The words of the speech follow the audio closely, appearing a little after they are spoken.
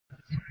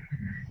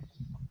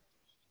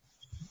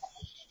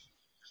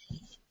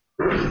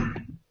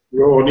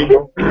यो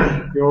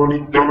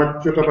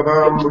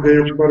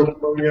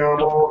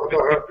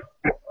नित्यमच्युतपदाम्बुजयुग्मरुक्मव्यामोहतः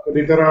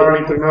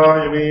तदितराणि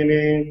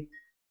तृणायमेने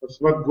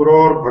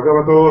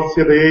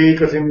अस्मद्गुरोर्भगवतोऽस्य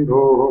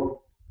दयैकसिन्धोः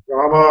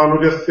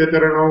रामानुजस्य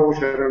चरणौ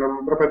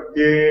शरणम्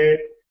प्रपद्ये।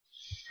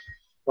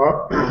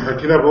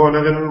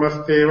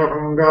 अखिलभुवनजन्मस्तेव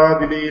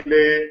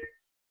भङ्गादिलीले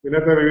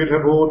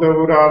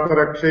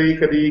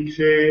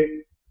विनतविविधभूतपुरातरक्षैकदीक्षे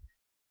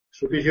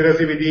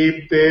श्रुतिशिरसि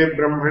विदीप्ते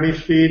ब्रह्मणि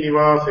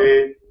श्रीनिवासे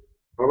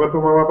भवतु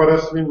मम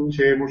परस्मिन्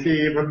शेमुषी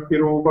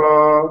भक्तिरूपा।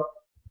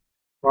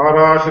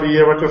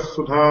 पाराश्रियवचः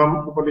सुधाम्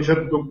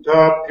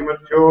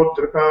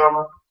उपनिषद्दुग्धाब्धिमध्योद्धृताम्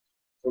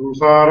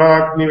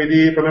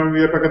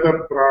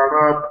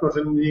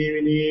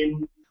संसाराग्निविदीपनव्यपगतप्राणात्मसञ्जीविनीम्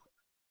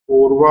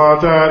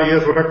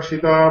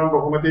पूर्वाचार्यसुरक्षिताम्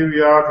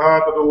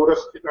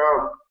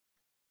बहुमतिव्याघातदूरस्थिताम्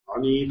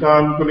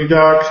अनीताम् तु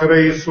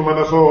निजाक्षरैः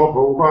सुमनसो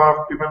भौमाः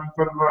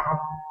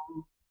पिबन्त्वन्वहम्।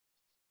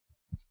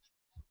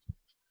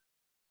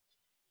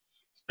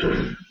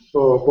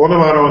 போன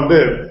வாரம் இந்த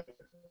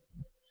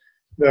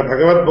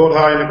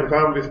பகவத்போதாயன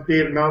கிருதாம்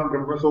விஸ்தீர்ணாம்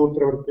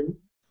பிரம்மசூத்திரவர்த்திம்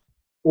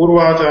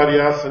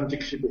பூர்வாச்சாரியா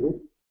சஞ்சிக்ஷிது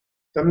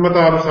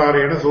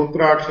தன்மதானுசாரேன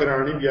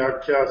சூத்ராட்சராணி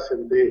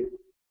வியாக்கியாஸ்யந்தே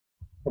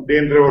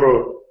அப்படின்ற ஒரு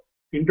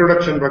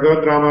இன்ட்ரோடக்ஷன்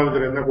பகவத்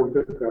ராமானுஜர் என்ன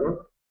கொடுத்திருக்காரோ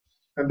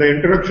அந்த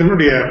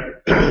இன்ட்ரோடக்ஷனுடைய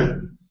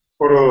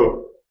ஒரு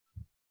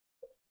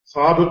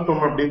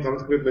சாதுத்வம் அப்படின்னு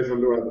சமஸ்கிருதத்தை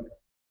சொல்லுவாங்க.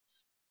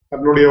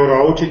 அதனுடைய ஒரு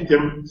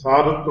ஔச்சித்யம்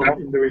சாதுத்வம்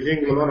இந்த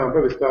விஷயங்களை தான்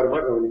நாம விஸ்தாரமா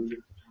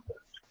கவனிக்கிறோம்.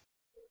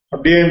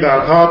 அப்படியே இந்த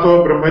அதாத்தோ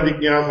பிரம்ம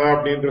ஜிக்ஞாசா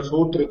அப்படின்ற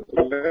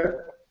சூத்திரத்துல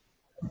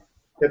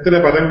எத்தனை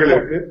பதங்கள்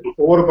இருக்கு,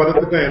 ஒவ்வொரு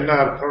பதத்துக்கும் என்ன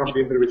அர்த்தம்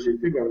அப்படின்ற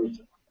விஷயத்தை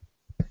கவனிச்சோம்.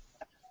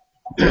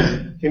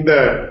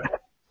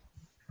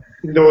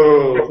 இந்த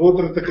ஒரு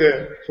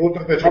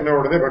சூத்திரத்தை சொன்ன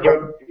உடனே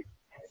பகவத்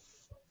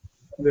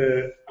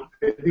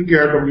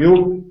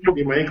mute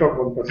the mic of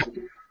one person.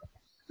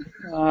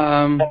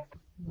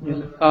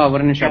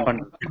 ஒரு நிமிஷம் பண்ண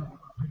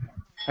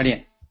அடியே.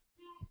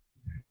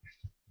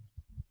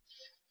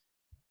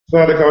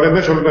 அதுக்கு அவர்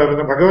என்ன சொல்றாரு,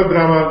 பகவத்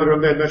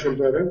ராமானுஜர் என்ன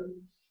சொல்றாரு,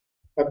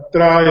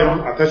 அத்ராயம்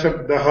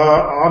அதசப்தः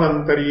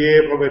ஆனந்தர்யே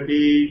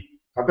பவதி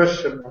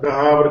அதசப்தः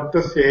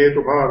விருத்தஸ்ய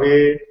ஹேதுபாவே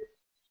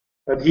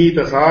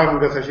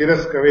அதீதசாங்க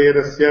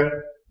சசிரஸ்கவேதஸ்ய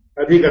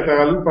அதிகத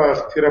அல்ப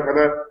ஸ்திரபல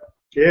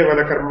கேவல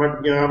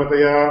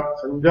கர்மஜ்ஞானதயா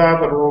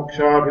சஞ்சாத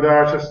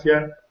மோக்ஷாபிலாஷஸ்ய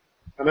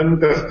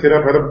அனந்த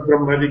ஸ்திரபல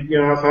பிரம்ம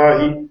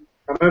ஜிக்ஞாசாஹி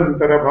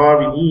அனந்தர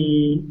பாவினி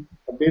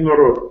அப்படின்னு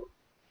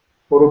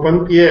ஒரு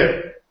பங்கிய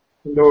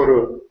இந்த ஒரு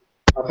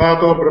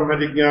அதாத்தோ பிரம்ம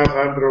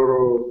ஜிக்ஞாசான்ற ஒரு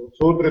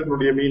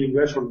சூத்திரத்தினுடைய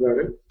மீனிங்ல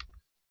சொல்றாரு.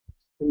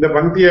 இந்த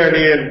பங்கிய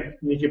அடியன்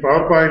இன்னைக்கு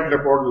பவர் பாயிண்ட்ல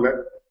போடல,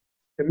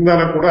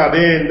 இருந்தாலும் கூட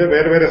அதே இந்த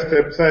வேற வேற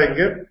ஸ்டெப்ஸா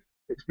இங்க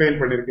எக்ஸ்பிளைன்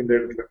பண்ணிருக்கு இந்த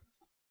இடத்துல.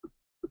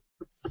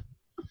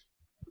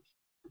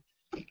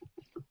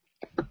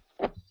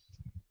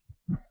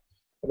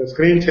 அந்த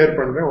ஸ்கிரீன் ஷேர்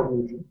பண்றேன், ஒரு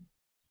நிமிஷம்.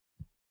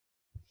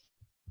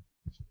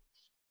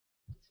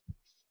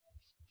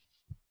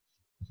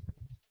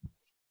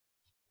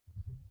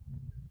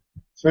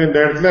 இந்த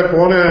இடத்துல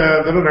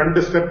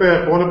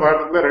போன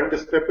பாடத்துல 2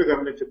 ஸ்டெப்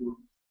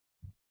கவனிச்சிருந்தோம்.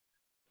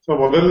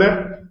 முதல்ல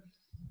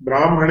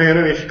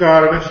பிராமணேன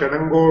நிஷ்காரண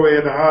ஷடங்கோ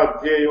வேதா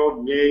அத்தியோ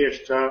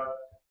ஜேயஷ்டா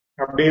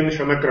அப்படின்னு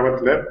சொன்ன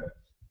கிரமத்துல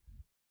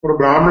ஒரு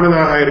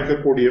பிராமணனாக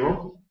இருக்கக்கூடியவன்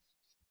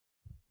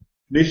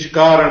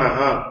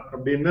நிஷ்காரணா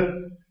அப்படின்னு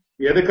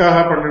எதுக்காக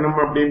பண்ணணும்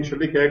அப்படின்னு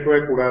சொல்லி கேட்கவே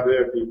கூடாது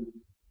அப்படின்னு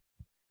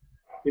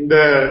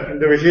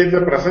இந்த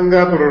விஷயத்துல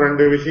பிரசங்காத் ஒரு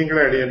 2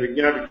 விஷயங்களை அடைய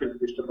விஞ்ஞாபிக்க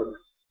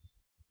இஷ்டப்படுறேன்.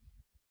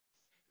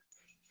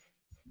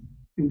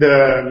 இந்த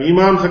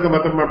மீமாம்சக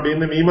மதம்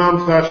அப்படின்னு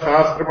மீமாம்சா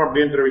சாஸ்திரம்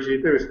அப்படின்ற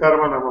விஷயத்தை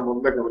விஸ்தாரமா நாம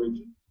முதல்ல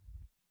கவனிச்சோம்.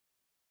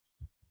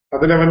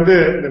 அதுல இந்த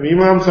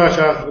மீமாம்சா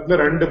சாஸ்திரத்துல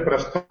 2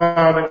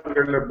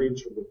 பிரஸ்தானங்கள் அப்படின்னு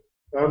சொல்லுவோம்.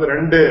 அதாவது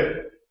 2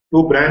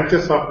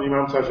 பிரான்சஸ் ஆஃப்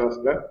மீமாம்சா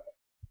சாஸ்திர.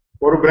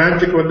 ஒரு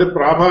பிரான்ச்சுக்கு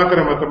பிராபாகர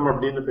மதம்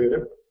அப்படின்னு பேரு,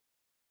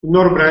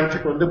 இன்னொரு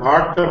பிரான்ச்சுக்கு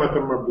பாட்ட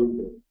மதம் அப்படின்னு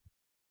பேரு.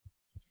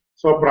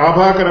 சோ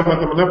பிராபாகர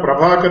மதம்னா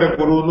பிரபாகர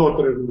குருன்னு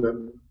ஒருத்தர் இருந்தார்.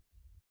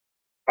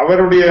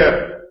 அவருடைய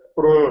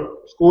ஒரு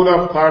ஸ்கூல்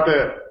ஆஃப் தாட்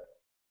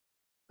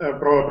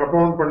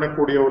ப்ரப்போன்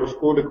பண்ணக்கூடிய ஒரு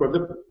ஸ்கூலுக்கு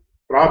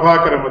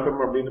பிராபாகர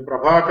மதம் அப்படின்னு,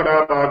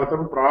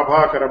 பிரபாகராதாகதம்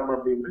பிராபாகரம்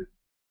அப்படின்னு,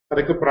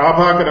 அதுக்கு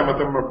பிராபாகர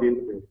மதம்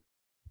அப்படின்னு.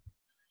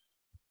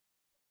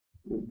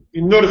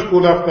 இன்னொரு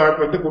school of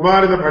thought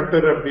Kumarila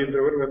Bhattar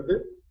அப்படின்றவர்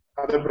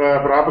அதை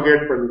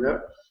ப்ராபகேட்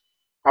பண்ணினார்.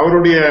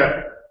 அவருடைய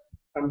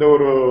அந்த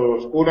ஒரு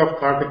ஸ்கூல் ஆஃப்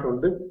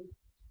தாட்டுக்கு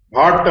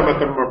பாட்ட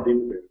மதம்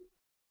அப்படின்னு.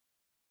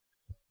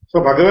 சோ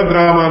பகவத்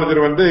ராமானுஜர்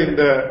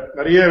இந்த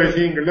நிறைய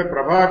விஷயங்கள்ல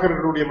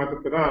பிரபாகரனுடைய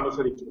மதத்தை தான்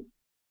அனுசரிக்கணும்.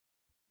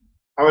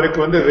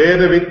 அவருக்கு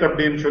வேதவித்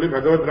அப்படின்னு சொல்லி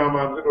பகவத்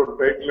ராமானுஜர் ஒரு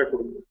டைட்டில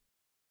கொடுத்தார்.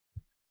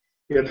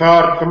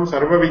 யதார்த்தம்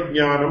சர்வ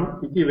விஜானம்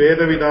இது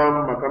வேதவிதாம்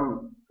மதம்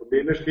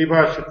அப்படின்னு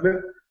ஸ்ரீபாஷ்யத்துல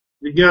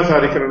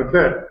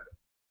விஜயாசாதிகரணத்துல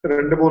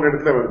 2-3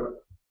 இடத்துல வருது.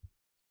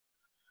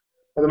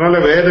 அதனால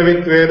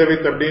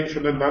வேதவித் அப்படின்னு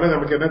சொன்னதுனால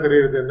நமக்கு என்ன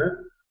தெரியுதுன்னு,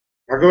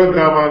 பகவத்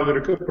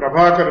ராமானுஜருக்கு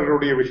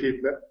பிரபாகரனுடைய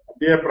விஷயத்துல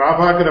அப்படியே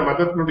பிராபாகர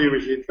மதத்தினுடைய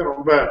விஷயத்துல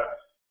ரொம்ப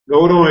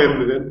கௌரவம்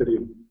இருந்ததுன்னு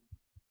தெரியும்.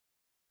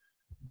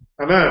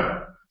 ஆனா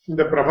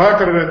இந்த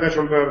பிரபாகரன் என்ன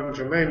சொல்றாருன்னு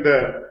சொன்னா, இந்த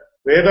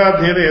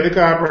வேதாத்தியனம்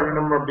எதுக்காக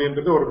பண்ணணும்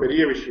அப்படின்றது ஒரு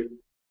பெரிய விஷயம்.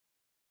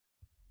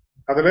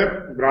 அதுல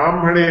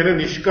பிராமணேன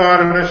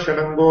நிஷ்காரண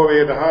ஷடங்கோ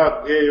வேதா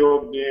அத்தியேயோ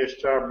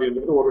ஜ்ஞேஷ்ட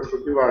அப்படின்றது ஒரு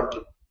ஸ்ருதி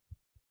வாக்கியம்.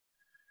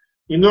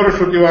 இன்னொரு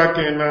ஸ்ருதி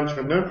வாக்கியம் என்னன்னு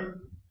சொன்ன,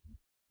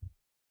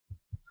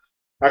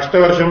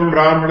 அஷ்டவர்ஷம்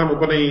பிராமணம்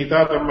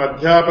உபநயீதா தம்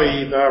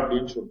அத்தியாபயீதா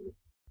அப்படின்னு சொல்றது.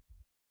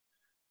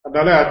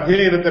 அதனால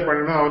அத்தியனத்தை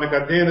பண்ணணும், அவனுக்கு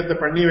அத்தியனத்தை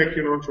பண்ணி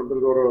வைக்கணும்னு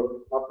சொல்றது. ஒரு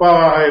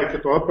அப்பாவாக இருக்க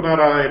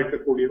தோப்பனாராக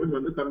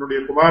இருக்கக்கூடியவன் தன்னுடைய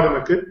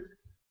குமாரனுக்கு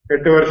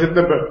 8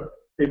 வருஷத்தை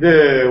இது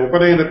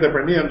உபநயனத்தை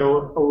பண்ணி, அந்த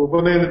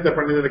உபநயனத்தை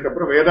பண்ணினதுக்கு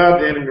அப்புறம்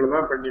வேதாத்தியனங்கள்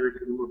தான் பண்ணி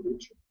வைக்கணும்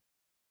அப்படின்னு சொல்லி.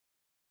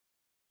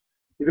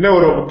 இதுல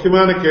ஒரு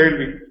முக்கியமான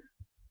கேள்வி,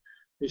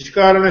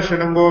 நிஷ்காரண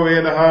ஷடங்கோ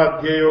வேதா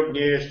அத்தியேயோ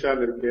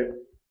ஜ்ஞேஷ்டான்னு இருக்கு.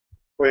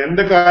 இப்போ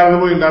எந்த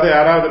காரணமும் இல்லாத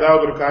யாராவது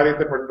ஏதாவது ஒரு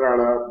காரியத்தை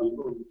பண்றாளா அப்படின்னு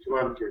ஒரு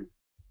முக்கியமான கேள்வி.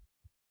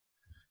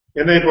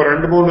 ஏன்னா இப்போ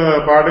 2-3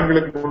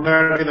 பாடங்களுக்கு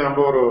முன்னாடி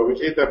நாம ஒரு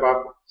விஷயத்தை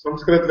பார்ப்போம்.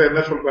 சம்ஸ்கிருதத்துல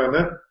என்ன சொல்றாங்க,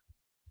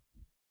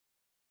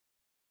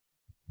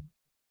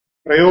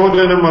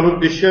 பிரயோஜனம்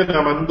அனுத்திஷ்ய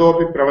நம்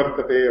அந்தோபி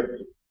பிரவர்த்ததே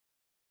அப்படின்னு.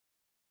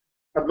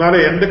 அதனால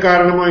எந்த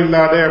காரணமும்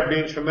இல்லாத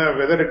அப்படின்னு சொன்னா,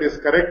 whether it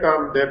is correct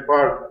on their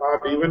part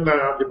or even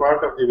on the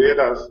part of the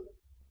Vedas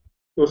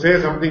to say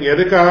something,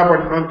 எதுக்காக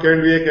பண்ணணும்னு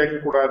கேள்வியே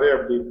கேட்கக்கூடாது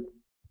அப்படின்னு.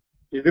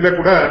 இதுல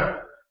கூட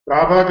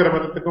பிராபாகர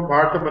மதத்துக்கும்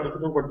பாட்ட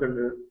மதத்துக்கும் கொஞ்சம்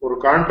ஒரு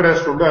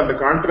கான்ட்ராஸ்ட் உண்டு. அந்த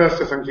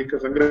கான்ட்ராஸ்ட்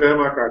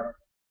சங்கிரகமா காட்டும்.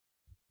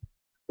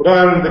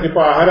 உதாரணத்துக்கு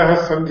இப்ப அஹரஹ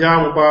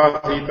சந்தியாம்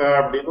உபாசீதா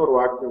அப்படின்னு ஒரு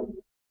வாக்கியம் உண்டு.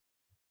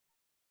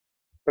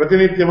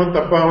 பிரதிநித்தியமும்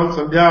தப்பாமல்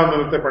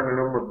சந்தியாவந்தனத்தை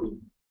பண்ணணும் அப்படின்னு.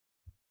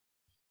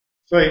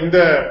 சோ இந்த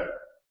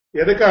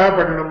எதுக்காக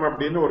பண்ணணும்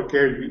அப்படின்னு ஒரு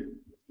கேள்வி.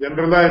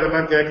 ஜெனரலா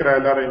இதெல்லாம் கேட்கிறா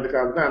எல்லாரும் இந்த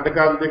காலத்துல, அந்த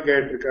காலத்தையும்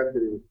கேட்டிருக்கான்னு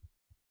தெரியும்.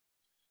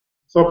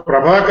 சோ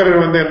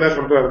பிரபாகரர் என்ன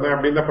சொல்றாருன்னா,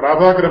 அப்படின்னா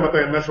பிரபாகர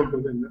மதம் என்ன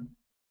சொல்றதுன்னு,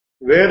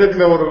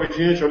 வேதத்துல ஒரு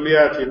விஷயம்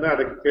சொல்லியாச்சுன்னா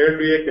அதுக்கு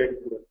கேள்வியே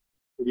கேட்கக்கூடாது.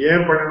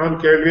 ஏன் பண்ணணும்னு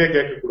கேள்வியே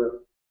கேட்கக்கூடாது.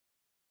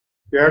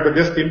 You have to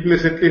just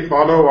implicitly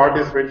follow what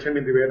is mentioned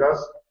in the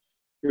Vedas.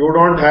 You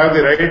don't have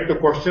the right to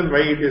question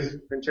why it is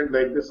mentioned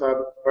like this or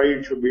why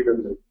it should be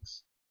done like this.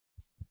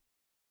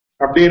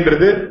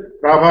 அப்படின்றது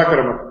பிரபாகர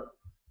மதம்.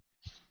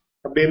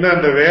 அப்படின்னா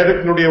அந்த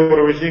வேதத்தினுடைய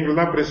ஒரு விஷயங்கள்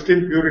தான்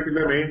Pristyn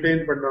பியூரிட்டில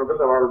maintain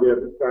பண்ணுறது அவளுடைய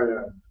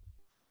அபிப்பிராயம்.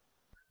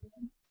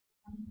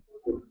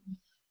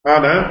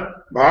 ஆனா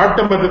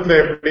பாட்ட மதத்துல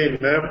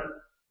எப்படின்னா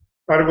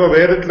பாருங்க,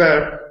 வேதத்துல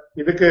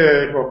இதுக்கு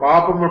இப்போ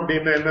பாப்பம்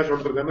அப்படின்னா என்ன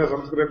சொல்றதுன்னா,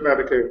 சம்ஸ்கிருதத்துல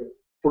அதுக்கு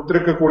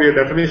கொடுத்திருக்கக்கூடிய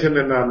டெபினிஷன்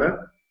என்னன்னா,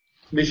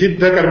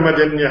 நிஷித்த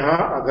கர்மஜன்யா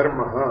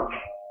அதர்மஹா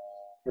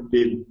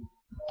அப்படின்னு.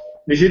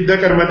 நிஷித்த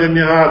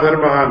கர்மஜன்யா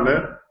அதர்மஹான்னு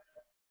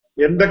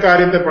எந்த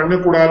காரியத்தை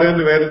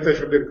பண்ணக்கூடாதுன்னு வேதத்தை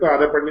சொல்லியிருக்கோ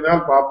அதை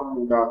பண்ணினால் பாப்பம்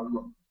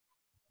உண்டாகும்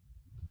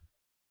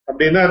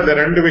அப்படின்னா அதுல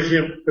 2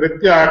 விஷயம்,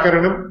 கிருத்திய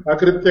ஆகரணம்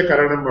அகிருத்திய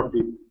கரணம்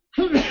அப்படின்னு.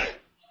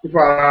 இப்ப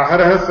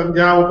அஹரஹ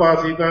சந்தியா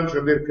உபாசீதான்னு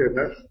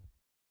சொல்லியிருக்கேன்,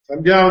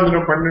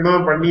 சந்தியாவந்தனம்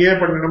பண்ணணும் பண்ணியே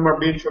பண்ணணும்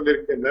அப்படின்னு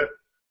சொல்லியிருக்கேன்.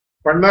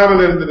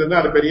 பண்ணாமல்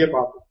இருந்ததுன்னா அது பெரிய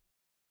பாப்பம்.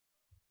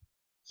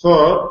 சோ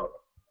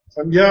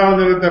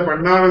சந்தியாவந்தனத்தை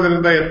பண்ணாமல்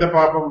இருந்தா எந்த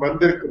பாப்பம்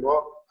வந்திருக்குமோ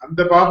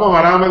அந்த பாப்பம்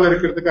வராமல்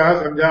இருக்கிறதுக்காக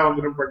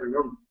சந்தியாவந்தனம்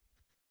பண்ணணும்.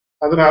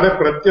 அதனால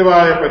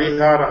பிரத்யவாய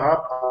பரிகாரா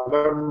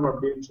பலம்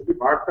அப்படின்னு சொல்லி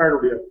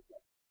பாட்டாளுடைய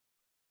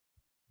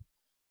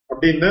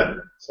அப்படின்னா,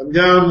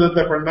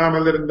 சந்தியாவந்தனத்தை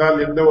பண்ணாமல் இருந்தால்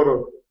எந்த ஒரு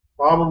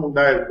பாவம்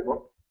உண்டாயிருக்குமோ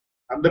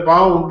அந்த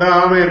பாவம்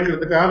உண்டாகாம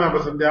இருக்கிறதுக்காக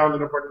நம்ம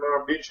சந்தியாவந்தனம் பண்ணணும்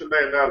அப்படின்னு சொன்னா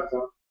என்ன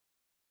அர்த்தம்,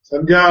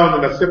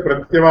 சந்தியாவந்தனஸ்ய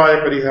பிரத்யவாய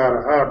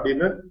பரிகாரா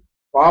அப்படின்னு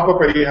பாப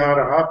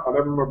பரிகாரா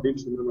பலம்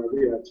அப்படின்னு சொன்ன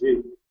மாதிரி ஆச்சு.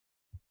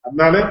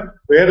 அதனால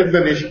வேதத்துல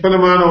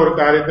நிஷ்பலமான ஒரு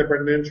காரியத்தை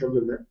பண்ணேன்னு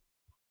சொல்லுது,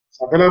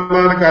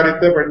 சபலமான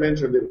காரியத்தை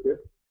பண்ணேன்னு சொல்லியிருக்கு.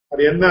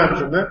 அது என்னன்னு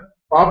சொன்ன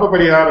பாப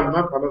பரிகாரம்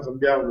தான் பல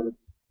சந்தியாவந்தனம்.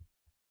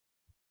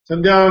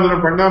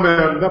 சந்தியாவந்தனம் பண்ணாம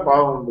இருந்தா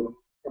பாவம் வந்துடும்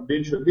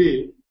அப்படின்னு சொல்லி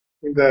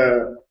இந்த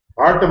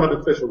பாட்ட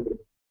மதத்தை சொல்றது.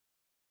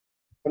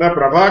 ஆனா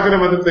பிரபாகர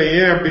மதத்தை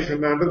ஏன் அப்படி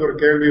சொன்னான்றது ஒரு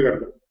கேள்வி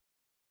வருது.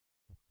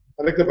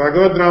 அதுக்கு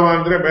பகவத்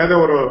ராமாந்திர மேல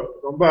ஒரு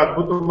ரொம்ப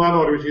அற்புதமான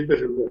ஒரு விஷயத்த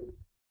சொல்றாரு.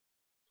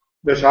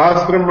 இந்த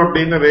சாஸ்திரம்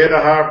அப்படின்னு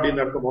வேதஹா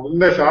அப்படின்னு அர்த்தம்.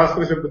 முதல்ல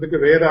சாஸ்திர சப்தத்துக்கு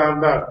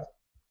வேதான்னு தான் அர்த்தம்.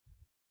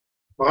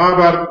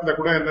 மகாபாரதத்துல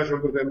கூட என்ன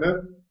சொல்றது, என்ன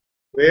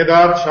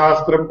வேதாத்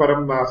சாஸ்திரம்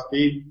பரம்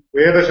நாஸ்தி,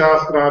 வேத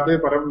சாஸ்திராது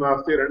பரம்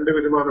நாஸ்தி, 2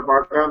 விதமான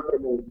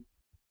பாட்டாந்தரமும்.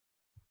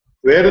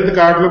 வேதத்து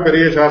காட்டிலும்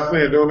பெரிய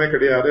சாஸ்திரம் எதுவுமே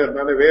கிடையாது.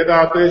 அதனால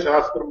வேதாத்து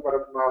சாஸ்திரம்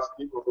பரம்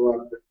நாஸ்தி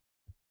சொல்லுவாங்க.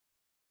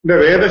 இந்த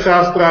வேத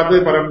சாஸ்திராது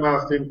பரம்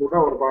நாஸ்தின்னு கூட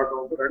ஒரு பாட்டம்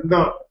வந்து,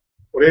 2ம்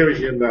ஒரே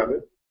விஷயம் தான். அது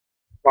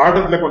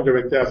பாட்டத்துல கொஞ்சம்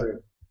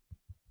வித்தியாசம்.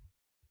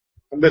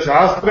 அந்த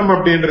சாஸ்திரம்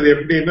அப்படின்றது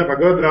எப்படின்னா,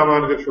 பகவத்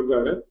ராமானுஜர்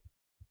சொல்றாரு,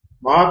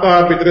 மாதா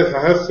பித்ரு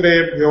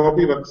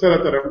சஹசிரேபியோபி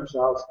வத்சலதரம்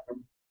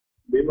சாஸ்திரம்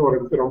அப்படின்னு ஒரு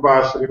இடத்துல ரொம்ப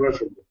ஆச்சரியமா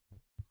சொல்றாரு.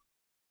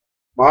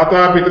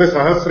 மாதா பித்ரு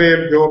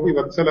சஹசிரேபியோபி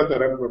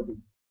வத்சலதரம்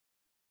அப்படின்னு.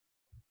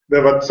 இந்த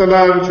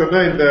வத்சலான்னு சொன்னா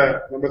இந்த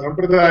நம்ம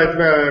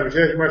சம்பிரதாயத்துல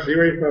விசேஷமா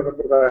ஸ்ரீவைஷ்ணவ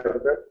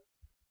சம்பிரதாயத்துல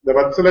இந்த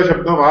வத்சல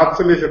சப்தம்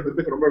வாத்சல்ய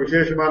சப்தத்துக்கு ரொம்ப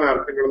விசேஷமான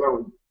அர்த்தங்கள் தான்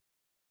உண்டு.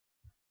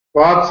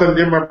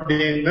 வாத்சல்யம்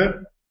அப்படின்னு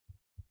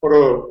ஒரு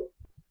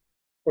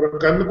ஒரு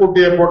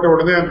கண்ணுக்குட்டியை போட்ட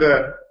உடனே அந்த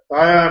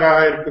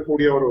தாயாராக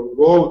இருக்கக்கூடிய ஒரு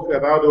கோவுக்கு,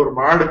 அதாவது ஒரு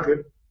மாடுக்கு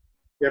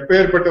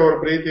எப்பேற்பட்ட ஒரு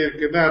பிரீத்தி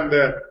இருக்குன்னா, அந்த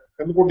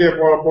கண்ணுக்குட்டியை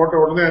போட்ட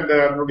உடனே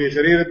அதனுடைய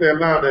சரீரத்தை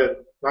எல்லாம் அது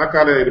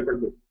நாக்கால இது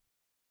பண்ணுது.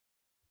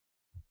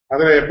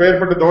 அதுல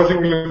எப்பேற்பட்ட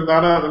தோஷங்கள்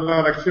இருந்தாலும்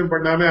அதெல்லாம் லட்சியம்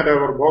பண்ணாம அதை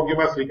ஒரு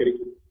போக்கியமா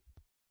ஸ்வீகரிக்கும்.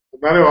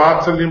 அதனால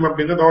வாத்சல்யம்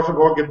அப்படின்னா தோஷ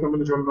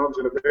போக்கியத்துவம்னு சொன்னோம்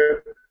சில பேர்,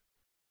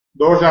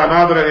 தோஷ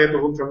அநாதர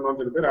ஹேத்துவும் சொன்னோம்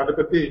சில பேர். அதை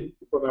பத்தி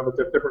இப்போ நாம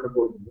சர்ச்சை பண்ண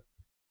போறது.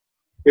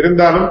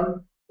 இருந்தாலும்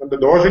அந்த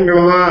தோஷங்கள்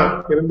எல்லாம்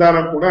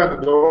இருந்தாலும் கூட அந்த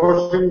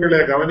தோஷங்களை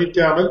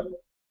கவனிக்காமல்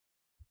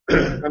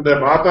அந்த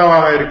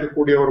மாதாவாக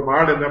இருக்கக்கூடிய ஒரு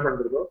மாடு என்ன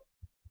பண்றதோ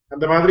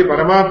அந்த மாதிரி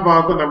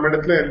பரமாத்மாவுக்கும் நம்ம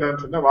இடத்துல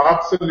என்னன்னு சொன்னா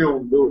வாத்சல்யம்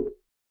உண்டு.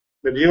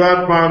 இந்த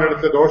ஜீவாத்மாவின்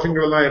இடத்துல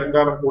தோஷங்கள் எல்லாம்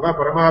இருந்தாலும் கூட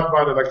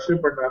பரமாத்மாவை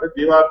லட்சியம் பண்ணாரு,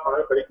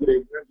 ஜீவாத்மாவை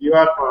பரிக்கிறீங்க,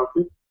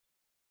 ஜீவாத்மாவுக்கு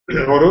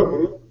ஒரு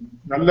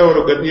நல்ல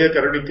ஒரு கதியை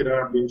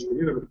கருணிக்கிறான் அப்படின்னு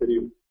சொல்லி நமக்கு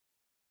தெரியும்.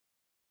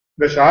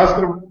 இந்த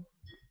சாஸ்திரம்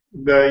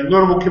இந்த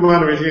இன்னொரு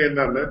முக்கியமான விஷயம்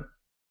என்னன்னா,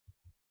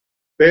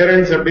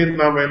 பேரண்ட்ஸ் அப்படின்னு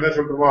நாம என்ன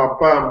சொல்றோமோ,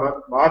 அப்பா அம்மா,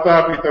 மாதா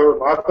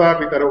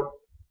பிதரவு,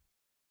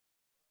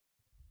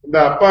 இந்த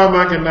அப்பா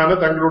அம்மாக்கு என்னன்னா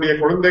தங்களுடைய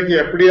குழந்தைக்கு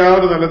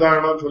எப்படியாவது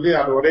நல்லதாகணும்னு சொல்லி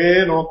அது ஒரே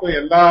நோக்கம்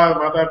எல்லா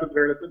மாதா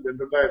பிதர்களுக்கும்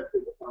ஜென்ரலா இருக்கு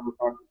நாம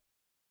பார்க்கணும்.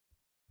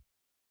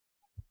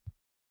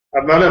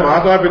 அதனால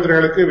மாதா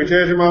பிதர்களுக்கு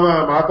விசேஷமாக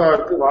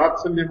மாதாவுக்கு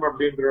வாத்சல்யம்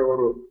அப்படின்ற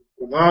ஒரு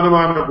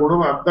பிரதானமான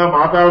குணம். அதுதான்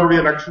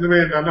மாதாவுடைய லட்சணமே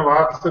என்னன்னா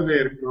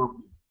வாத்சல்யம் இருக்கணும்.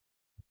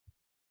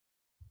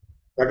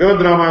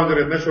 பகவத்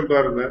ராமானுஜர் என்ன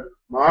சொல்றாருன்னு,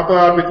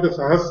 மாதா பித்ரு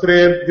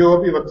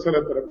சஹசிரேபியோபி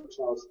வத்சலதரம்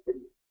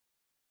சாஸ்திரம்.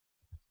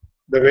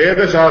 இந்த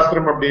வேத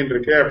சாஸ்திரம் அப்படின்னு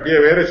இருக்கு, அப்படியே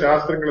வேற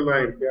சாஸ்திரங்கள்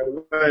எல்லாம் இருக்கு.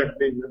 அதுதான்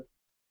எப்படின்னு,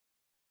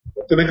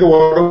 ஒருத்தனுக்கு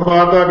ஒரு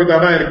மாதா பிதா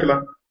தான்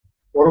இருக்கலாம்,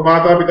 ஒரு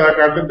மாதா பிதா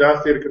காட்டும்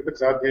ஜாஸ்தி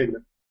இருக்கிறதுக்கு சாத்தியம்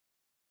இல்லை.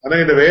 ஆனா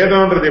இந்த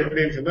வேதம்ன்றது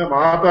எப்படின்னு சொன்னா,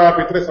 மாதா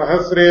பித்ரு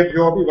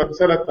சஹசிரேபியோபி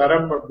வத்சல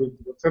தரம் அப்படின்னு.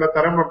 வத்சல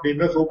தரம்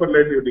அப்படின்னா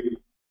சூப்பர்லேட்டிவ் டிகிரி.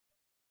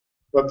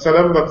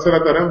 வத்சலம்,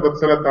 வத்சல தரம்,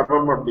 வத்சல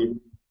தமம் அப்படின்னு.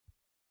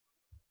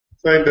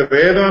 இந்த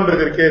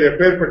வேதம்ன்றது இருக்கே, இது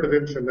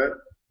எப்பேற்பட்டதுன்னு சொன்ன,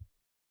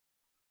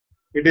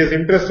 it is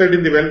interested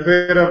in the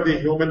welfare of the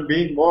human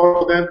being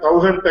more than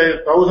 1000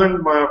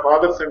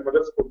 fathers and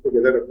mothers put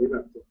together அப்படின்னு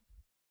அர்த்தம்.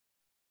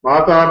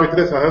 மாதா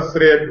பித்ரு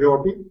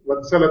சஹசிரேபியோபி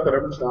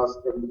வத்சலதரம்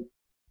சாஸ்திரம்.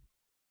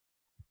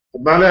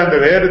 அதனால அந்த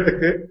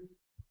வேதத்துக்கு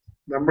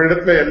நம்ம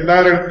இடத்துல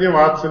எல்லார் இடத்துலயும்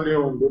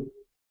வாத்சல்யம் உண்டு.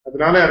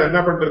 அதனால அது என்ன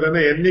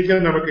பண்றதுன்னா,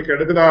 என்னைக்கும் நமக்கு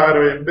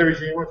கெடுதலாகிற எந்த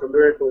விஷயமும்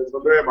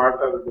சொல்லவே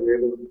மாட்டாது இந்த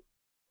வேதம்.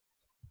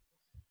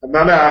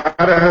 அதனால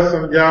ஆரஹ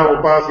சஞ்சா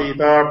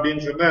உபாசீதா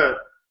அப்படின்னு சொன்ன,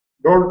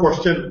 don't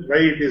question why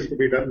it is to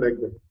be done like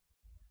that.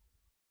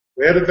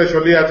 வேதத்தை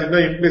சொல்லியாச்சுன்னா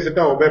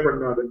இம்ப்ளிசிட்டா ஒபே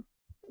பண்ணாது.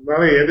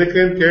 அதனால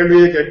எதுக்குன்னு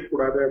கேள்வியே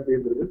கேட்கக்கூடாது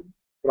அப்படின்றது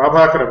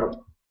பிராபாக்கிரமம்.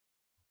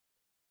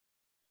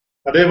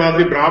 அதே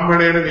மாதிரி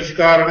பிராமணேன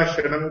நிஷ்காரண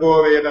ஸ்ரீனங்கோ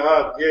வேதா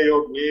அத்தியோ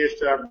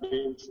ஜேஷ்ட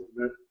அப்படின்னு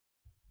சொன்ன,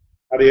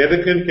 அது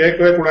எதுக்குன்னு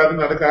கேட்கவே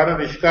கூடாதுன்னு அதுக்காக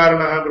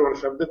நிஷ்காரணன்ற ஒரு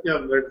சப்தத்தையும்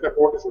அந்த இடத்துல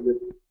போட்டு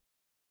சொல்லிருக்கு.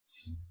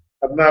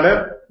 அதனால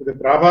இது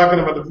பிராபாகர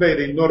மதத்துல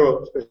இது இன்னொரு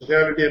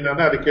ஸ்பெஷாலிட்டி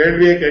என்னன்னா, அது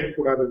கேள்வியே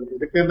கேட்கக்கூடாது.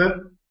 இதுக்குன்னு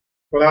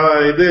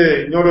இது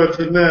இன்னொரு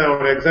சின்ன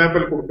ஒரு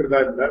எக்ஸாம்பிள் கொடுக்கறதா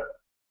இல்ல.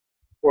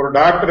 ஒரு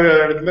டாக்டர்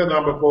இடத்துல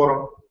நாம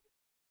போறோம்,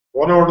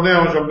 போன உடனே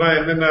அவன் சொல்றான்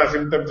என்னென்ன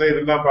சிம்டம்ஸ்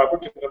இதெல்லாம்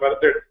பார்த்து இந்த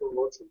மருந்து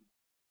எடுத்துக்கோன்னு சொல்லி.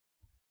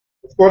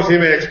 Of course he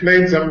may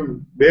explain some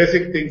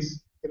basic things.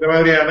 இந்த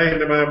மாதிரியான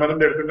இந்த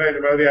மருந்து எடுத்துட்டா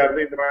இந்த மாதிரி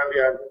யாருன்னு இந்த மாதிரி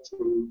யாருன்னு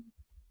சொல்லி,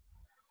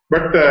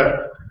 பட்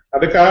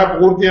அதுக்காக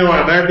பூர்த்தியா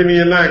அனாட்டமி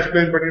எல்லாம்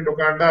எக்ஸ்பிளைன் பண்ணிட்டு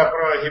உட்காண்டா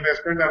அப்புறம் he may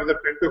spend another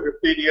 10 to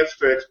 15 years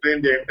to explain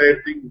the entire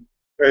thing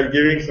while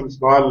giving some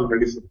small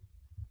medicine.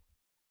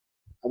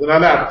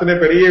 அதனால அத்தனை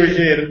பெரிய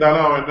விஷயம்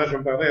இருந்தாலும் அவன் என்ன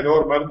சொல்றாங்க, ஏதோ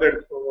ஒரு மருந்து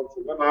எடுத்துக்கோங்கன்னு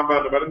சொல்ல, நாம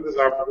அந்த மருந்து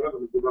சாப்பிடுறது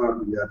நமக்கு குணம்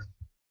முடியாது.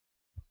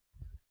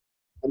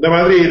 அந்த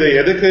மாதிரி இதை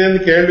எதுக்குன்னு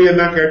கேள்வி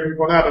எல்லாம் கேட்டு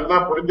போனா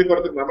அதெல்லாம்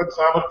புரிஞ்சுக்கிறதுக்கு நமக்கு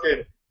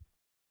சாமர்த்தியம்.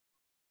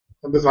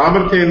 அந்த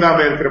சாமர்த்தியம்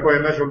இல்லாம இருக்கிறப்போ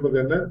என்ன சொல்றது,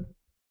 என்ன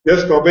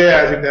just obey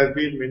as it has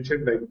been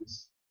mentioned like this.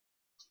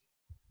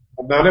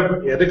 அதனால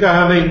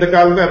எதுக்காக இந்த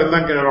காலத்துல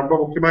அதெல்லாம் ரொம்ப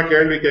முக்கியமா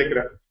கேள்வி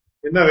கேட்கிறேன்.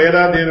 என்ன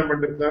வேதாத்தியனம்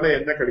பண்றதுனால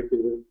என்ன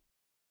கிடைக்குது?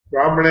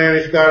 பிராமண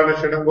நிஷ்காரண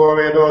ஸ்ரீனங்கோ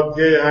வேதோ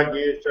அத்தியா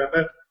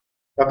கீஷ்டான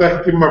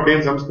ததஹ்கிம்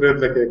அப்படின்னு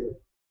சம்ஸ்கிருதத்துல கேட்கும்.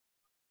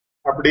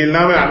 அப்படி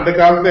இல்லாம அந்த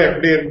காலத்துல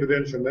எப்படி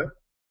இருந்ததுன்னு சொன்ன,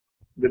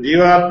 இந்த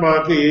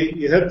ஜீவாத்மாக்கு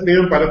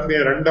இகத்திலையும்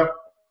பரத்திலையும் ரெண்டும்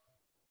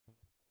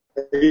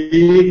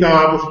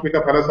ஐகாமுஷ்மிக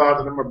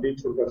பரசாதனம்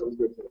அப்படின்னு சொல்ற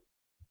சம்ஸ்கிருதத்துல.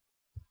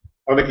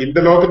 அவனுக்கு இந்த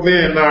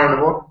லோகத்திலயும் என்ன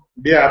ஆகணுமோ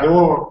அப்படியே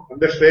அதுவும்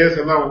அந்த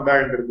ஸ்ரேயஸ் எல்லாம்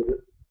உண்டாயிட்டு இருந்தது.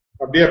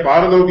 அப்படியே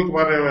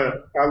பாரலௌகிகமான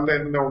காலத்துல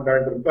என்ன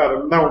உண்டாயிட்டு இருந்தது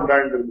அதெல்லாம்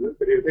உண்டாயிட்டு இருந்தது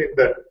தெரியுது.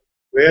 இந்த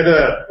வேத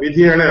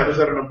விதிகளை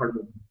அனுசரணம்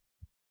பண்ணுது.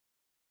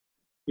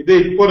 இது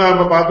இப்போ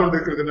நாம பார்த்துட்டு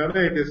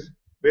இருக்கிறதுனால it is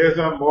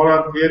based on more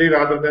on theory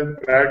rather than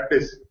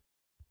practice.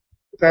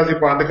 Because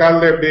இப்போ அந்த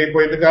காலத்துல எப்படி, இப்போ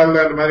இந்த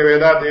காலத்துல அந்த மாதிரி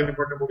வேதாத்தியனம்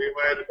பண்ண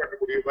முடியுமா, இது பண்ண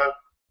முடியுமா,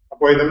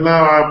 அப்போ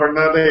இதெல்லாம்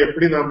பண்ணாத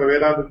எப்படி நம்ம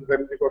வேதாந்தத்தை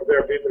தெரிஞ்சுக்கிறது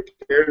அப்படின்ற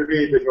கேள்வி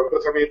இந்த சொல்ற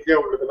சமயத்திலேயே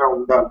உங்களுக்கு எல்லாம்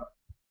உண்டாகும்.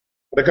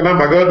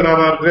 அதுக்கெல்லாம் பகவத்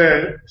ராமானுஜரே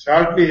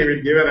shortly he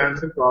will give an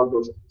answer to all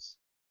those things.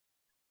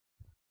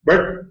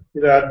 But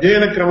இது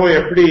அத்தியன கிரமம்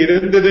எப்படி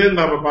இருந்ததுன்னு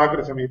நாம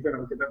பாக்குற சமயத்துல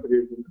நமக்கு என்ன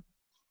தெரியுது,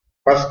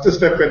 ஃபர்ஸ்ட்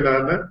ஸ்டெப்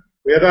என்னன்னா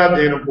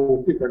வேதாத்தியனம்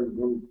பூர்த்தி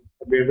பண்ணணும்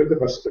அப்படின்றது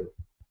ஃபர்ஸ்ட்.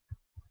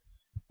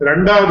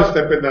 ரெண்டாவது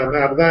ஸ்டெப் என்னன்னா,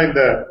 அதுதான்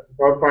இந்த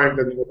பவர்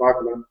பாயிண்ட் நீங்க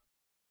பார்க்கலாம்.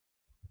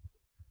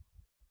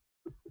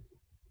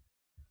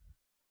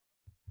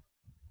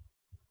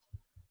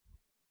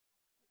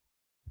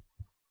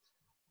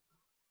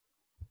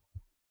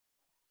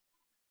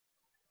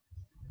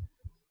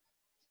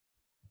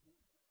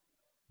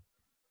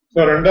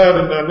 So ரெண்டாவது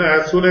என்னன்னா,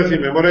 as soon as he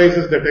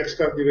memorizes the text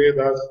of the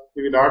Vedas, he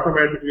will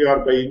automatically or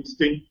by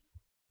instinct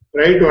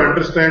try to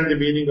understand the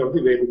meaning of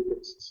the Vedic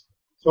texts.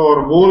 So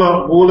ஒரு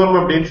மூலம்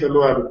அப்படின்னு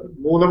சொல்லுவாரு.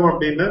 மூலம்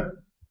அப்படின்னா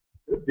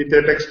with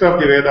the text of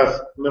the Vedas.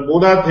 இந்த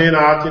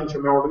மூலாத்தியன ஆட்சின்னு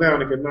சொன்ன உடனே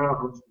அவனுக்கு என்ன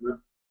ஆகும்னு சொன்ன,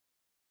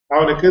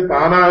 அவனுக்கு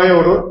தானாவே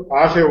ஒரு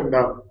ஆசை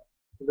உண்டாகும்.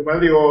 இந்த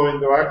மாதிரி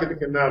இந்த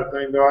வாக்கியத்துக்கு என்ன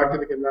அர்த்தம், இந்த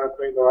வாக்கியத்துக்கு என்ன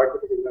அர்த்தம், இந்த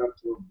வாக்கியத்துக்கு என்ன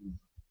அர்த்தம்.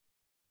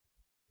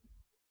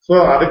 சோ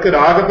அதுக்கு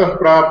ராகத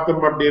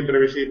பிராப்தம் அப்படின்ற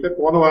விஷயத்த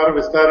போன வாரம்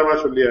விஸ்தாரமா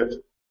சொல்லியாச்சு.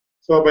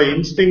 சோ பை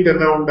இன்ஸ்டிங்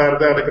என்ன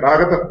உண்டாருது, அதுக்கு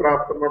ராகத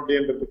பிராப்தம்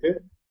அப்படின்றதுக்கு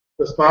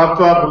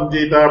ஸ்நாத்வா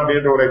புஞ்சீதா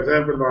அப்படின்ற ஒரு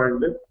எக்ஸாம்பிள்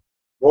வாங்கிட்டு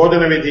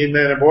போதன விதி,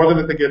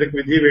 போதனத்துக்கு எதுக்கு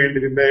விதி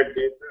வேண்டியதில்லை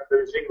அப்படின்னு அந்த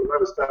விஷயங்கள்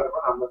தான் விஸ்தாரமா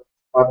நம்ம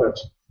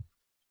பார்த்தாச்சு.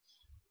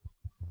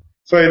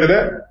 சோ இதுல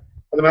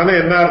அதனால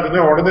என்ன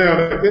ஆகுதுன்னா, உடனே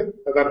அவனுக்கு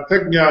அது அர்த்த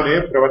ஜானே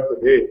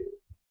பிரவர்த்தது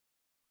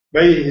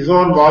பை ஹிஸ்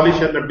ஓன்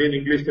வாலிஷன் அப்படின்னு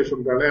இங்கிலீஷ்ல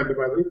சொல்றாங்க. அந்த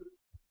மாதிரி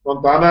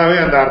அவன் தானாவே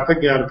அந்த அர்த்த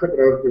ஜானத்தை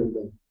பிரவர்த்தி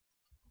உண்டாங்க.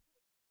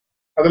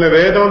 அதுல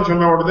வேதம்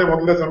சொன்ன உடனே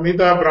முதல்ல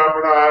சம்ஹிதா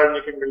பிராமண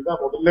ஆரண்யங்கள்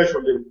தான் முதல்ல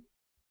சொல்லிருக்கு.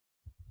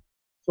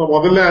 சோ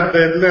முதல்ல அந்த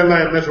இதுல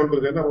எல்லாம் என்ன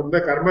சொல்றதுன்னா, முதல்ல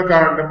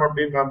கர்மகாண்டம்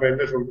அப்படின்னு நாம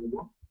என்ன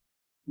சொல்றோமோ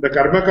இந்த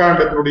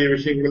கர்மகாண்டத்தினுடைய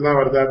விஷயங்கள் தான்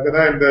வருது.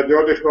 அதுதான் இந்த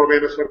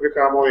ஜோதிஷ்ணோமேன ஸ்வர்க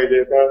காமோ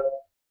எஜேத,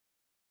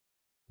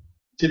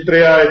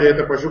 சித்ரையா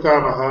எஜேத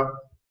பசுகாமஹா,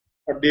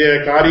 அப்படியே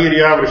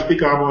காரீரியா விருஷ்டி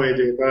காமோ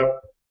எஜேத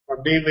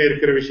அப்படின்னு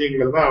இருக்கிற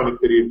விஷயங்கள் தான்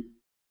அவனுக்கு தெரியும்.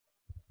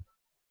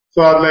 சோ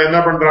அதுல என்ன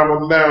பண்றான்,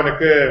 முதல்ல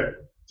அவனுக்கு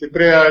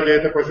சித்ரையா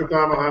எஜேத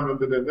பசுகாமஹான்னு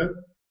வந்ததுன்னு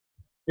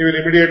இவன்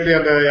இமிடியட்லி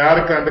அந்த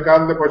யாருக்கு அந்த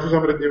காலத்துல பசு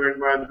சமிருத்தி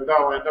வேணுமா இருந்தது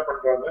அவன் என்ன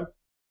பண்றாங்க,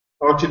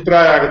 அவன்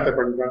சித்ரா யாகத்தை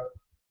பண்றான்.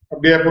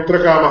 அப்படியே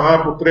புத்திரகாமஹா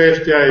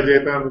புத்திரேஷ்டியா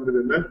எஜேதான்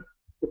வந்ததுன்னு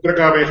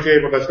புத்திரகாமேஷ்டியா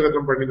இப்ப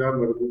தசரதம்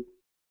பண்ணிதான் வருது.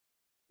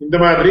 இந்த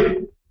மாதிரி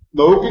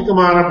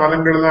லௌகிகமான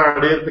பலன்கள் எல்லாம்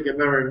அடையறதுக்கு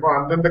என்ன வேணுமோ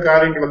அந்தந்த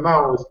காரியங்கள் எல்லாம்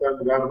அவன்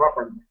நிதானமா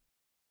பண்றான்.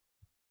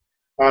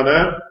 ஆனா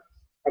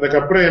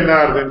அதுக்கப்புறம் என்ன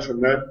ஆகுதுன்னு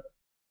சொன்ன,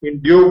 in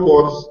due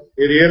course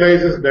he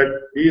realizes that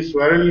these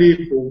worldly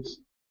foods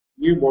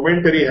give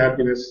momentary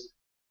happiness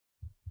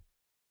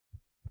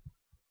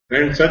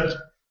and such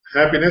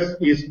happiness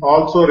is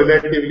also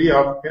relatively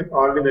of an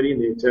ordinary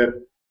nature.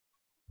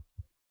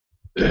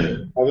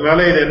 அதனால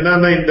இது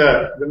என்னன்னா,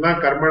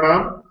 இதெல்லாம்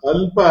கர்மணாம்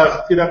அல்ப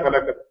அஸ்திர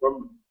பலகத்துவம்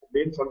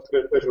அப்படின்னு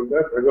சம்ஸ்கிருதத்தை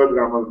சொல்ற பகவத்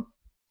ராமாயணம்.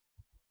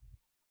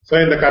 சோ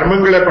இந்த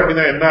கர்மங்களை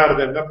பண்ணினா என்ன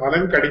ஆகுதுன்னா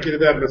பலன்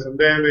கிடைக்கிறது, அந்த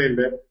சந்தேகமே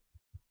இல்லை.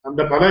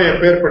 அந்த பலம்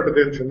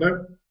எப்பேற்பட்டதுன்னு சொன்ன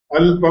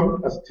அல்பம்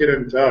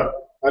அஸ்திரஞ்சா.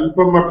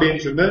 அல்பம்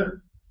அப்படின்னு சொன்ன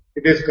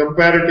it is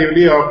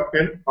comparatively of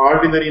an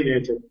ordinary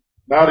nature.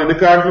 அதாவது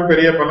இதுக்காகவும்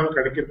பெரிய பலன்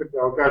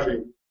கிடைக்கிறதுக்கு அவகாசம்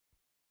இல்லை.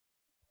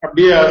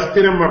 அப்படியே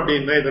அஸ்திரம்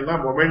அப்படின்னா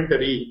இதெல்லாம்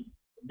மொமெண்டரி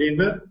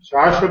அப்படின்னு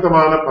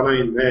சாஸ்வதமான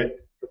பலம் இல்லை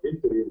அப்படின்னு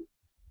தெரியுது.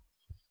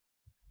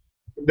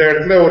 இந்த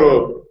இடத்துல ஒரு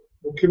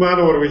முக்கியமான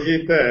ஒரு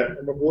விஷயத்த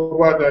நம்ம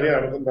பூர்வாச்சாரியா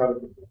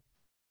அனுசந்தானம் பண்றோம்.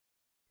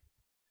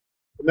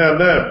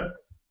 என்னன்னா,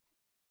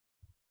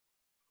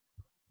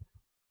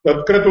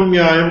 தத்கிருத்து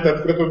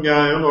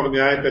நியாயம் ஒரு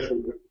நியாயத்தை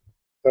சொல்றேன்.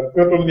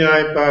 தத்கிருத்து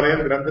நியாயத்தாலே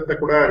கிரந்தத்தை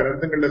கூட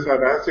கிரந்தங்கள்ல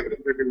ரகசிய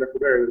கிரந்தங்கள்ல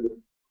கூட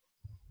எழுதுறோம்.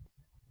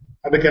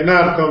 அதுக்கு என்ன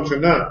அர்த்தம்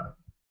சொன்னா,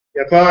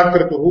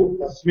 யதாகிருத்து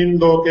அஸ்மின்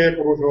லோகே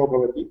புருஷோ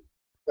பவதி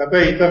தத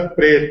இத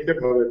பிரேத்ய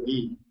பவதி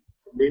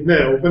அப்படின்னு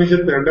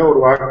உபனிஷத்து ஒரு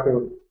வாக்கு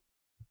வருது.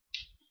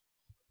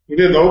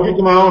 இது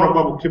லௌகிகமாகவும் ரொம்ப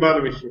முக்கியமான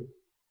விஷயம்.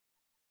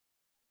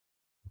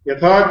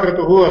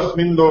 யதாகிருத்து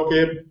அஸ்மின்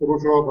லோகே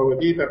புருஷோ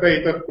பவதி தத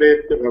இத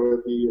பிரேத்ய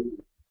பவதி.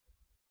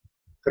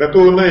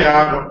 கிருத்துன்னா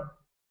யாகம்.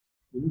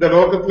 இந்த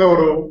லோகத்துல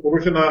ஒரு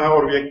புருஷனாக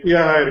ஒரு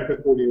வியக்தியாக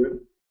இருக்கக்கூடியவன்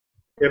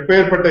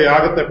எப்பேற்பட்ட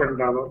யாகத்தை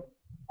பண்றானோ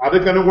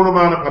அதுக்கு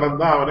அனுகுணமான பலன்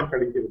தான் அவனுக்கு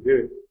கிடைக்கிறது.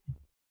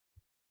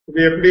 இது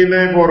எப்படின்னா,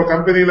 இப்போ ஒரு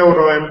கம்பெனில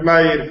ஒரு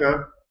எம்ப்ளாயி இருக்கான்,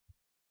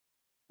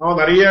 அவன்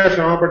நிறைய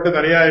சிரமப்பட்டு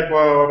நிறைய இப்போ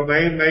ஒரு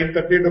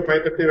 9:30 to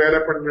 5:30 வேலை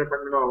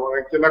பண்ணணும்.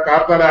 ஆக்சுவலா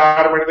காத்தால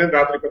 6 மணி நேரம்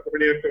ராத்திரி 10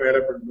 மணி வரைக்கும்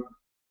வேலை பண்ணணும்.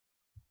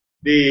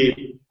 The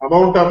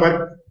amount of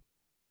work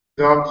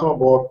is also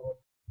more.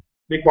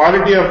 The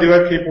quality of the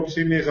work he puts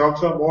in is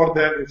also more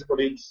than his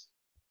colleagues.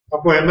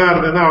 அப்போ என்ன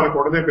ஆகுதுன்னா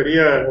அவனுக்கு உடனே பெரிய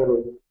ஒரு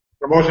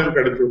ப்ரமோஷன்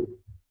கிடைக்கும்.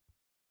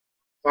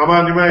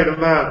 சாமான்யமா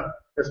இதெல்லாம்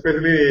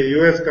எஸ்பெஷலி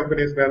யூஎஸ்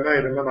கம்பெனிஸ்ல எல்லாம்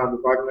இதெல்லாம் நாம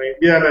பார்க்கணும்.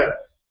 இந்தியாவில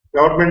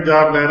கவர்மெண்ட்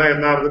ஜாப்ல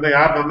என்ன ஆகுதுன்னா,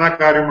 யார் நல்லா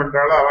காரியம்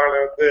பண்றாலும் அவளை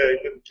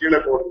இன்னும் கீழே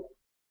போடணும்.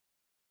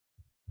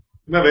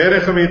 இன்னும் வேற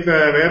சமயத்துல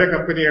வேற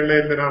கம்பெனிகள்ல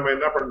இருந்து நாம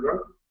என்ன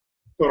பண்றோம்,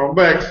 ரொம்ப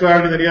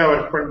எக்ஸ்ட்ராடினரியா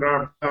ஒர்க்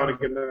பண்றான்,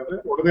 அவனுக்கு என்ன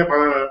உடனே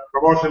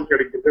ப்ரமோஷன்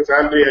கிடைக்கிறது,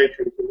 சேலரி ஹைக்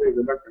கிடைக்கிறது,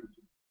 இதெல்லாம்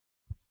கிடைக்கும்.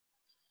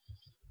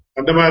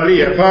 அந்த மாதிரி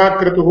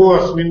யதாகிருத்து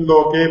அஸ்மின்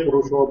லோகே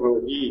புருஷோ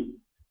பவதி.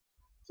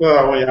 சோ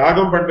அவன்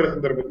யாகம் பண்ற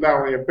சந்தர்ப்பத்துல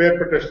அவன்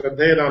எப்பேற்பட்ட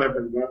ஸ்ரத்தையினால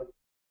பண்றான்.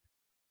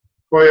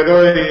 இப்போ ஏதோ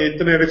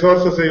இத்தனை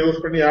ரிசோர்சஸை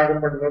யூஸ் பண்ணி யாகம்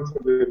பண்ணலாம்னு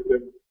சொல்லிருக்கு,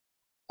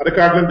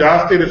 அதுக்காக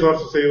ஜாஸ்தி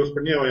ரிசோர்சஸை யூஸ்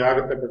பண்ணி அவன்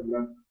யாகத்தை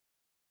பண்ணலாம்.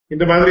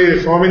 இந்த மாதிரி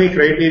சோ மெனி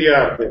கிரைட்டீரியா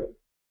இருக்கு.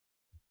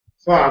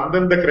 சோ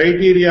அந்தந்த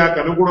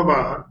கிரைட்டீரியாக்கு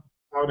அனுகுணமாக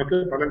அவனுக்கு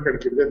பலன்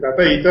கிடைக்கிறது.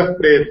 தத இத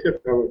பிரேத்ய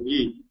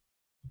பவதி.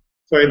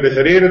 சோ இந்த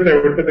சரீரத்தை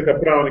விட்டதுக்கு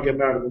அப்புறம் அவனுக்கு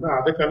என்ன ஆகுதுன்னா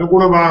அதுக்கு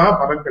அனுகுணமாக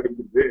பலன்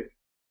கிடைக்குது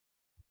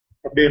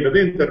அப்படின்றது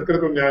இந்த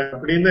தத்கிருத்து நியாயம்.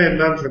 அப்படின்னு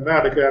என்னன்னு சொன்னா,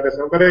 அதுக்கு அதை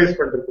சமரைஸ்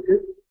பண்றதுக்கு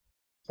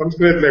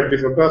சம்ஸ்கிருதத்துல எப்படி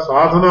சொல்றா,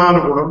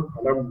 சாதனானுகுணம்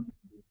பலம்.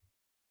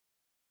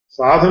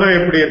 சாதனா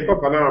எப்படி இருப்ப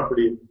பலம்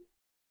அப்படி.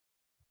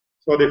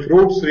 So the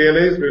fruits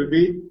realized will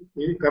be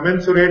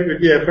commensurate with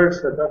the efforts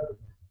that are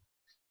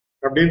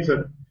அப்படின்னு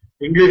சார்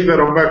இங்கிலீஷ்ல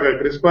ரொம்ப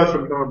கிறிஸ்பா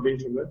சொல்லணும்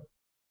அப்படின்னு சொல்ல,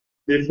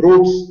 the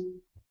fruits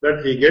that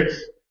he gets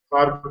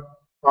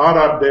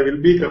are they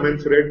will be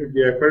commensurate with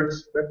the efforts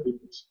that he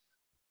puts.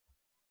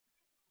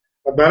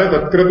 அதனால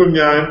தத்கிருது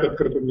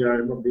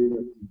நியாயம்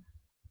அப்படின்னு.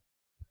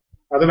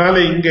 அதனால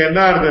இங்க என்ன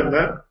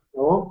ஆகுதுன்னா,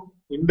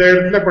 இந்த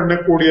இடத்துல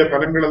பண்ணக்கூடிய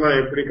பலன்கள் எல்லாம்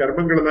எப்படி,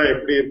 கர்மங்கள் எல்லாம்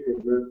எப்படி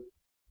இருக்குது,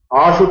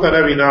 ஆசுதர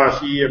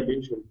வினாசி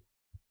அப்படின்னு சொல்லு.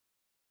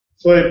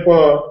 சோ இப்போ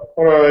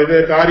இது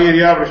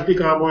காரியரியா விருஷ்டி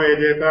காமோ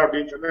எதேதா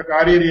அப்படின்னு சொன்னா,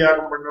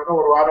 காரியரியாகம் பண்ணோம்னா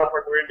ஒரு வாரம்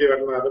பண்ண வேண்டி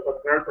வரணும், அது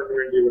 10 நாள் பண்ண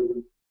வேண்டி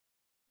வருது.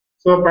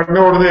 சோ பண்ண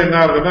உடனே என்ன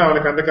ஆகுதுன்னா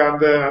அவனுக்கு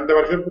அந்த அந்த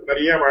வருஷத்துக்கு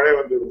நிறைய மழை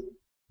வந்துடுது.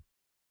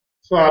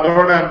 சோ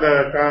அதோட அந்த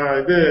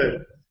இது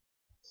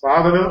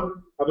சாதனம்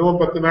அதுவும்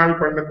 10 நாள்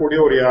பண்ணக்கூடிய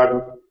ஒரு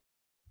யாகம்.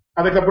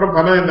 அதுக்கப்புறம்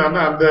பலம்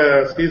என்னன்னா அந்த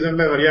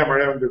சீசன்ல நிறைய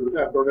மழை வந்துடுது,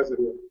 அதோட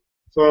சரியா.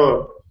 சோ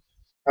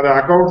அது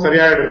அக்கௌண்ட்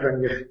சரியாயிடுது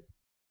அங்க.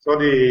 சோ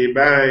தி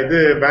இது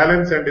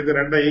பேலன்ஸ் அண்ட் இது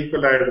ரெண்டும்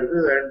ஈக்குவல் ஆயிடுது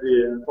and the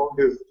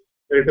account is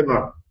written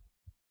on.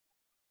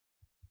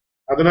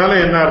 அதனால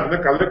என்ன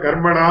ஆகுதுன்னா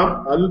கர்மணாம்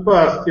அல்ப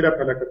அஸ்திர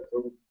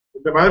பலகத்துவம்.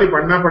 இந்த மாதிரி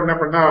பண்ணா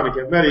அவனுக்கு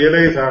என்ன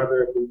ரியலைஸ் ஆகுது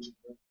அப்படின்னு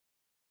சொன்னா,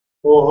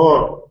 ஓஹோ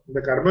இந்த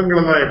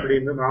கர்மங்கள் எல்லாம்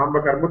எப்படின்னு,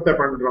 நாம கர்மத்தை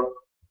பண்றோம்,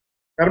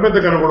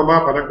 கர்மத்துக்கு அனுகுணமா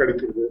பலம்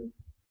கிடைக்கிறது,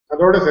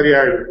 அதோட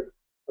சரியாயிடுது.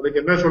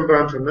 அதுக்கு என்ன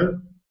சொல்றான்னு சொன்ன,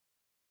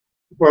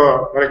 இப்போ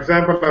ஃபார்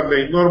எக்ஸாம்பிள் அந்த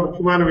இன்னொரு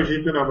முக்கியமான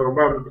விஷயத்தை நாம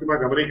ரொம்ப முக்கியமா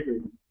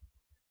கவனிக்கணும்.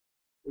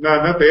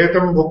 என்னன்னா,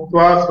 தேதம்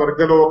புக்வா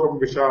ஸ்வர்கலோகம்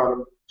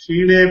விஷாலம்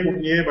க்ஷீணே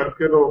புண்ணியே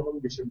மர்க்கலோகம்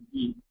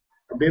விஷந்தி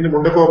அப்படின்னு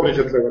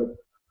முண்டகோபனிஷத்துல வருது.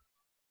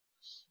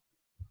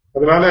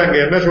 அதனால அங்க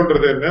என்ன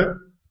சொல்றது, என்ன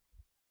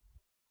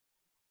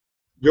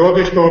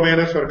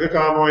ஜோதிஷ்டோமேன ஸ்வர்க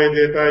காமோய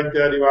தேதா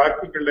இத்தியாதி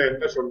வாக்கியங்கள்ல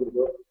என்ன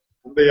சொல்றதோ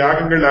அந்த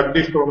யாகங்கள்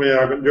அக்னிஷ்டோம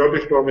யாகம்,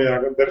 ஜோதிஷ்டோம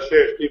யாகம்,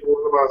 தர்ஷேஷ்டி,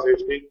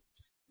 பூர்ணமாசேஷ்டி,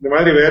 இந்த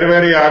மாதிரி வேற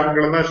வேற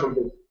யாகங்கள் தான்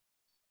சொல்றது.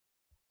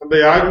 அந்த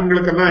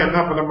யாகங்களுக்கெல்லாம் என்ன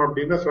பலம்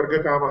அப்படின்னா சொர்க்க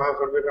காமஹா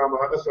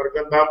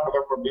சொர்க்கம்தான்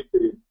பலம் அப்படின்னு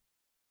தெரியும்.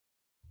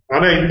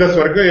 ஆனா இந்த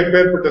சொர்க்கம்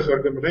எப்பேற்பட்ட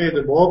சொர்க்கம்னா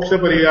இது மோட்ச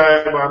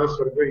பரியாயமான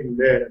சொர்க்கம்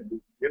இல்லை.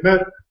 என்ன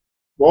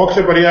மோட்ச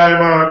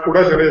பரியாயமா கூட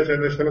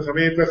சில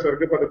சமயத்துல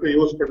சொர்க்க பதத்தை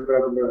யூஸ்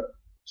பண்றாங்க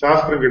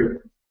சாஸ்திரங்கள்.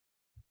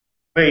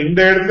 இந்த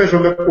இடத்துல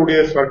சொல்லக்கூடிய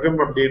சொர்க்கம்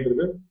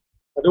அப்படின்றது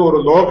அது ஒரு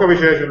லோக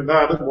விசேஷம்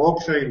தான், அது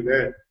மோட்சம் இல்லை.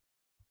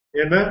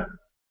 ஏன்னா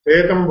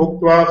தேதம்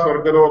புக்வா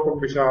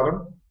ஸ்வர்கலோகம் விஷாலம்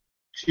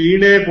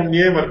க்ஷீணே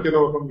புண்ணியே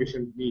மர்த்தியலோகம்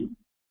விஷந்தி.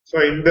 சோ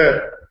இந்த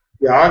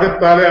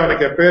யாகத்தாலே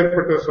அவனுக்கு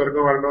எப்பேற்பட்ட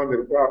சொர்க்கம் வரணும்னு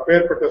இருக்கோ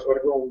அப்பேற்பட்ட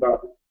சொர்க்கம்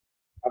உண்டாகும்.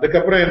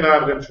 அதுக்கப்புறம் என்ன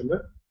ஆகுதுன்னு சொன்ன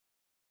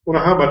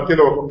புனகா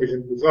மர்த்தியலோகம்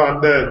விஷந்தி. சோ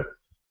அந்த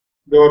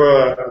ஒரு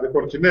அதுக்கு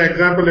ஒரு சின்ன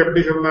எக்ஸாம்பிள்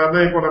எப்படி சொல்லலாம்னா,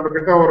 இப்போ நம்ம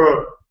கிட்ட ஒரு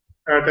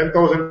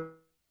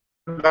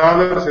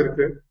 $10,000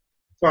 இருக்கு.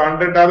 ஸோ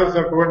 $100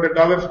 or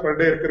 $200 per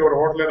day இருக்கிற ஒரு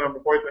ஹோட்டல நம்ம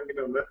போய்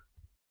தங்கிட்டு வந்தேன்.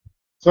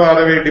 ஸோ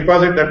அதை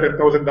deposit that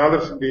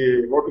 $10,000 in the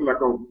hotel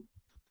account.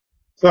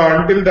 So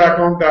until the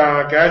account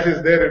cash is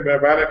there,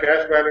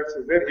 cash balance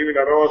is there, he will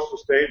allow us to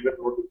stay in that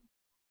hotel.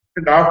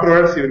 And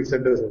afterwards he will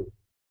send us out.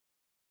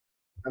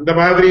 அந்த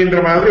மாதிரின்ற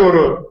மாதிரி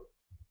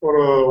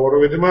ஒரு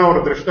விதமா ஒரு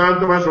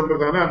திருஷ்டாந்தமா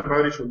சொல்றதானே அந்த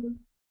மாதிரி சொல்றேன்.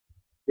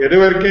 எது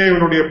வரைக்கும்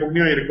இவனுடைய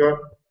புண்ணியம் இருக்கோ,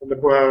 அந்த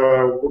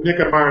புண்ணிய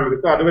கர்மாவில்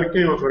இருக்கோ, அது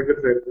வரைக்கும் இவன்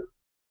சொர்க்கத்துல இருக்கு.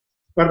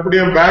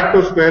 மறுபடியும் பேக் டு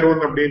ஸ்கொயர்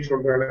ஒன் அப்படின்னு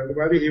சொல்றாங்க. அந்த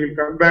மாதிரி he will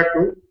come back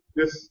to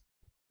this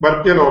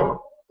மர்த்தியலோகம்,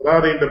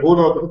 அதாவது இந்த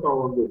பூலோகத்துக்கு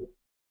அவன் வந்து.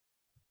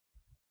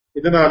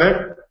 இதனால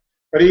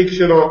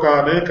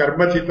பரீட்சலோகானு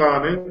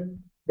கர்மச்சித்தானு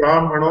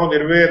பிராமணோ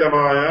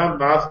நிர்வேதமாயா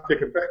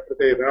நாஸ்திகிருத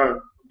கிருதேனா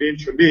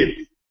அப்படின்னு சொல்லி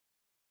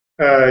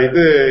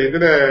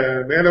இதுல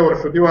மேல ஒரு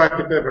ஸ்ருதி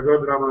வாக்கியத்தை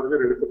பகவத்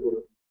ராமானுஜர் எடுக்க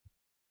போறோம்.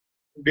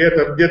 இப்படியே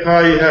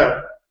தத்யதாயிக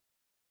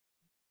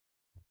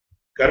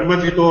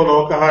கர்மச்சித்தோ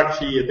லோகா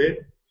க்ஷீயதே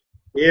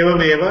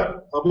ஏவமேவ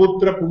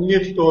அபுத்திர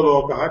புண்ணியச்சித்தோ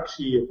லோகா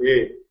க்ஷீயதே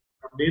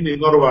அப்படின்னு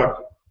இன்னொரு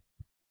வாக்கியம்.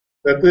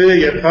 தத்து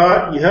யதா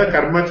இஹ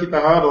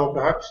கர்மச்சிதா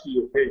லோகா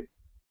க்ஷீயதே.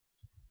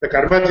 இந்த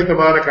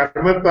கர்மச்சித்தமான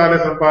கர்மத்தால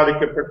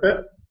சம்பாதிக்கப்பட்ட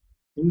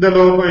இந்த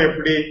லோகம்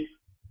எப்படி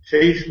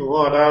க்ஷயிஷ்ணுவோ,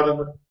 அதாவது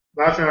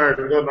நாசம்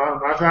ஆயிடுறதோ,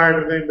 நாசம்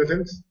ஆயிடுறது இந்த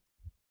sense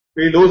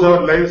we lose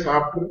our lives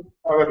after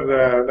our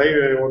life,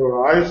 ஒரு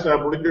ஆயுஷ்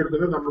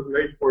முடிஞ்சிடுறது நமக்கு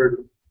லைஃப்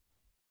போயிடுது.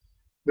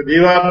 இந்த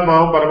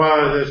ஜீவாத்மாவும் பரமா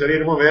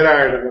சரீரமும் வேற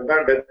ஆயிடுது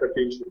தான் டெத்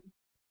அப்படின்னு சொல்லி.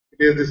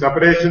 It is the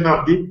separation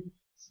of the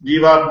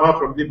ஜீவாத்மா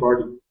ஃப்ரம் தி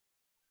பாடி.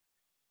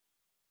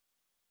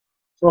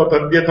 சோ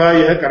தத்யதா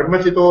இஹ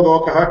கர்மச்சித்தோ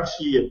லோகா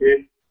க்ஷீயதே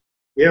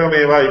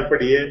ஏவமேவா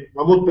இப்படியே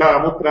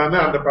அமுத்ரான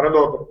அந்த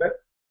பரலோகத்தை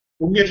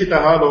புண்ணியச்சிதா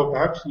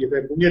லோகா க்ஷீயதே.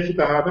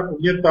 புண்ணியச்சிதான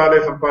புண்ணியத்தாலே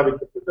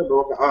சம்பாதிக்கப்பட்ட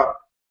லோகா,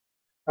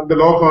 அந்த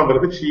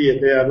லோகம்ன்றது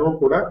க்ஷீயதே, அதுவும்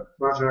கூட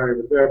நாசம்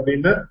ஆயிடுது.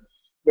 அப்படின்னு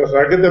இந்த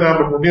சொர்க்கத்தை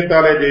நாம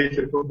புண்ணியத்தாலே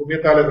ஜெயிச்சிருக்கோம்,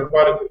 புண்ணியத்தாலே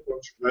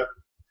சம்பாதிச்சிருக்கோம் சொன்ன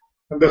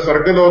அந்த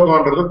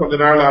சொர்க்கலோகம்ன்றதும் கொஞ்ச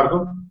நாள்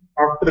ஆகும்.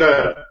 After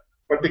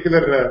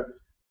particular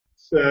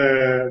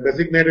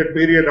designated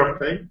period of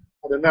time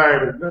அது என்ன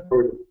ஆயிடுதுன்னா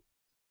போயிடுது.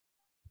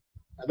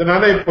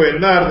 அதனால இப்போ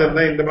என்ன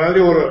ஆகுதுன்னா, இந்த மாதிரி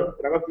ஒரு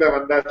கிரமத்துல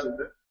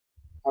வந்தாச்சுன்னு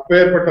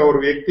அப்பேற்பட்ட ஒரு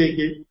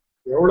வியக்திக்கு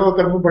எவ்வளவு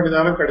கர்மம்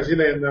பண்ணினாலும்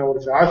கடைசியில என்ன ஒரு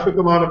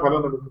சாஸ்வதமான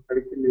பலன் நமக்கு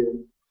கிடைக்கலையே,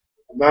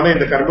 அதனால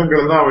இந்த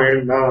கர்மங்கள் தான்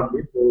வேண்டாம்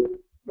அப்படின்னு போகுது.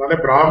 அதனால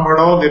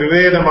பிராமணோ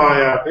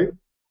நிர்வேதமாயாது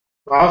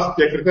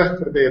நாஸ்திய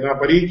கிருதேன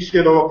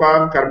பரீட்சிய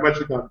லோகான்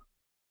கர்மச்சிதான்.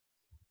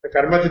 இந்த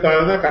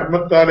கர்மச்சிதான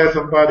கர்மத்தாலே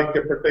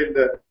சம்பாதிக்கப்பட்ட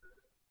இந்த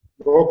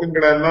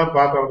லோகங்களை எல்லாம்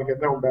பார்த்து அவனுக்கு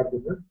என்ன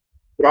உண்டாக்குது,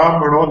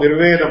 பிராமணோ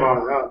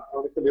நிர்வேதமாக,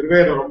 அவனுக்கு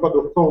நிர்வேதம் ரொம்ப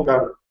துக்கம்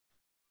உண்டாகுது.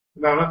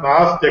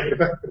 நாஸ்திய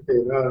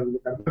கிருதேன இந்த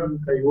கர்மம்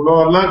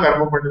இவ்வளவு எல்லாம்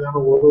கர்மம்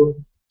பண்ணிதான ஒரு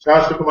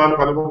சாஸ்வதமான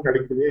பலமும்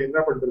கிடைக்குது, என்ன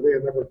பண்றது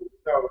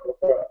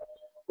அவனுக்கு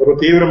ஒரு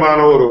தீவிரமான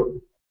ஒரு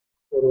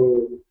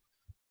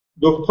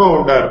துக்கம்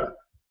உண்டாரு.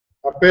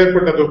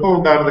 அப்பேற்பட்ட துக்கம்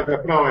உண்டானதுக்கு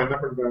அப்புறம் அவன் என்ன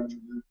பண்றான்னு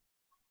சொன்ன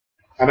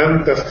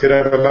அனந்த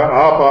ஸ்திரபல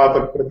ஆபாத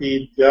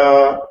பிரதீத்யா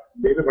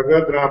அப்படின்னு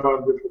பகவத்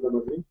ராமானு சொன்ன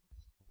மாதிரி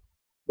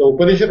இந்த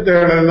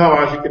உபனிஷத்துகளை எல்லாம்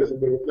வாசிக்கிற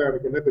சந்தர்ப்பத்துல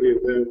அவனுக்கு என்ன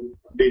தெரியுது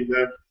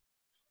அப்படின்னா,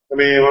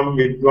 தமேவம்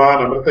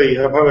வித்வான் அமிர்த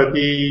இஹ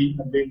பவதி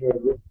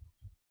அப்படிங்கிறது,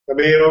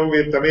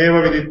 தமேவ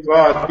விதித்வா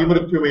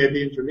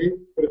அதிமிருத்யுமேதின்னு சொல்லி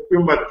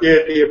மிருத்யும்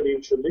அத்தியேதி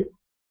அப்படின்னு சொல்லி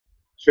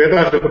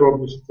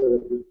ஸ்வேதாசத்ரோபனிஷத்து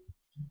வருது.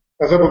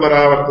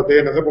 நசபுனராவர்த்ததே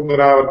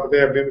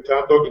அப்படின்னு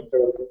சாந்தோக்கியத்தை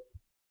வருது.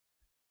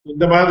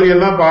 இந்த மாதிரி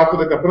எல்லாம்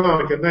பார்த்ததுக்கு அப்புறம்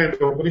அவனுக்கு என்ன,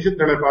 இந்த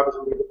உபனிஷத்துகளை பார்த்து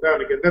சொல்லிட்டு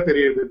அவனுக்கு என்ன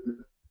தெரியுது,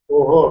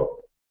 ஓஹோ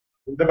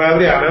இந்த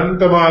மாதிரி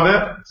அனந்தமான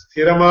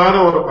ஸ்திரமான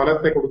ஒரு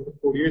பலத்தை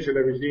கொடுக்கக்கூடிய சில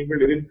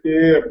விஷயங்கள் இருக்கு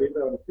அப்படின்னு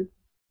அவனுக்கு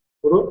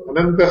ஒரு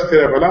அனந்த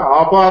ஸ்திர பல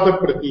ஆபாத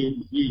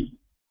பிரதீதி.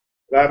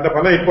 அந்த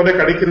பலம் இப்போதே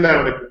கிடைக்கல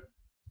அவனுக்கு.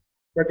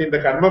 பட் இந்த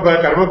கர்ம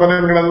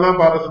பலன்கள் எல்லாம்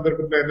பார்த்த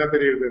சந்தர்ப்பத்துல என்ன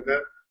தெரியுது,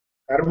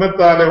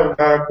 கர்மத்தாலே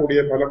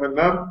உண்டாகக்கூடிய பலம்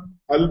எல்லாம்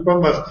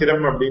அல்பம்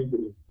அஸ்திரம் அப்படின்னு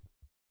தெரியும்.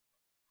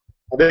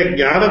 அதே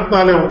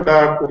ஞானத்தாலே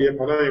உண்டாகக்கூடிய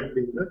பலம்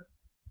எப்படின்னா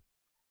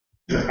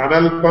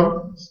அனல்பம்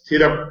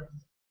ஸ்திரம்,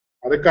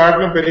 அது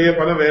காட்டிலும் பெரிய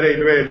பலம் வேற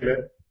இல்லவே இல்லை.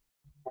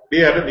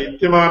 அப்படியே அது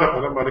நித்தியமான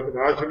பலம், அதுக்கு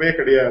நாசமே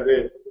கிடையாது.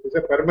 It's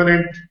a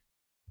permanent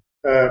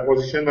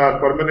position R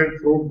permanent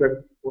fruit that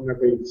one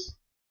attains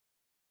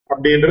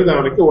அப்படின்றது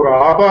அவனுக்கு ஒரு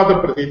ஆபாத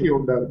பிரதீதி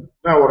உண்டாது.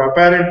 ஒரு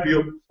அப்பேரண்ட்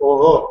வியூ,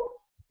 ஓஹோ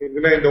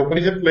இதுல இந்த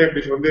உபனிஷத்துல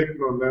இப்படி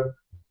சொல்லியிருக்கணும்ல,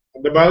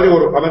 அந்த மாதிரி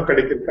ஒரு பலம்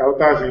கிடைக்கிறதுக்கு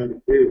அவகாசம்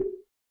இருக்கு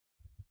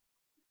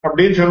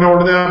அப்படின்னு சொன்ன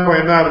உடனே அப்ப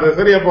என்ன ஆகுது,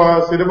 சரி அப்போ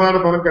சிறுமான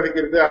பலம்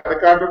கிடைக்கிறது,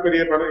 அதுக்காட்டும்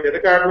பெரிய பலம்,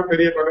 எதுக்காட்டும்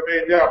பெரிய பலமே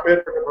இல்லையா,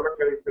 அப்பேற்பட்ட பலம்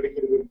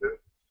கிடைக்கிறது,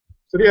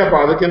 சரி அப்ப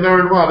அதுக்கு என்ன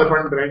வேணுமோ அதை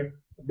பண்றேன்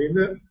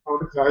அப்படின்னு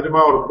அவனுக்கு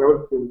சகஜமா ஒரு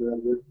பிரவர்த்தி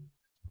உண்டாது.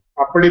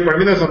 அப்படி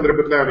பண்ணின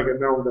சந்தர்ப்பத்துல அவனுக்கு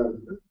என்ன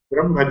உண்டாகுது,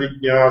 பிரம்ம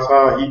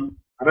ஜிக்ஞாசாஹி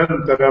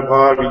அனந்தர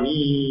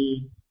பாவினி.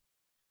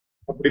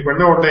 அப்படி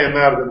பண்ண உடனே என்ன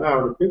ஆகுதுன்னா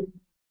அவனுக்கு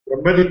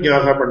பிரம்ம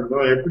ஜிக்ஞாசா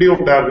பண்ணணும். எப்படி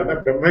உண்டாகுதுன்னா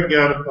பிரம்ம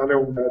ஜானத்தாலே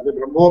உண்டாது,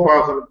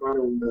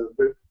 பிரம்மோபாசனத்தாலே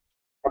உண்டாது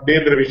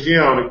அப்படின்ற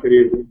விஷயம் அவனுக்கு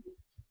தெரியுது.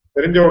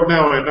 தெரிஞ்ச உடனே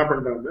அவன் என்ன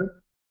பண்றான்னு,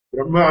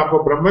 அப்போ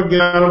பிரம்ம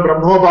ஜானம்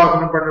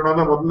பிரம்மோபாசனம்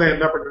பண்ணணும்னா முதல்ல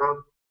என்ன பண்ணணும்,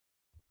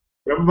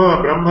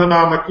 பிரம்ம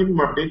நாமக்கிம்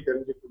அப்படின்னு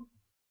தெரிஞ்சுக்கணும்.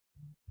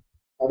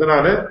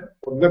 அதனால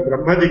முதல்ல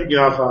பிரம்ம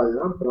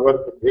ஜிக்ஞாசாயம்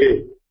பிரவர்த்ததே.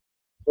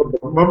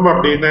 பிரம்மம்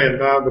அப்படின்னா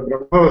என்ன, அந்த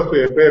பிரம்ம வஸ்து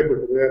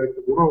எப்பேற்பட்டது, அதுக்கு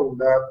குணம்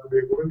உண்டா,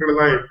 அதனுடைய குணங்கள்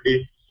எல்லாம்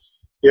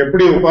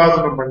எப்படி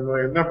உபாசனம்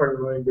பண்ணணும், என்ன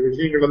பண்ணணும், இந்த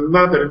விஷயங்கள்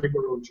எல்லாம்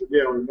தெரிஞ்சுக்கணும்னு சொல்லி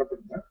அவன் என்ன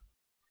பண்ணான்,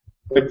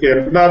 அதுக்கு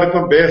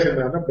எல்லாருக்கும் பேஸ்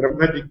என்னன்னா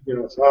பிரம்ம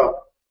ஜிக்ஞாசா,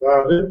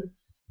 அதாவது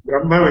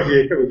பிரம்ம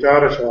விஷயக்க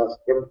விசார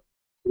சாஸ்திரம்.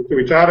 இதுக்கு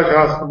விசார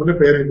சாஸ்திரம்னு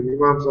பேரு.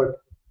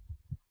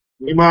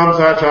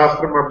 மீமாம்சா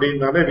சாஸ்திரம்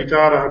அப்படின்னாலே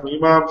விசார,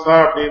 மீமாம்சா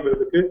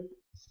அப்படின்றதுக்கு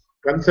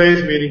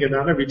கன்சைஸ் மீனிங்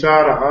என்னன்னா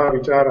விசாரஹா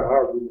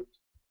அப்படின்னு.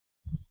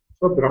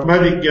 பிரம்ம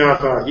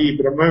ஜிக்ஞாசாஹி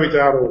பிரம்ம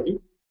விசாரோஹி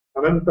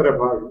அனந்தர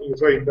பாவினி.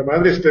 இந்த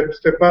மாதிரி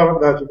ஸ்டெப்பா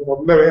வந்தாச்சு.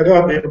 முதல்ல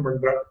வேதாத்தியனம்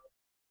பண்றான்,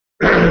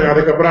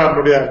 அதுக்கப்புறம்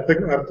அதனுடைய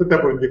அர்த்தத்தை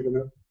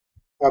புரிஞ்சுக்கணும்.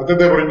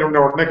 அர்த்தத்தை புரிஞ்ச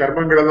உடனே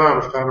கர்மங்கள் எல்லாம்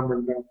அனுஷ்டானம்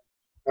பண்றான்.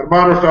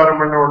 கர்மானுஷ்டானம்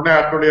பண்ண உடனே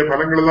அதனுடைய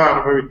பலங்கள் எல்லாம்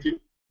அனுபவிச்சு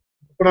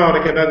அப்புறம்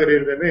அவனுக்கு என்ன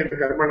தெரியுதுன்னா இந்த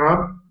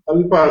கர்மனாம்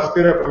அல்ப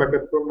அஸ்திர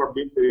பலகத்துவம்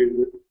அப்படின்னு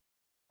தெரியுது.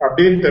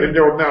 அப்படின்னு தெரிஞ்ச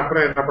உடனே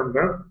அப்புறம் என்ன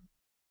பண்றான்,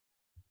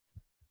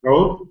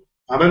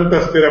 அனந்த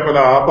ஸ்திர பல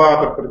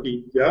ஆபாத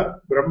பிரதீத்யா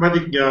பிரம்ம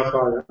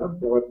ஜிக்ஞாசாயம்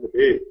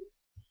பிரவர்த்ததே.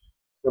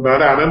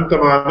 அதனால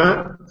அனந்தமான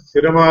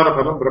ஸ்திரமான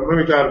பலம் பிரம்ம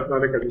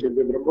விசாரத்தினாலே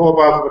கிடைக்கிறது,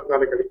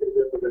 பிரம்மோபாசனத்தினாலே கிடைக்கிறது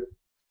என்பது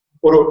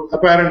ஒரு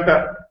அப்பேரண்டா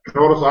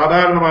ஒரு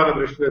சாதாரணமான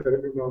திருஷ்டியை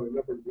தெரிஞ்சுக்கணும்.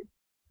 என்ன பண்ணி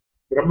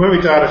பிரம்ம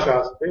விசார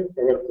சாஸ்திரத்தை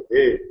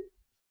பிரவர்த்ததே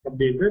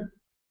அப்படின்னு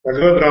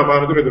பகவத்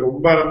ராமானுஜர் இது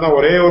ரொம்ப நல்லா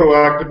ஒரே ஒரு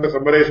வாக்கியத்தை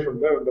சம்மரைஸ்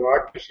பண்ற. அந்த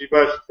வாக்கிய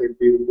ஸ்ரீபாஷ்யத்தை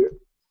எப்படி இருந்து,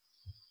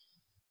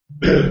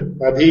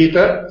 அதீத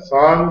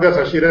சாங்க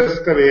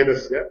சசிரஸ்க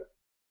வேதஸ்ய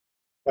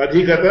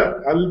அதிகத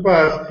அல்ப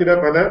அஸ்திர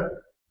பல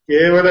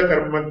கேவல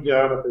கர்ம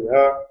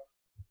ஜானதையா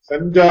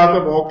சஞ்சாத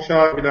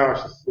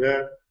மோக்ஷாவிநாசஸ்ய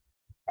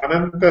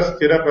அனந்த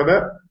ஸ்திர பல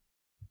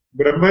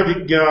பிரம்ம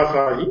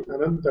ஜிக்ஞாசாயி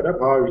அனந்தர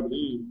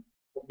பாவினி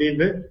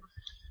அப்படின்னு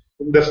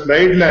இந்த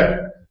ஸ்லைட்ல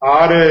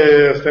 6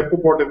 ஸ்டெப்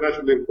போட்டு என்ன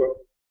சொல்லியிருக்கோம்,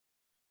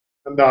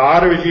 அந்த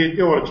 6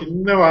 விஷயத்தையும் ஒரு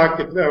சின்ன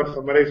வாக்கியத்துல அவர்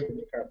சம்மரைஸ்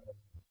பண்ணி காட்டுறார்.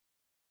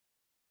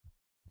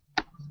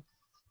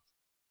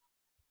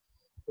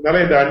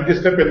 அதனால இந்த 5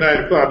 ஸ்டெப் என்ன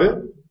இருக்கோ அது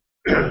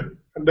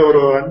அந்த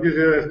ஒரு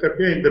 5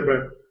 ஸ்டெப்பையும் இந்த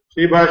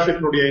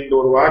ஸ்ரீபாஷ்யத்தினுடைய இந்த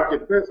ஒரு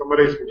வாக்கியத்தை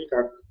சம்மரைஸ் பண்ணி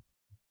காட்டுறார்.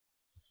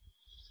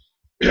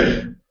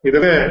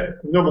 இதுல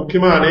இன்னும்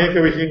முக்கியமா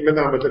அநேக விஷயங்களை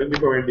நாம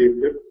தெரிஞ்சுக்க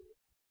வேண்டியிருக்கு.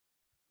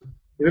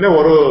 இதுல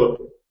ஒரு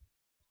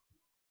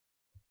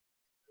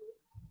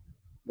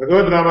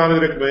பகவத்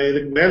ராமானுஜருக்கு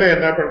இதுக்கு மேல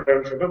என்ன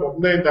பண்றான்னு சொன்னா,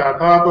 முதல்ல இந்த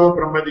அதாதோ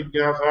பிரம்ம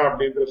ஜிக்யாசா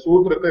அப்படின்ற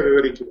சூத்திரத்தை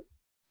விவரிக்கணும்.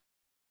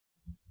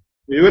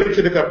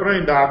 விவரிச்சதுக்கு அப்புறம்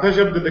இந்த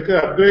அசப்தத்துக்கு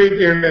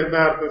அத்வைத்திகள் என்ன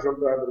அர்த்தம்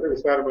சொல்றாங்க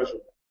விசாரமா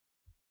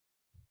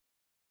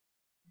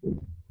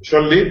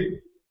சொல்லி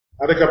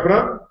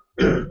அதுக்கப்புறம்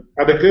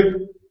அதுக்கு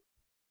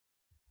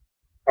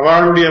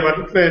அவளுடைய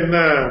மதத்துல என்ன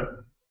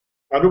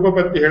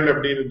அனுபபத்திகள்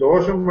அப்படின்னு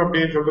தோஷம்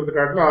அப்படின்னு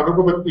சொல்றதுக்காக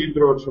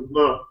அனுபபத்தின்ற ஒரு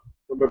சொந்தம்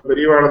நம்ம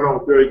பெரியவாழதான்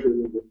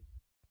உபயோகிக்கிறது.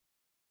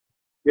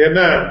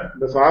 ஏன்னா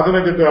இந்த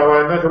சாதனத்துக்கு அவ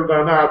என்ன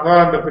சொல்றான்னா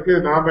அதாண்டத்துக்கு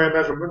நாம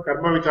என்ன சொல்றோம்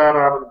கர்ம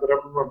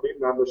விசாரானந்தரம்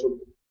அப்படின்னு நாம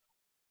சொல்றோம்.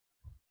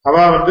 அவ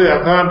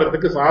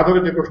அதாண்டத்துக்கு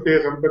சாதன சதுஷ்டய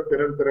சம்பத்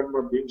நிரந்தரம்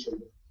அப்படின்னு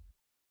சொல்றோம்.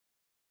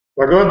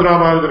 பகவத்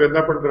ராமானுஜர் என்ன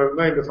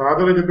பண்றாருன்னா இந்த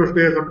சாதன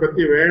சதுஷ்டய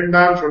சம்பத்தி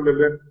வேண்டாம்னு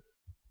சொல்லல.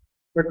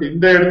 பட்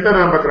இந்த இடத்த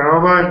நாம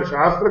கிரமமா இந்த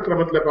சாஸ்திர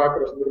கிரமத்துல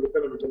பாக்குற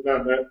சந்தர்ப்பத்தை நம்ம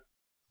சொன்னாங்க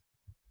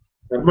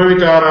கர்ம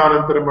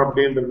விசாரானந்தரம்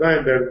அப்படின்றதுதான்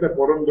இந்த இடத்த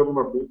பொருந்தும்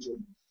அப்படின்னு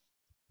சொல்றோம்.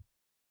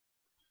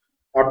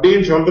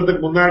 அப்படின்னு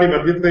சொல்றதுக்கு முன்னாடி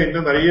மத்தியத்துல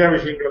இன்னும் நிறைய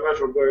விஷயங்கள் தான்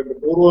சொல்றோம். இந்த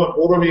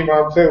பூர்வ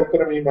மீமாம்சை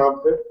உத்தர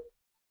மீமாம்சை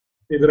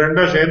இது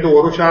ரெண்டும் சேர்ந்து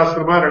ஒரு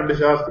சாஸ்திரமா ரெண்டு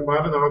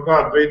சாஸ்திரமானு நமக்கு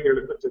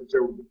அத்வைத்திகளுக்கு சர்ச்சை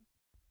உண்டு.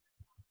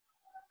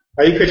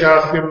 ஐக்கிய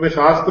சாஸ்திரம்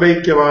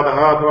சாஸ்திரைக்கியவாதா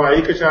ಅಥವಾ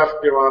ஐக்கிய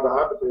சாஸ்திரியவாதா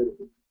பேரு.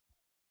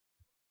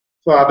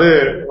 சோ அது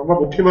ரொம்ப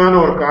முக்கியமான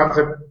ஒரு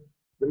கான்செப்ட்.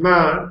 என்ன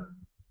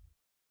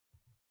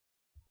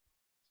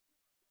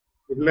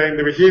இல்ல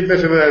இந்த விஷயத்துல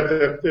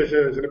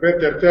சில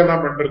பேர் சர்ச்சை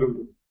எல்லாம் பண்றது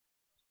உண்டு.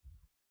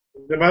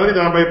 இந்த மாதிரி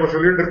நாம இப்ப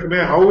சொல்லிட்டு இருக்குமே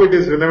how it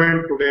is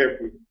relevant today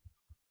அப்படின்னு.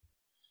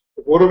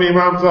 ஒரு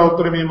மீமாம்சா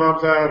உத்தர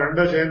மீமாம்சா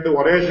ரெண்டும் சேர்ந்து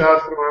ஒரே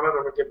சாஸ்திரமான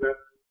நமக்கு என்ன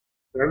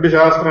ரெண்டு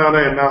சாஸ்திரம்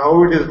என்ன how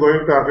it is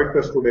going to affect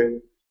us today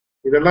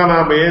இதெல்லாம்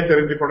நாம ஏன்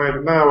தெரிஞ்சுக்கணும்.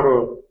 இதெல்லாம் ஒரு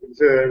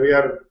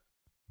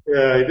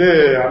இது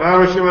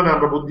அனாவசியமா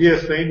நம்ம புத்தியை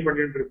ஸ்ட்ரெயின்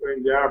பண்ணிட்டு இருக்கோம்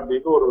இல்லையா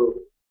அப்படின்னு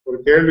ஒரு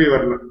கேள்வி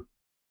வரலாம்.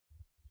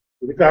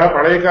 இதுக்காக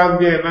பழைய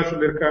காலத்திய என்ன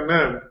சொல்லியிருக்காங்கன்னா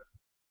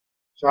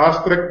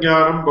சாஸ்திர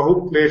ஜானம் பகு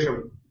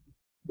கிளேசம்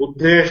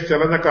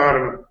புத்தேஷ்சலன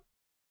காரணம்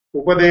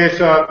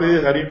உபதேசாத்து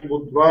ஹரிம்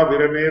புத்வா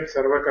விரமேத்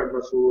சர்வ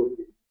கர்மசு.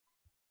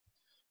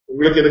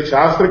 உங்களுக்கு இதுக்கு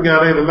சாஸ்திர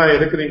ஜானம் இதெல்லாம்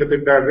எதுக்கு நீங்க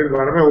திண்டாடு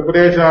வரமே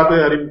உபதேசாத்து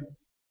ஹரிம்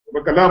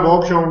நமக்கெல்லாம்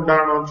மோட்சம்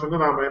உண்டானோம்னு சொன்னா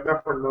நாம என்ன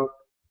பண்ணோம்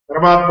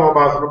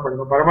பரமாத்மோபாசனம்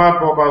பண்ணணும்.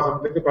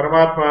 பரமாத்மோபாசனத்துக்கு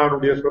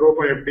பரமாத்மாவுடைய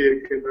ஸ்வரூபம் எப்படி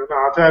இருக்குன்றது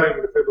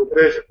ஆச்சாரியங்களுக்கு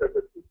உபதேசத்தை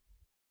பற்றி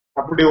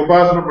அப்படி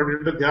உபாசனம்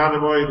பண்ணிட்டு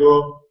தியானமோ இதோ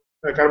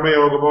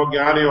கர்மயோகமோ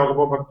ஞான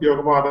யோகமோ பக்தி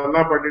யோகமோ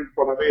அதெல்லாம் பண்ணிட்டு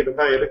போனவே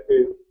இதெல்லாம் எதுக்கு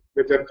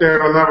இந்த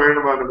சர்ச்சைகள் தான்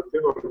வேணுமா நமக்கு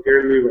ஒரு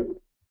கேள்வி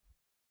வரும்.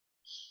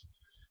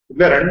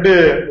 இந்த ரெண்டு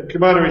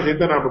முக்கியமான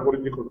விஷயத்த நாம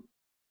புரிஞ்சுக்கணும்.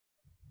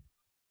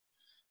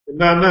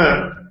 என்னன்னா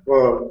இப்போ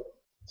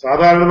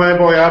சாதாரணமா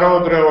இப்போ யாரோ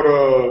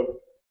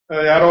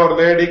ஒரு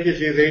லேடிக்கு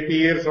she is 80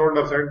 years old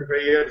or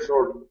 75 years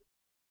old.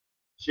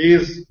 She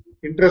is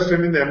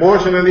interested in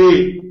emotionally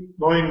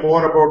knowing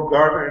more about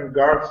God and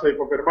God's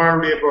இப்போ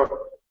பெருமாளுடைய இப்போ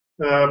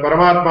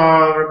பரமாத்மா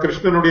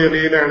கிருஷ்ணனுடைய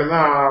லீலைகள்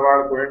தான்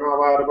அவளுக்கு வேணும்.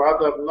 அவளை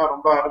பார்த்து அதெல்லாம்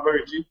ரொம்ப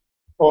அனுபவிச்சு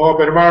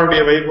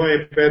பெருமாளுடைய வைபவம்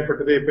இப்ப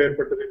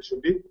ஏற்பட்டதுன்னு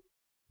சொல்லி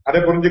அதை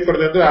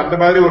புரிஞ்சுக்கிறது அந்த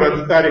மாதிரி ஒரு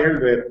அதிகாரிகள்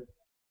வேறு.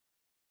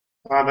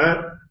 ஆனா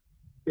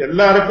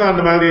எல்லாருக்கும்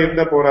அந்த மாதிரி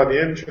இருந்தா போறாது.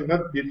 ஏன்னு சொன்னா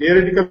the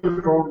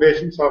theoretical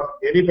foundations of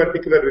any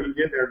particular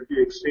religion have to be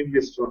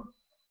extremely strong.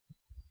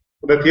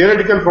 இந்த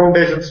தியரிட்டிக்கல்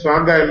ஃபவுண்டேஷன்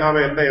ஸ்ட்ராங்கா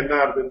இல்லாம என்ன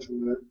ஆகுதுன்னு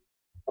சொன்ன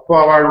அப்போ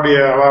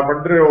அவ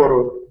பண்ற ஒரு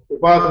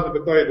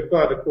உபாசனத்துக்கோ இதுக்கோ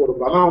அதுக்கு ஒரு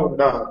பலம்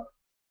உண்டாகும்.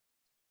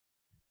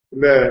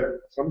 இந்த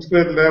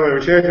சம்ஸ்கிருதத்துல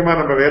விசேஷமா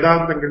நம்ம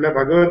வேதாந்தங்கள்ல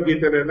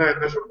பகவத்கீதையில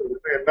என்ன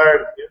சொல்றதுன்னா எல்லா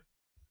இடத்துலயும்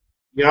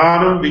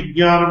ஞானம்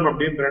விஜயானம்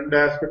அப்படின்னு ரெண்டு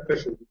ஆஸ்பெக்ட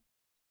சொல்லுது.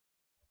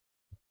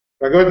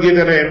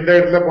 பகவத்கீதையில எந்த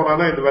இடத்துல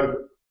போனாலும் இது வருது.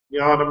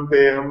 ஞானம்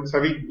தேகம்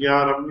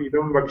சவிஜானம்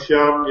இதும்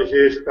வக்ஷாம்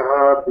யசேஷ்டா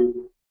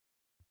அப்படின்னு.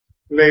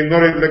 இல்ல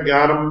இன்னொரு இதுல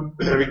ஞானம்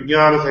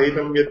விஜயான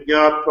சகிதம்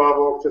யஜ்ஞாத்வா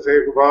மோக்ஷசே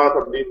குபாத்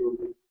அப்படின்னு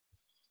வந்து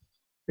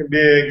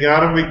இப்படி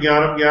ஞானம்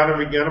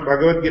விஜயானம்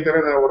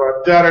பகவத்கீதையில ஒரு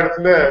 5-6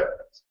 இடத்துல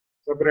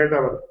செப்பரேட்டா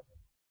வருது.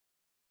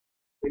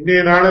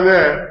 இன்றைய நாளில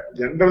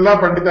ஜெனரலா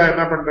பண்டிதா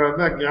என்ன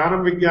பண்றாங்கன்னா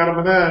ஞானம்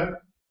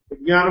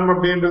விஜயானம்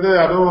அப்படின்றது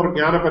அதுவும் ஒரு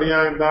ஞான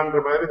பரியாயம் தான்ற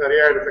மாதிரி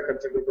நிறைய இடத்துல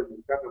கன்சிடர்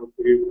பண்ணிருக்கா நமக்கு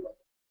தெரியுது.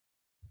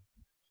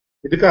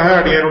 இதுக்காக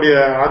என்னுடைய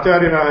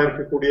ஆச்சாரியராக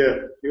இருக்கக்கூடிய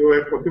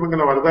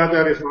கொத்திமங்கலம்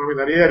வரதாச்சாரிய சுவாமி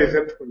நிறைய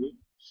ரிசர்ச் பண்ணி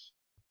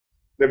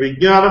இந்த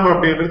விஜயானம்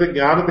அப்படின்றது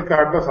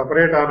ஞானத்துக்காக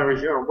செப்பரேட் ஆன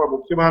விஷயம், ரொம்ப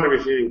முக்கியமான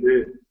விஷயம் இது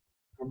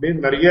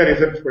அப்படின்னு நிறைய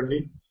ரிசர்ச் பண்ணி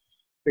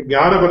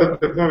ஞான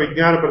பதத்திற்கும்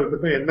விஜயான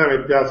பதத்துக்கும் என்ன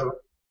வித்தியாசம்,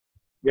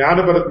 ஞான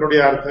பதத்தினுடைய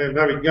அர்த்தம்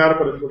என்ன, விஜயான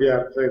பதத்தினுடைய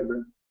அர்த்தம் என்ன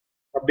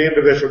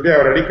அப்படின்றத சொல்லி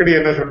அவர் அடிக்கடி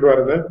என்ன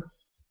சொல்லுவாரு,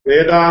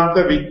 வேதாந்த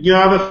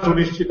விஜயான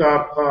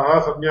சுனிஷ்டிதார்த்தா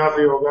சன்னியாச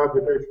யோகா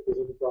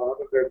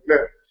இடத்துல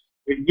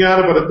விஜயான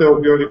பதத்தை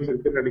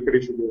உபயோகிச்சிருக்குன்னு அடிக்கடி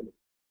சொல்லுவாரு.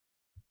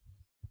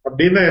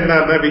 அப்படின்னா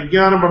என்ன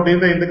விஜயானம்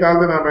அப்படின்னா இந்த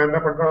காலத்துல நாம என்ன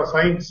பண்றோம்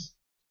சயின்ஸ்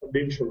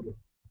அப்படின்னு சொல்றோம்.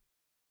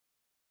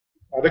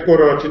 அதுக்கு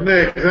ஒரு சின்ன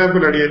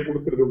எக்ஸாம்பிள் அடியே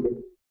கொடுக்கறது உண்டு.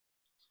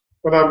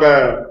 இப்ப நம்ம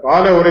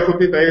பாலை உரை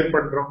குத்தி தயிர்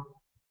பண்றோம்.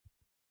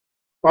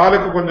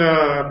 பாலுக்கு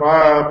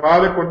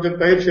கொஞ்சம்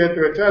தயிர்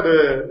சேர்த்து வச்சா அது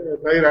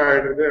தயிர்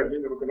ஆயிடுது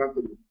அப்படின்னு நமக்கு எல்லாம்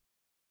தெரியும்.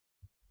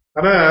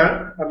 ஆனா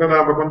அதை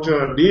நாம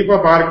கொஞ்சம் டீப்பா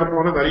பார்க்க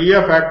போனா நிறைய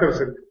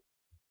ஃபேக்டர்ஸ் இருக்கு.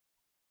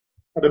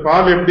 அது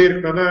பால் எப்படி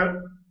இருக்குன்னா,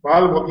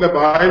 பால் முதல்ல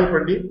பாயில்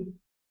பண்ணி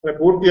அதை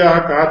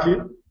பூர்த்தியாக காய்ச்சி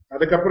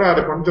அதுக்கப்புறம்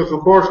அது கொஞ்சம்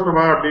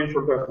சுகோஷ்ணமா அப்படின்னு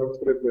சொல்றாரு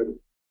சம்ஸ்கிருதத்துல.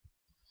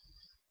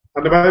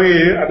 அந்த மாதிரி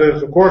அது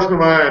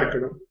சுகோஷ்ணமா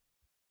இருக்கணும்.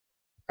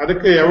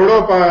 அதுக்கு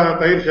எவ்வளவு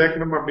தயிர்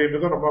சேர்க்கணும்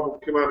அப்படின்றது ரொம்ப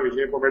முக்கியமான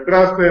விஷயம். இப்போ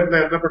மெட்ராஸ்ல இருந்தா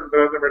என்ன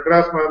பண்றாரு,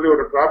 மெட்ராஸ் மாதிரி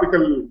ஒரு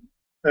டிராபிக்கல்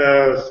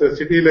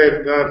சிட்டில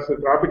இருந்தா,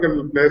 டிராபிக்கல்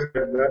பிளேஸ்ல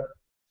இருந்தா,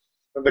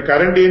 அந்த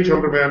கரண்டின்னு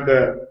சொல்றோமே, அந்த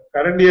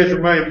கரண்டியை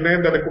சும்மா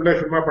இல்லைன்னு அதுக்குள்ள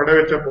சும்மா பட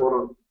வச்சா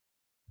போறோம்.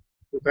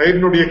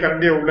 தயிரினுடைய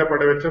கரண்டியை உள்ள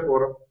பட வச்சா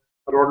போறோம்,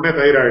 அது உடனே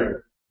தயிர்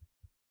ஆயிடும்.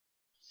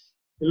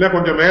 இல்ல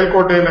கொஞ்சம்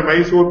மேல்கோட்டையில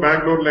மைசூர்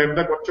பெங்களூர்ல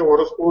இருந்தா கொஞ்சம்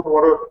ஒரு ஸ்பூன்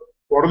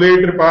ஒரு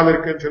லிட்டர் பால்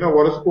இருக்குன்னு சொன்னா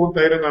ஒரு ஸ்பூன்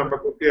தயிரை நம்ம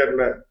குட்டி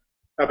அதுல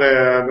அதை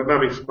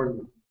மிக்ஸ்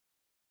பண்ணணும்.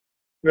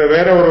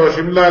 வேற ஒரு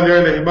சிம்லாலயோ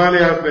இல்ல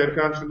ஹிமாலயாஸ்ல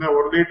இருக்கான்னு சொன்னா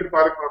ஒரு லிட்டர்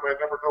பாலுக்கு நம்ம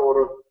என்ன பண்ணோம்,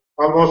 ஒரு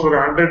ஆல்மோஸ்ட் ஒரு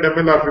 100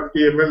 ml ஆர்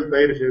 50 ml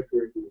தயிர் சேர்த்து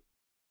வேண்டியது.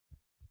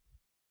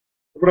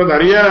 அப்புறம்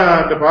நிறைய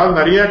அந்த பால்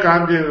நிறைய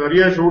காஞ்சி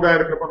நிறைய சூடா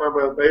இருக்கிறப்ப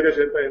நம்ம தயிரை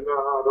சேர்த்தா என்ன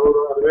அது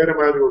வேற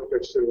மாதிரி ஒரு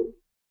டெக்ஸ்டர் வரும்.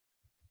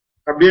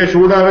 அப்படியே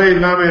சூடாவே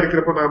இல்லாம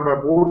இருக்கிறப்ப நம்ம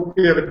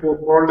பூர்த்தி அதுக்கு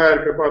கோல்டா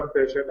இருக்கிறப்ப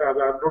அது சேர்த்தா அது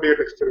அதனுடைய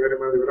டெக்ஸ்டர் வேற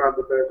மாதிரி வரும்,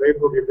 அந்த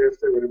தயிரினுடைய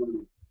டேஸ்ட் வேற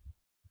மாதிரி.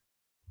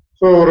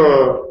 சோ ஒரு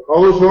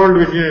ஹவுஸ் ஹோல்டு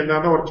விஷயம்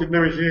என்னன்னா, ஒரு சின்ன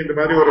விஷயம் இந்த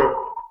மாதிரி ஒரு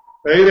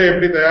தயிரை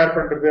எப்படி தயார்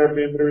பண்றது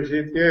அப்படின்ற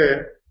விஷயத்தையே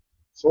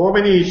so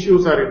many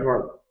issues are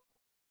involve.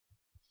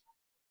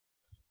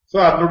 So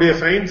அதனுடைய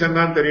சயின்ஸ்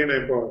என்னன்னு தெரியணும்.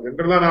 இப்போ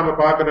ஜென்ரலா நாம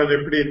பாக்குறது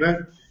எப்படின்னா,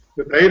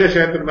 இந்த தயிரை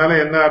சேர்த்ததுனால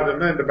என்ன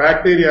ஆகுதுன்னா, இந்த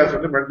பாக்டீரியாஸ்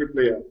வந்து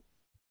மல்டிப்ளை ஆகும்.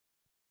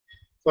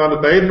 சோ அந்த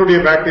தயிரினுடைய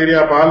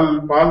பாக்டீரியா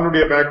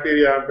பாலினுடைய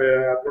பாக்டீரியா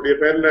அதனுடைய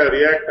பேர்ல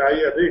ரியாக்ட் ஆகி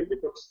அது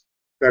பிகம்ஸ்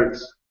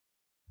செல்ஸ்.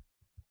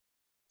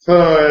 சோ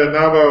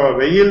நாம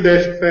வெயில்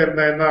தேசத்துல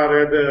இருந்தா என்ன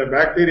ஆகுது,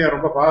 பாக்டீரியா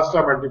ரொம்ப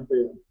ஃபாஸ்டா மல்டிப்ளை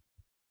ஆகும்,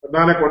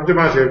 அதனால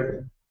கொஞ்சமா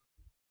சேர்க்கும்.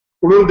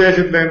 குளிர்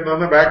தேசத்துல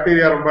இருந்தோம்னா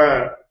பாக்டீரியா ரொம்ப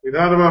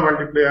நிதானமா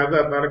மல்டிப்ளை ஆகுது,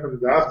 அதனால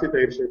கொஞ்சம் ஜாஸ்தி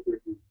தயிர் சேர்த்து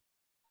வைக்கணும்.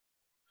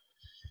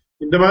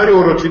 இந்த மாதிரி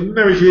ஒரு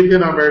சின்ன விஷயத்தையே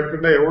நாம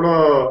எடுத்துட்டா எவ்வளவு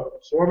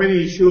so many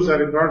issues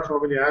are involve, so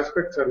many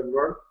aspects are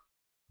involve.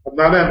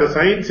 அதனால அந்த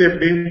சயின்ஸ்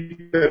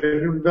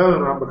எப்படின்னு தான்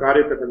நாம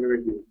காரியத்தை பண்ண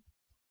வேண்டியது.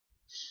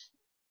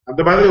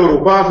 அந்த மாதிரி ஒரு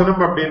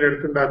உபாசனம் அப்படின்னு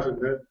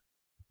எடுத்துட்டாச்சுங்க,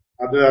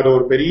 அது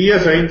ஒரு பெரிய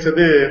சயின்ஸ்.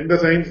 அது எந்த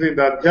சயின்ஸ்,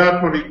 இந்த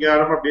அத்தியாத்ம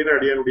விஞ்ஞானம்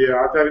அப்படின்னு என்னுடைய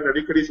ஆச்சாரியன்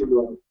அடிக்கடி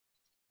சொல்லுவாங்க.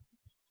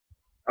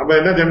 நம்ம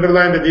என்ன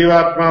ஜென்ரலா இந்த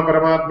ஜீவாத்மா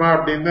பரமாத்மா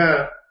அப்படின்னா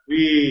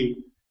we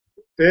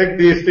take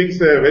these things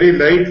very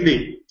lightly.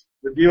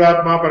 இந்த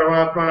ஜீவாத்மா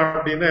பரமாத்மா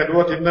அப்படின்னா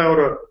ஏதோ சின்ன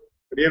ஒரு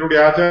என்னுடைய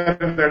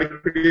ஆச்சாரியன்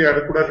அடிக்கடி அது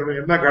கூட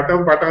சொல்லுவாங்க, என்ன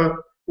கட்டம் பட்டம்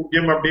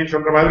முக்கியம் அப்படின்னு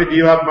சொல்ற மாதிரி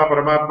ஜீவாத்மா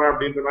பரமாத்மா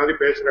அப்படின்ற மாதிரி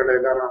பேசுறாங்க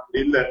எல்லாரும். அப்படி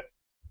இல்லை.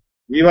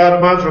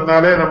 ஜீவாத்மான்னு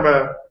சொன்னாலே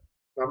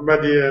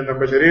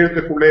நம்ம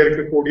சரீரத்துக்குள்ளே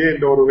இருக்கக்கூடிய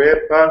இந்த ஒரு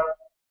வேர்த்தா,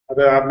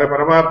 அது அந்த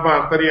பரமாத்மா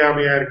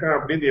அந்தரியாமையா இருக்கா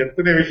அப்படின்னு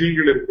எத்தனை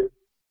விஷயங்கள் இருக்கு.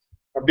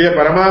 அப்படியே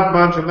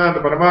பரமாத்மான்னு சொன்னா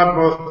அந்த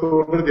பரமாத்மா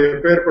வஸ்து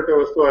எப்பேற்பட்ட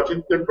வஸ்து,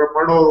 அச்சிந்தியம்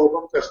பிரம்மணோ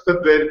ரூபம்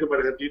கஷ்டத்வேரிக்கும்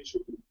அருகத்தின்னு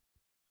சொல்லி.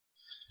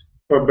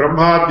 இப்ப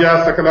பிரம்மாத்யா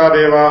சகலா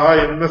தேவாக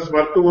என்ன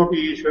ஸ்மர்த்துவோப்பி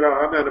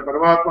ஈஸ்வரான்னு அந்த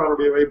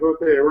பரமாத்மாவுடைய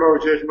வைபவத்தை எவ்வளவு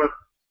விசேஷமா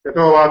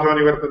எதோ வாசோ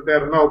நிவர்த்தத்தை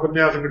இருந்தா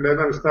உபன்யாசங்கள்ல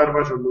தான்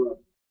விஸ்தாரமா சொல்லுவாங்க.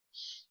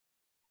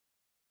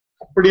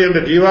 அப்படி அந்த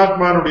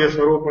ஜீவாத்மானுடைய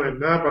ஸ்வரூபம்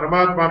என்ன,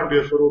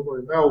 பரமாத்மானுடைய ஸ்வரூபம்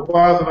என்ன,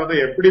 உபாசனை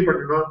எப்படி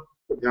பண்ணணும்,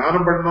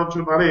 தியானம் பண்ணணும்னு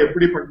சொன்னாலே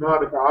எப்படி பண்ணணும்,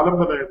 அதுக்கு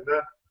ஆலம்பனம் என்ன,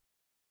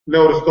 இல்ல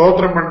ஒரு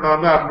ஸ்தோத்திரம்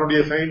பண்ணோம்னா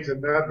அதனுடைய சயின்ஸ்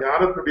என்ன,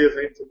 தியானத்துடைய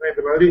சயின்ஸ் என்ன,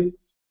 இந்த மாதிரி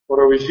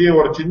ஒரு விஷயம்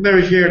ஒரு சின்ன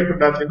விஷயம்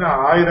எடுத்துட்டாச்சுன்னா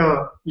 1000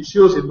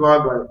 இஷ்யூஸ்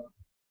இன்வால்வ் ஆகும்.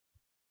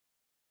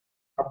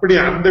 அப்படி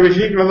அந்த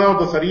விஷயங்களை தான்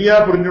அவன் சரியா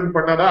புரிஞ்சுன்னு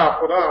பண்ணாதா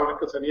அப்போதான்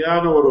அவனுக்கு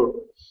சரியான ஒரு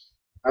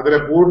அதுல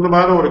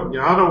பூர்ணமான ஒரு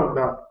ஞானம்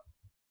உண்டாகும்.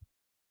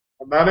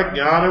 அதனால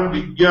ஞானம்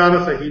விஞ்ஞான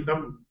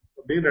சகிதம்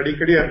அப்படின்னு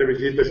அடிக்கடி அந்த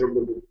விஷயத்தை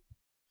சொல்றது.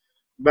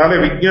 அதனால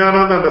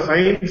விஞ்ஞானம் அந்த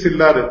சயின்ஸ்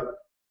இல்லாது,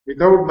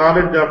 without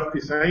knowledge of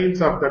the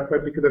science of that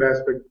particular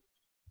aspect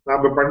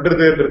நாம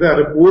பண்றதுன்றது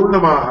அது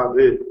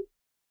பூர்ணமாகாது.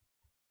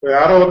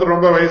 யாரோ ஒருத்தர்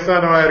ரொம்ப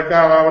வயசானவா இருக்கா,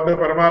 அவ வந்து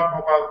பரமாத்மா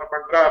உபாசனை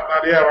பண்றா,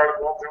 அதனாலேயே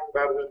அவளுக்கு மோட்சம்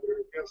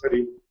உண்டாதுன்னு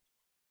சரி.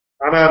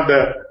 ஆனா அந்த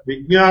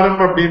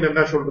விஞ்ஞானம் அப்படின்னு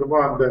என்ன சொல்றோமோ,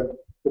 அந்த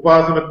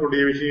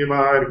உபாசனத்துடைய விஷயமா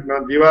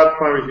இருக்கலாம்,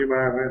 ஜீவாத்மா விஷயமா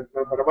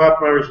இருக்கலாம்,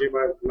 பரமாத்மா விஷயமா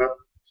இருக்கலாம்,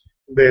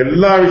 இந்த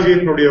எல்லா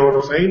விஷயத்தினுடைய ஒரு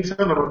சயின்ஸா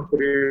நமக்கு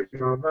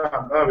புரியணும்னா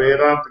அதுதான்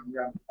வேதாந்த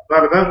விஞ்ஞானம்.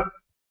 அதனாலதான்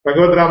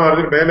பகவத்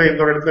ராமானுஜர் மேல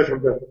இன்னொரு இடத்துல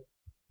சொல்றாரு,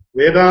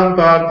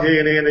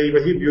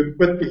 வேதாந்தாத்தியனேனைவஹி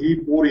வியுத்பத்தி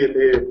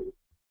பூரியதே.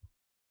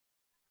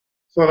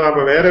 சோ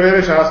நாம வேற வேற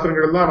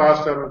சாஸ்திரங்கள் எல்லாம்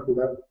வாசிச்சாலும்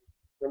கூட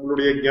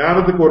நம்மளுடைய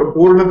ஞானத்துக்கு ஒரு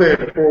பூர்ணத்தை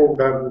எப்போ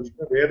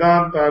உண்டாருந்துச்சுன்னா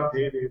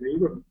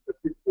வேதாந்தாத்தியனேனைவ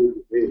வியுத்பத்தி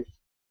பூரியதே.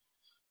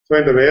 சோ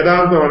இந்த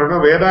வேதாந்தம்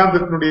வரணும்,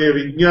 வேதாந்தத்தினுடைய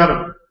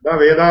விஞ்ஞானம்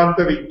தான்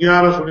வேதாந்த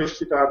விஞ்ஞான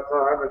சுனிஷ்டிதார்த்தா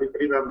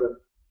அடிக்கடி நாம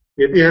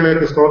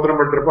எதிகளுக்கு ஸ்தோத்திரம்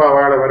பண்றப்போ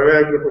அவளை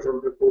வரவேற்கிறப்ப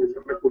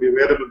சொல்லக்கூடிய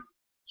வேதம்.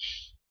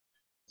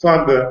 சோ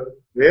அந்த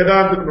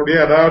வேதாந்தத்தினுடைய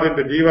அதாவது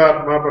இந்த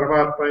ஜீவாத்மா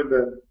பரமாத்மா இந்த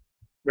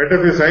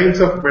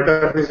சயின்ஸ் ஆஃப்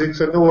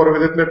மெட்டாபிசிக்ஸ் ஒரு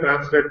விதத்துல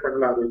டிரான்ஸ்லேட்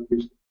பண்ணலாம். அது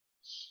இங்கிலீஷ்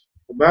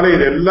அதனால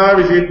இது எல்லா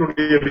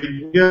விஷயத்தினுடைய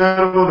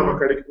விஞ்ஞானமும்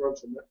நமக்கு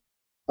கிடைக்கணும்னு சொன்ன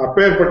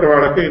அப்பேற்பட்ட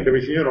வாழ்க்கை இந்த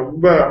விஷயம்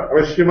ரொம்ப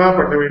அவசியமா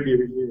பண்ண வேண்டிய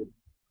விஷயம்.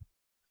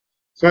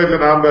 சோ இதுல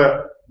நாம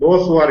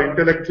those who are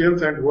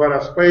intellectuals and who are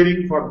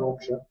aspiring for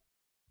moksha,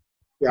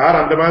 யார்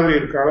அந்த மாதிரி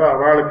இருக்காளோ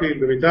அவளுக்கு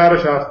இந்த விசார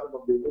சாஸ்திரம்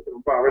அப்படின்றது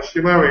ரொம்ப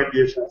அவசியமா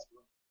வேண்டிய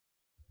சாஸ்திரம்.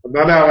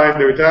 அதனால அவ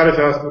இந்த விசார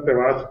சாஸ்திரத்தை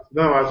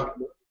வாசிச்சுதான்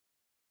வாசிக்கணும்.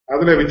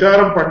 அதுல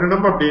விசாரம்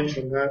பண்ணணும் அப்படின்னு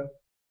சொன்ன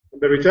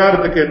அந்த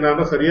விசாரத்துக்கு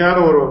என்னன்னா சரியான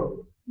ஒரு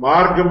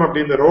மார்க்கம்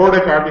அப்படின்ற ரோடை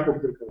காட்டி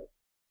கொடுத்திருக்கிறார்.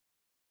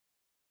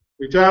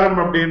 விசாரம்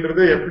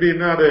அப்படின்றது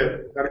எப்படின்னா அது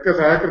தர்க்க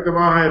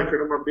சககிருத்தமாக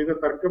இருக்கணும் அப்படின்னு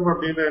தர்க்கம்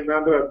அப்படின்னு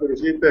என்னன்ற அந்த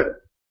விஷயத்த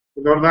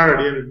இன்னொரு நாள்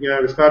அடிய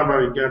விஸ்தாரமா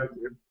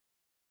விஞ்ஞானிக்கிறேன்.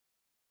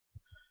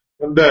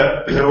 அந்த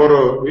ஒரு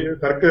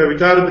தர்க்க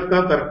விசாரத்துக்கு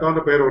தான்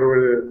தர்க்கம்னு பேர்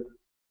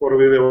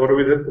ஒரு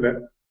விதத்துல.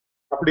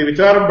 அப்படி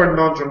விசாரம்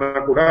பண்ணோம்னு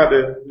சொன்னா கூட அது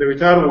இந்த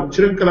விசாரம்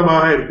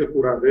உச்சிருங்கலமாக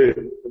இருக்கக்கூடாது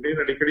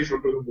அப்படின்னு அடிக்கடி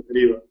சொல்றது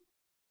தெளிவா.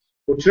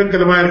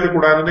 உச்சிருங்கலமா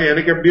இருக்கக்கூடாதுன்னு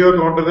எனக்கு எப்படியோ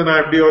தோன்றது,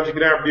 நான் எப்படி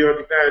யோசிக்கிறேன் அப்படி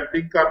யோசிக்கிறேன், I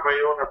think on my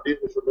own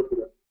அப்படின்னு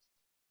சொல்லக்கூடாது.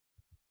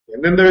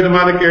 எந்தெந்த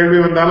விதமான கேள்வி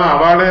வந்தாலும்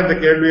அவளே அந்த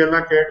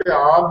கேள்வியெல்லாம் கேட்டு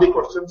all the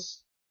questions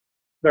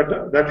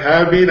that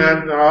have been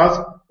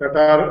asked, that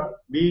are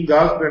being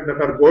asked and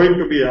that are going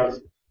to be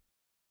asked,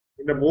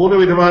 இந்த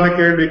 3 விதமான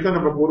கேள்விக்கும்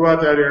நம்ம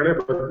பூர்வாச்சாரியாலே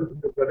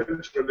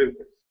பதில்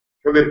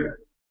சொல்லியிருக்க.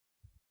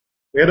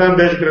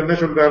 வேதாந்தேஸ்வரர் என்ன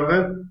சொல்றாருன்னு,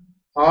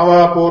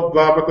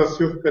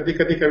 ஆவாபோத்வாபதஸ்யு கதி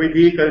கதி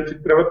கவிதி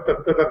கல்சித்ரவத்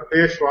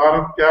தத்ததர்த்தே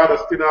ஸ்வானத்யார்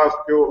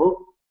அஸ்தினாஸ்தியோஹ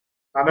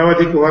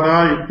அனவதி குஹனா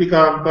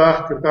யுக்திகாந்தா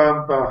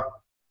கிருதாந்தா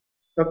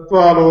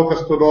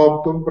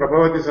தத்வாலோகஸ்துலோப்தும்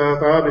பிரபவதி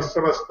சஹதா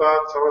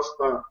நிஸ்ஸமஸ்தான்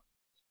சமஸ்தான்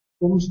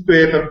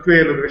பும்ஸ்தே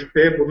தத்வேன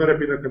திருஷ்டே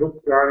புனரபின கரு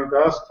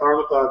பிராணிதா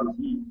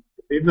ஸ்தானுதாதிஹி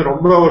அப்படின்னு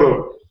ரொம்ப ஒரு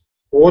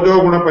ஓஜோ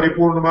குண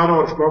பரிபூர்ணமான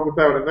ஒரு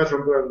ஸ்லோகத்தை அவர் என்ன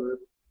சொல்றாரு.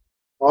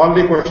 All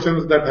the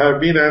questions that have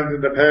been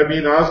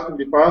asked in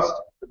the past,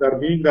 that are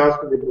being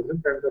asked in the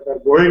present, and that are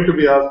going to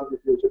be asked in the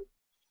future,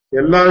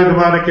 எல்லா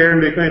விதமான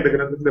கேள்விக்கும் இந்த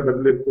கிரந்தத்துல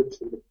பதில் இருக்குன்னு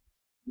சொல்லுது.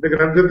 இந்த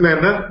கிரந்தத்துல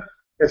என்ன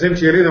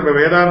எசென்சியலி நம்ம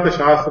வேதாந்த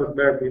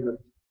சாஸ்திரத்துல அப்படின்னு.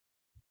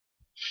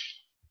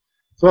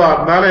 சோ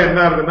அதனால என்ன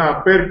ஆகுதுன்னா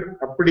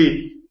அப்படி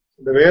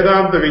இந்த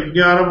வேதாந்த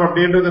விஞ்ஞானம்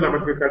அப்படின்றது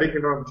நமக்கு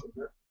கிடைக்கணும்னு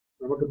சொன்ன,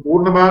 நமக்கு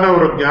பூர்ணமான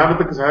ஒரு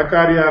ஞானத்துக்கு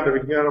சககாரியா அந்த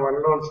விஞ்ஞானம்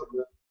வரணும்னு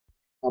சொன்ன,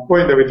 அப்போ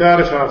இந்த விசார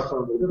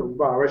சாஸ்திரம்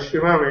ரொம்ப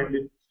அவசியமா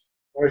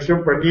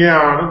அவசியம் பண்ணியே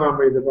ஆகணும்.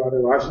 நாம இதை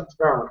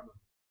வாசிச்சுதான் ஆகணும்.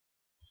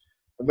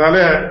 அதனால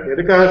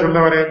எதுக்காக சொல்ல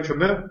வரேன்னு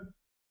சொன்ன,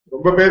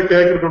 ரொம்ப பேர்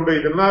கேட்கறது உண்டு,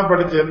 இதெல்லாம்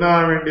படிச்சு என்ன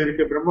ஆக வேண்டி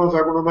இருக்கு, பிரம்மம்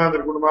சகுணமா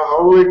நிர்குணமா,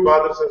 how it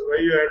father's as, why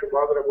you have to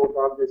father about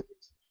all these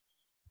things.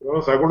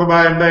 சகுணமா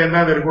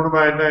என்ன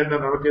நிர்குணமா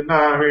என்ன நமக்கு என்ன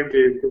ஆக வேண்டி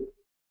இருக்கு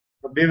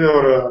அப்படின்னு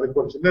அதுக்கு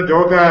ஒரு சின்ன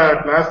ஜோக்கா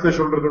கிளாஸ்ல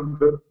சொல்றது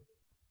உண்டு.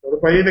 ஒரு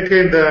பையனுக்கு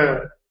இந்த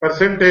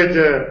பர்சன்டேஜ்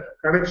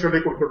கணக்கு சொல்லி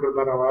கொடுத்துட்டு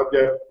இருந்தார்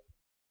வாத்தியார்.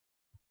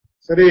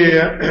 சரி,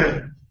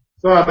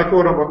 சோ அதுக்கு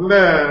முதல்ல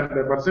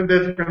இந்த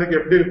பர்சன்டேஜ் கணக்கு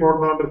எப்படி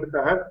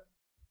போடணும்ன்றதுக்காக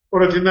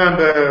ஒரு சின்ன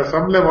அந்த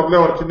சம்ல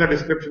முதல்ல ஒரு சின்ன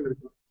டிஸ்கிரிப்ஷன்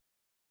இருக்கும்.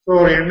 சோ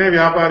ஒரு எண்ணெய்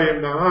வியாபாரி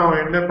இருந்தானா,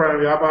 அவன் எண்ணெய்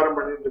வியாபாரம்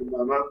பண்ணிட்டு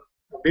இருந்தானா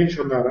அப்படின்னு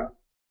சொன்னாரா.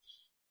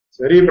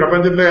 சரி,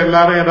 பிரபஞ்சத்துல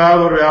எல்லாரும்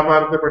ஏதாவது ஒரு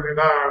வியாபாரத்தை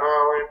பண்ணினா, ஆனா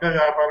அவன் என்ன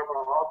வியாபாரம்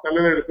பண்ணுவான்,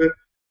 தலையில எடுத்து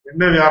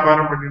என்ன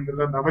வியாபாரம் பண்ணிட்டு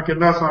இருந்தா, நமக்கு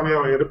என்ன சுவாமி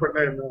அவன் எது பண்ண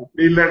என்ன,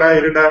 அப்படி இல்லடா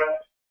இருடா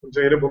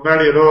கொஞ்சம் இரு,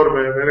 முன்னாடி ஏதோ ஒரு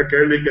வேற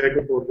கேள்வி கேட்க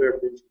போகுது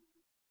அப்படின்னு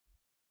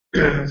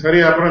சொல்லி. சரி,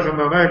 அப்புறம்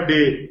சொன்னானா இப்படி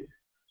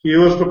he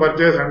used to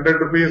purchase 100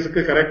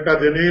 rupeesக்கு கரெக்டா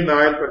ஜெனின்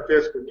ஆயில்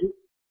பர்ச்சேஸ் பண்ணி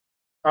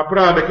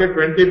அப்புறம் அதுக்கு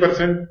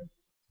 20%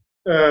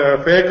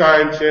 ஃபேக்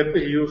ஆயில் சேர்த்து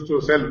he used to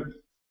sell.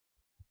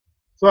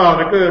 So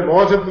அவனுக்கு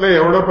மோசத்துல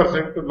எவ்வளவு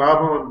பர்சன்ட்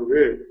லாபம்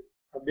வந்தது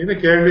அப்படின்னு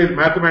கேள்வி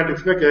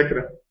மேத்தமேட்டிக்ஸ்ல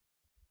கேட்கிறேன்.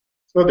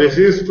 So this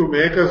is to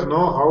make us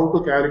know how to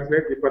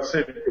calculate the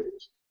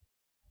percentage.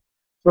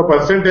 So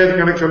percentage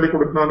கணக்கு சொல்லி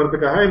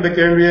கொடுக்கணும்ன்றதுக்காக இந்த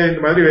கேள்வியை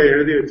இந்த மாதிரி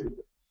எழுதி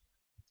வச்சிருக்கேன்.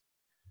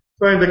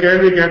 So இந்த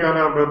கேள்வி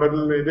கேட்டானா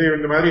பதில் இது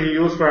இந்த மாதிரி he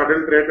used to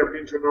adulterate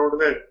அப்படின்னு சொன்ன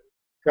உடனே,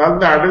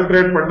 காலத்துல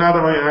அடல்ட்ரேட்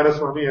பண்ணாதவன் யார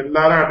சுவாமி,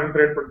 எல்லாரும்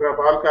அடல்ட்ரேட் பண்றா,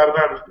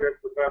 பால்காரன் அடல்ட்ரேட்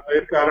பண்றா,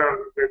 தயிர்காரன்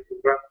அடல்ட்ரேட்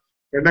பண்றா,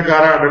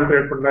 எண்ணக்காரன்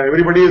அடல்ட்ரேட் பண்றா,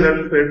 everybody is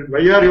adulterated.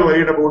 Why are you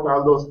worried about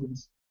all those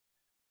things?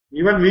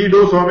 Even we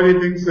do so many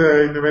things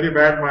in a very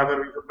bad manner.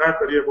 We should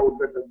not worry about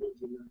that.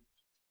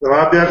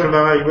 வாத்தியார்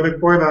சொன்னாங்க, இவனுக்கு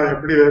போய் நான்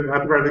எப்படி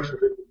மேத்தமேட்டிக்ஸ்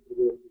சொல்லி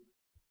கொடுக்குறது.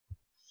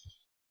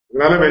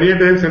 அதனால நிறைய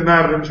டைம்ஸ் என்ன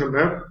ஆகுதுன்னு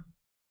சொன்னேன்.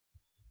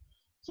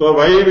 So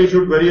why we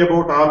should worry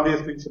about all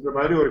these things இந்த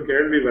மாதிரி ஒரு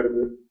கேள்வி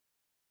வருது.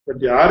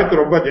 பட்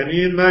யாருக்கு ரொம்ப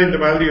ஜெனியன்னா இந்த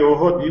மாதிரி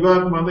ஓஹோ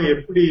ஜீவாத்மான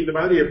எப்படி இந்த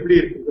மாதிரி எப்படி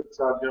இருக்கிறது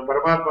சாத்தியம்,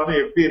 பரமாத்மான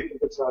எப்படி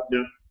இருக்கிறது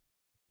சாத்தியம்,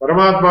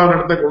 பரமாத்மா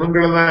நடந்த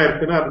குணங்கள் எல்லாம்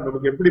இருக்குன்னா அது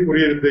நமக்கு எப்படி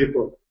புரியுது.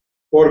 இப்போ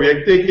ஒரு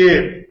வியக்திக்கு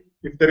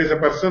if there is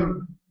a person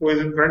who is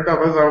in front of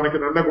us, அவனுக்கு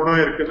நல்ல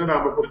குணம் இருக்குன்னு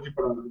நாம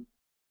புரிஞ்சுக்கலாம்.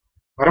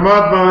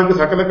 பரமாத்மாவுக்கு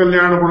சகல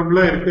கல்யாண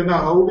குணங்களும் இருக்குன்னா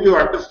how do you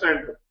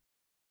understand?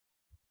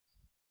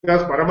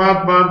 Because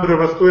பரமாத்மான்ற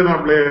வஸ்துவை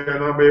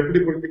நாம எப்படி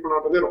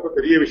புரிஞ்சுக்கணும்ன்றது ரொம்ப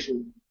பெரிய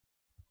விஷயம்.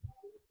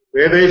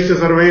 வேதைஷ்ட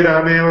சர்வை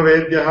ராமேவ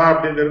வேத்யா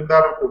அப்படின்னு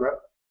இருந்தாலும் கூட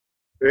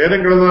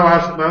வேதங்கள் தான்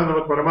வாசினாலும்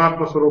நமக்கு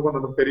பரமாத்ம ஸ்வரூபம்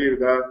நமக்கு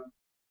தெரியுதா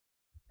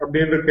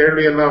அப்படின்ற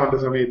கேள்வி எல்லாம் வந்த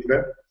சமயத்துல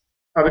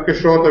அதுக்கு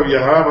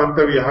ஸ்ரோதவியா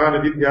மந்தவியா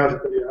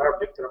நிதித்தியாசித்தவியா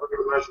அப்படின்னு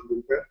கிரமங்கள் தான்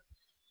சொல்லியிருக்க.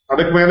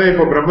 அதுக்கு மேல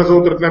இப்போ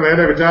பிரம்மசூத்திரத்துல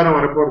மேல விசாரம்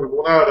வரப்போறது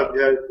 3வது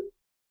அத்தியாயத்தில்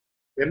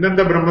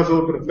எந்தெந்த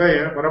பிரம்மசூத்திரத்துல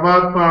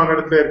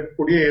பரமாத்மாவிடத்துல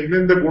இருக்கக்கூடிய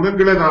எந்தெந்த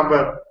குணங்களை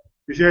நாம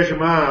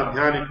விசேஷமா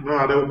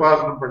தியானிக்கணும், அதை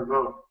உபாசனம்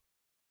பண்ணணும்.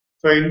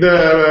 சோ இந்த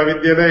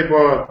வித்யில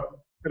இப்போ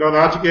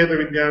நாச்சிகேத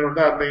வித்யான்னு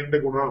வந்து அதுல இந்த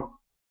குணம்,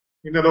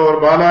 இன்னொரு ஒரு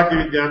பாலாக்கி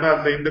வித்யான்னா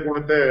அதுல இந்த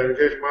குணத்தை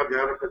விசேஷமா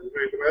தியானம்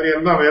பண்ணணும். இந்த மாதிரி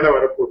எல்லாம் வேலை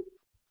வரப்போகுது.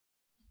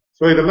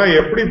 சோ இதெல்லாம்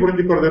எப்படி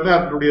புரிஞ்சுக்கிறதுன்னா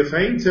அதனுடைய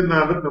சயின்ஸ்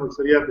என்னன்னு நமக்கு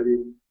சரியா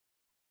தெரியும்.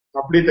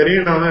 அப்படி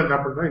தெரியணும்னா என்ன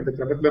பண்ணா இந்த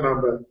கணக்குல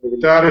நாம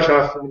விசார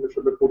சாஸ்திரம்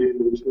சொல்லக்கூடிய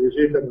இந்த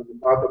விஷயத்தை நம்ம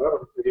பார்த்தா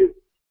நமக்கு தெரியும்.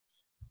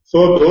 So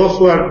those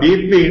who are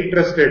deeply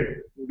interested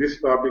in this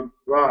topic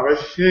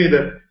அவசியம்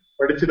இதை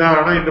படிச்சுதான்.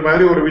 ஆனா இந்த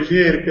மாதிரி ஒரு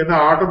விஷயம் இருக்குன்னா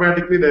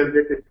automatically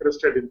get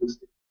interested in this.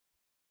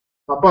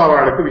 அப்ப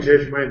அவளுக்கு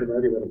விசேஷமா இந்த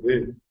மாதிரி வருது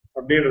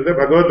அப்படின்றத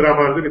பகவத்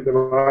ராமானுஜர் இந்த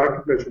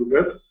வாக்கியத்துல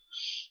சொல்ற.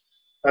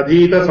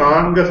 அதீத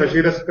சாங்க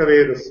சசிரஸ்க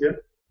வேதஸ்ய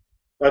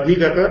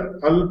அதிகத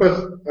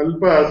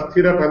அல்ப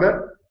அஸ்திர பல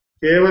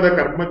கேவல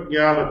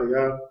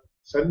கர்மஜானதயா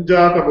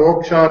சஞ்சாத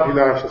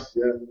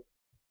மோக்ஷாபிலாஷஸ்ய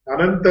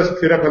அனந்த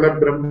ஸ்திர பல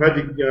பிரம்ம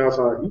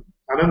ஜிக்யாசாகி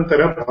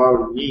அனந்தர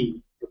பாவினி.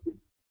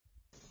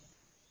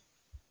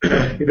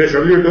 இதை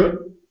சொல்லிட்டு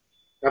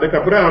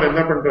அதுக்கப்புறம் அவர்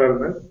என்ன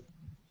பண்றாருன்னா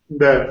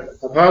இந்த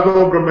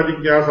அதாதோ பிரம்ம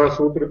ஜிக்யாசா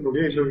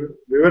சூத்திரத்தினுடைய இந்த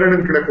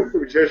விவரணங்களை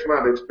கொடுத்து விசேஷமா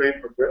அதை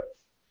எக்ஸ்பிளைன் பண்ற.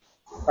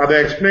 அதை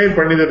எக்ஸ்பிளைன்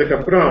பண்ணினதுக்கு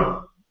அப்புறம்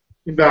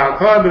இந்த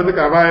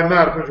அதான்றதுக்கு அவ என்ன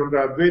அர்த்தம் சொல்ற,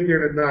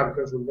 அத்வைத்தியன் என்ன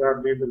அர்த்தம் சொல்ற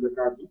அப்படின்றத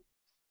காட்டி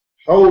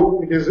how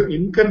it is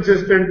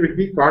inconsistent with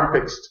the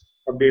context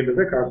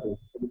அப்படின்றத காட்டும்.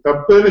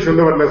 தப்புன்னு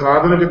சொல்ல வரல.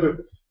 சாதனத்துக்கு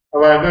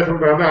அவ என்ன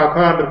சொல்றாங்கன்னா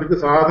அதான்றதுக்கு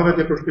சாதன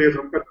சதுஷ்டய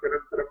சம்பத்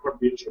நிரந்தரம்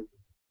அப்படின்னு சொல்ற.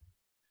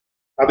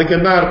 அதுக்கு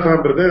என்ன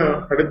அர்த்தம்ன்றது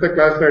அடுத்த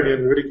கிளாஸ்ல அடி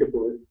விவரிக்க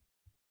போகுது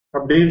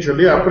அப்படின்னு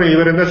சொல்லி அப்புறம்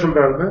இவர் என்ன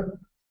சொல்றாருன்னா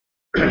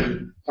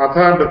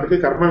அதான்றதுக்கு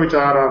கர்ம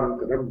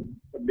விசாரானந்தரம்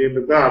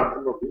அப்படின்றதுதான்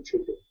அர்த்தம் அப்படின்னு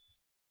சொல்றாரு.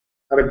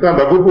 அதுக்குதான்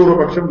லகு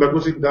பூர்வபக்ஷம் லகு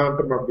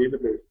சித்தாந்தம் அப்படின்னு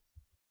பேரு.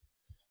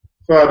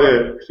 சோ அது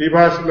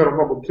ஸ்ரீபாஷ்யத்துல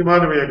ரொம்ப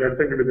முக்கியமான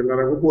கட்டங்கள் இதுல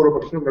லகு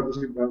பூர்வபக்ஷம் லகு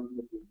சித்தாந்தம்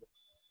அப்படின்னு.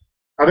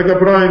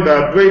 அதுக்கப்புறம் இந்த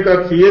அத்வைதா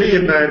தியரி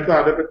என்ன இருக்கோ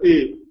அதை பத்தி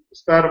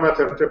விஸ்தாரமா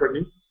சர்ச்சை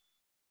பண்ணி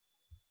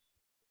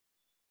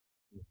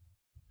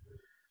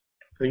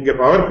இங்க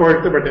பவர்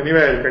போயிட்டு பட்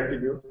எனிவே ஐ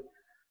கண்டினியூ.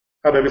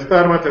 அதை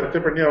விஸ்தாரமா சர்ச்சை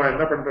பண்ணி அவன்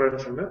என்ன பண்றான்னு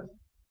சொன்ன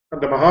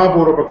அந்த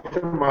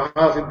மகாபூர்வபக்ஷம்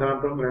மகா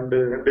சித்தாந்தம்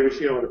ரெண்டு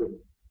விஷயம் வருது.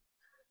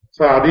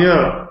 சோ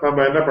அதையும்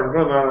நம்ம என்ன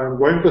பண்றோம், நான்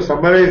going to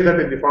summarize that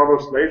in the form of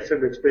slides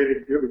and explain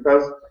it to you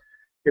because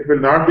it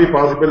will not be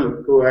possible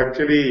to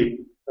actually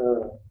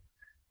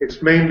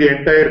explain the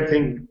entire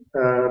thing.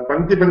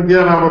 பந்தி பந்தியா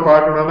நாம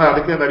பார்க்கணும்னா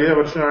அதுக்கே நிறைய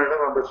வருஷம்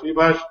ஆயிடும். நம்ம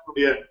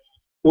ஸ்ரீபாஷ்யனுடைய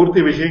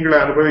பூர்த்தி விஷயங்களை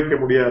அனுபவிக்க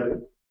முடியாது.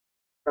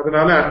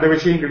 அதனால அந்த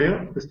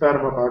விஷயங்களையும்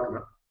விஸ்தாரமா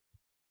பார்க்கலாம்.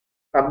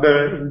 அந்த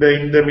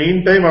இந்த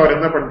மீன் டைம் அவர்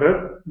என்ன பண்றார்,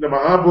 இந்த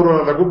மகாபூர்வ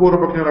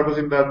லகுபூர்வபக்ஷ லகு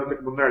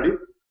சித்தாந்தத்துக்கு முன்னாடி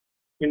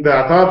இந்த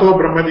அதாதோ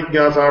பிரம்ம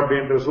ஜிக்யாசா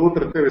அப்படின்ற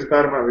சூத்திரத்தை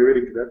விஸ்தாரமா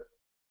விவரிக்கிறார்.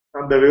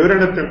 அந்த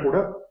விவரணத்தை கூட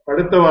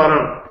அடுத்த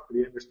வாரம்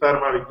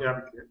விஸ்தாரமா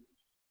விஞ்ஞானிக்கிறேன்.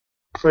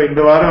 சோ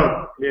இந்த வாரம்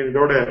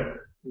இதோட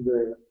இந்த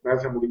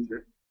கிளாஸ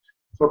முடிக்கிறேன்.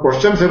 சோ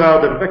கொஸ்டின்ஸ்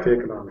ஏதாவது இருந்தா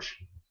கேட்கலாம்.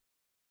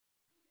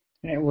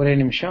 ஒரே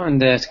நிமிஷம்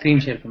அந்த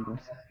ஸ்கிரீன் ஷேர்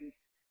பண்றேன்.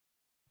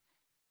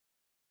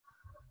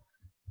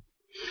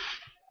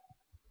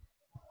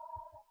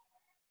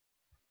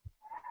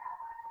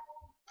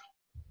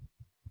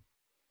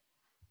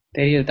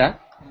 தெரியுதா?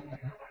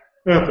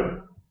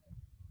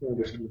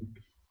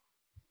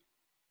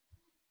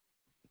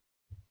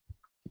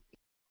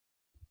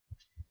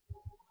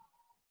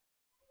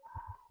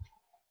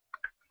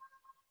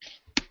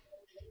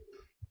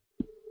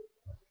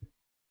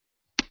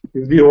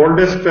 If the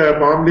oldest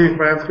palm leaf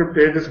manuscript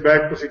dates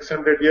back to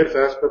 600 years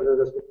as per the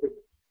respective,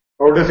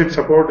 how does it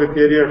support the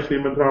theory of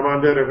Srimad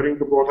Ramanuja referring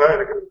to Bodha?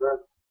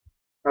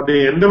 அது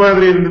எந்த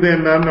மாதிரி இருந்தது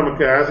என்னன்னு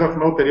நமக்கு ஆஸ்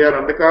ஆஃப் நோ தெரியாது.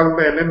 அந்த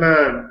காலத்துல என்னென்ன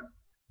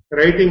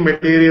ரைட்டிங்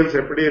மெட்டீரியல்ஸ்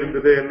எப்படி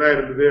இருந்தது என்ன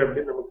இருந்தது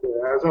அப்படின்னு நமக்கு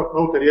ஆஸ் ஆஃப்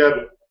நோ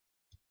தெரியாது.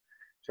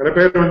 சில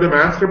பேர் வந்து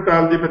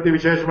மேன்ஸ்கிரிப்டாலஜி பத்தி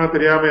விசேஷமா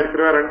தெரியாம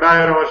இருக்கிற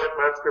 2000 வருஷம்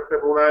மேன்ஸ்கிரிப்ட்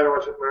 3000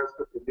 வருஷம்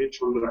மேன்ஸ்கிரிப்ட் அப்படின்னு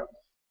சொல்றாங்க.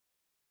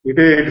 It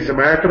is a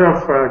matter of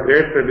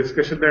great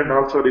discussion and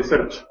also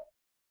research.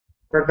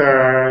 But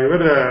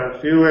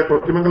இவர்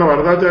கொத்திமங்கலம்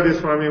வரதாச்சாரிய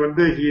சுவாமி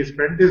வந்து he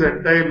spent his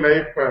entire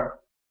life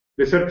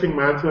researching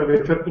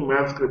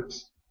manuscripts.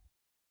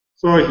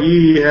 So he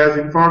has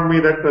informed me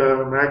that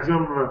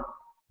maximum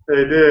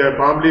the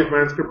palm leaf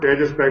manuscript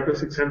ages back to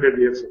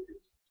 600 years.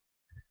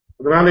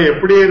 அதனால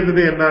எப்படி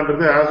இருந்தது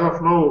என்னன்றது as of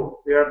now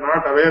we are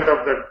not aware of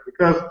that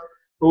because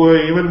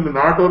even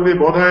not only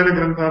போதாயன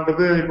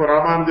கிரந்தம்ன்றது இப்போ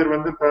ராமானுஜர்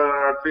வந்து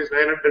at least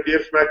 900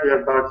 years back we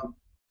are talking.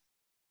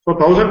 So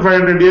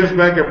 1500 years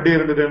back எப்படி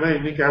இருந்ததுன்னா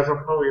இன்னைக்கு as of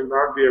now we will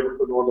not be able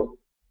to know that.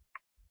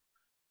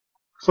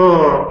 So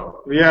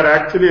we are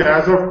actually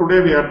as of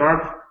today we are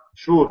not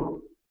sure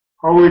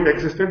how it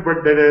existed, but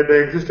they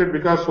existed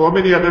because so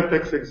many other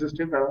texts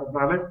existed.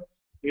 அதனால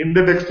இந்த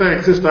text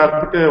exist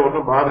ஆகிறதுக்கு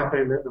ஒன்றும்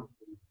பாதகம் இல்லை.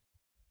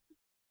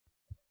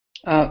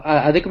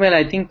 அதுக்கு மேல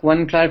I think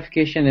one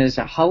clarification is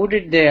how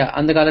did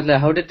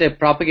they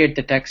propagate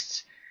the texts,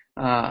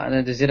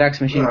 the Xerox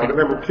machine?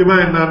 அதுல முக்கியமா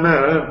என்னன்னா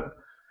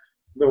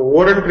The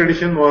oral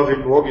tradition was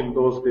in vogue in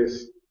those days.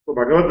 So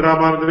Bhagavad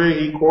Ramananda,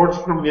 he quotes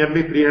from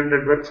nearly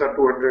 300 works or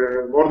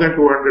 200, more than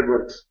 200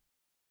 works.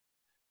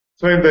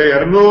 So இந்த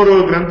 200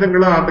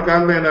 கிரந்தங்களும் அந்த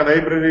காலத்துல என்ன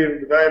library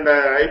இருந்ததா, இல்ல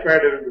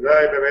iPad இருந்ததா,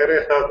 இல்ல வேற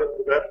ஏதாவது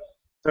இருந்ததா,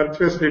 சர்ச்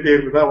ஃபெசிலிட்டி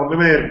இருந்ததா,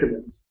 ஒண்ணுமே இருக்குது.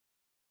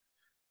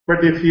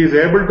 But if he is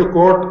able to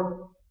quote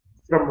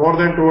from more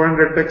than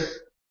 200 texts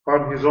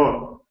on his own,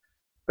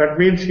 that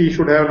means he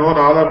should have known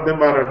all of them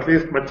or at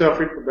least much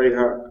of it by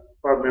heart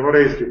or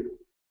memorized it.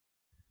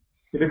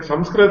 இதுக்கு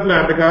சம்ஸ்கிருதத்துல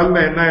அந்த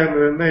காலத்துல என்ன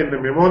இருந்ததுன்னா, இந்த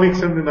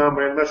மெமோனிக்ஸ்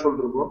நாம என்ன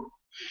சொல்றோம்,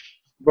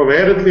 இப்ப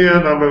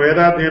வேதத்திலயும் நாம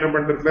வேதாத்தியனம்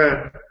பண்றதுல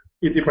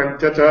இது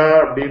பஞ்சச்சா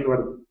அப்படின்னு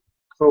வருது.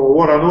 சோ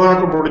ஒவ்வொரு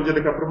அணுவாக்கம்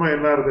முடிஞ்சதுக்கு அப்புறமா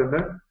என்ன ஆகுதுன்னா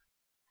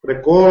இந்த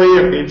கோவை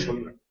அப்படின்னு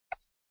சொல்றேன்.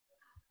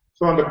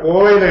 சோ அந்த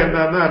கோவையில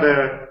என்னன்னா அதை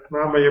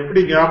நாம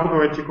எப்படி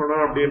ஞாபகம்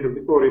வச்சுக்கணும்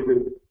அப்படின்றதுக்கு ஒரு இது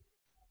இருக்கு.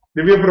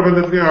 திவ்ய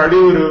பிரபந்தத்திலையும்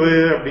அடிவுருவு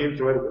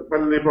அப்படின்னு வருது.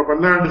 இப்ப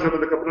பல்லாண்டு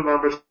சொன்னதுக்கு அப்புறம்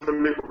நாம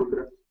சொல்லி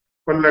கொடுக்குறேன்,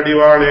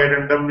 பல்லடிவாள்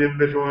ஏழண்டம்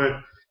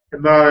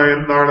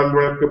என்னாடல்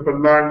வழக்கு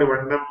பல்லாண்டு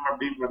வண்ணம்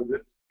அப்படின்னு வருது.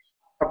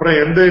 அப்புறம்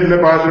எந்த இதுல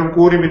பாசனம்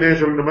கூறுமினே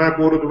சொல்லணுமா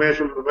கூறுதுமே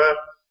சொல்லணுமா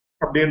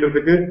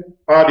அப்படின்றதுக்கு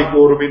ஆதி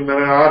கூறுமின்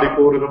ஆதி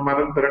கூறுதும்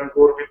அனந்தரன்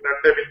கூறுமின்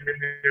நண்டமின்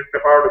மின்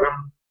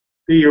பாடுதம்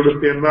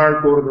தீயுடுத்து என்னால்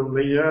கூறுதும்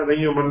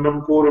நெய்யும் மன்னம்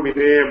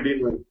கூறுமினே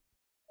அப்படின்னு வருது.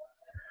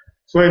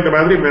 சோ இந்த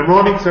மாதிரி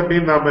மெமோனிக்ஸ்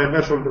அப்படின்னு நாம என்ன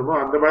சொல்றோமோ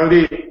அந்த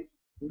மாதிரி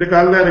இந்த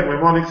காலத்துல எனக்கு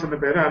மெமோனிக்ஸ்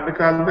பேரு. அந்த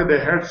காலத்துல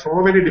they had so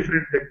many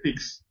different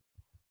techniques.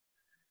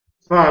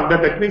 So அந்த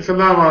டெக்னிக்ஸ்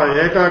எல்லாம்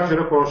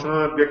ஏகாட்சர கோஷம்,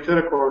 தியக்ஷர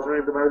கோஷம்,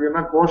 இந்த மாதிரி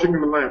எல்லாம்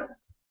கோஷங்கள் எல்லாம் இருக்கு.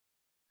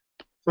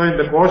 சோ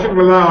இந்த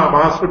கோஷங்கள் எல்லாம்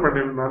மாஸ்டர்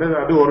பண்ணிருந்தாரு,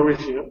 அது ஒரு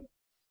விஷயம்.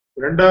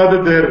 ரெண்டாவது,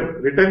 their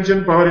retention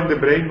power in the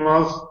brain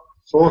was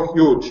so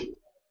huge.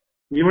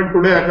 Even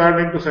today,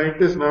 according to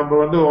scientists,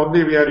 only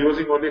we are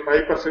using only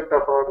 5%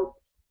 of our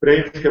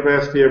brain's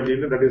capacity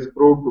அப்படின்னு that is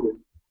proved today.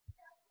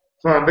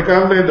 So அந்த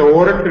காலத்துல இந்த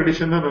oral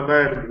tradition நல்லா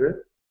இருந்தது,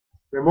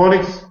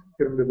 மெமோனிக்ஸ்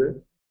இருந்தது.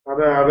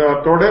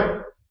 அதோட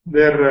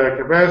their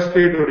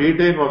capacity to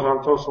retain was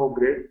also so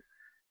great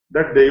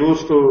that they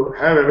used to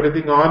have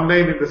everything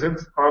online, in the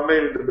sense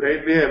online in the brain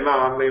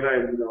எல்லாம் ஆன்லைனா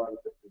இருந்தது.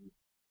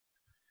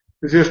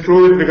 This is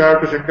true with regard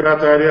to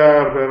Shankaracharya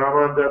or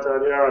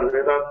Ramanujacharya or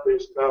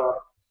Vedanta,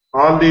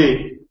 all the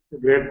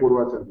great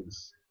Purvacharyas.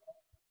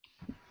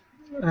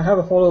 I have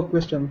a follow-up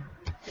question.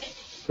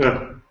 Yeah.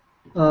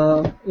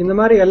 இந்த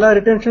மாதிரி எல்லா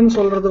retention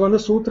சொல்றது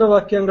சூத்திர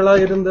வாக்கியங்களா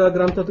இருந்த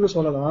கிரந்தத்துக்கு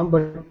சொல்லலாம்.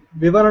 But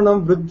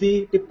விவரணம், விருத்தி,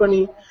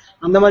 டிப்பணி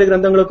அந்த மாதிரி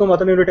கிரந்தங்களுக்கும்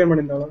அத்தனை ரிட்டைன்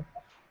பண்ணியிருந்தாலும்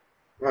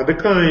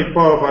அதுக்கும்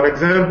இப்போ ஃபார்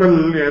எக்ஸாம்பிள்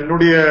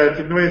என்னுடைய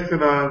சின்ன வயசு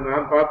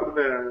நான்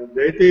பார்த்திருந்தேன்,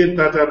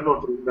 ஜெயதீர்த்தாச்சார்னு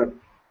ஒருத்தர் இருந்தார்.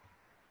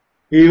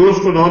 He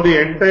used to know the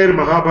entire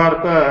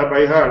Mahabharata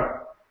by heart,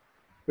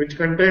 which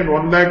contained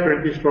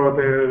 120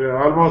 slokas,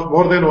 almost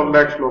more than 1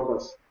 lakh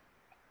slokas.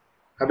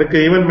 Adukku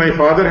even my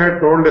father had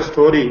told a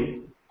story.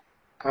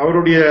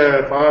 அவருடைய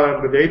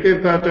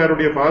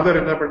ஜெயதீர்த்தாச்சாருடைய ஃபாதர்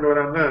என்ன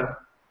பண்ணுவாருன்னா,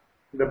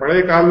 இந்த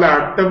பழைய காலில்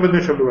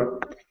அட்டம்னு சொல்லுவார்,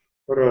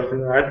 ஒரு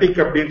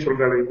அட்டிக் அப்படின்னு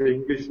சொல்றாரு இந்த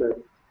இங்கிலீஷ்ல.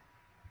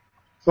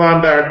 சோ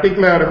அந்த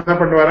அட்டிக்ல அவர் என்ன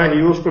பண்ணுவாரா, he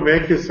used to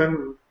make his son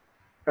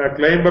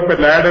climb up a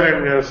ladder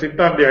and sit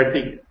on the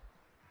attic.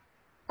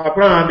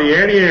 அப்புறம் அந்த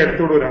ஏணியை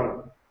எடுத்து விடுறாங்க.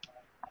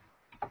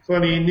 சோ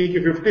நீ இன்னைக்கு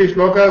 50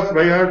 ஸ்லோகாஸ்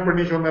பை ஹார்ட்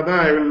பண்ணி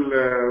சொன்னதான் I will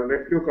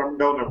let you come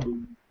down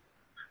அப்படின்னு.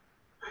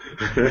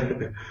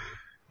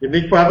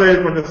 இன்னைக்கு பார்த்தா இது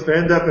கொஞ்சம்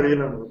ஸ்ட்ரேஞ்சா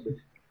தெரியல நமக்கு.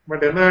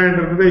 பட் என்ன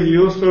ஆயிட்டு, he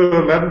used to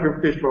learn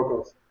 50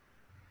 slokas.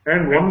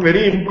 And one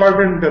very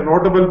important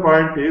notable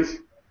point is,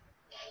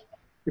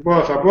 இப்போ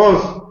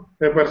suppose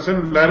a person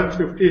learns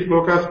 50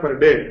 slokas per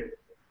day.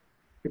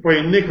 இப்போ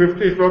இன்னைக்கு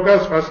 50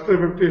 ஸ்லோகாஸ், ஃபர்ஸ்ட்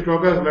 50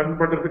 ஸ்லோகாஸ் learn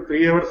பண்றதுக்கு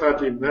 3 hours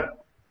ஆச்சுன்னா,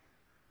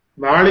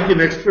 நாளைக்கு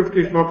நெக்ஸ்ட்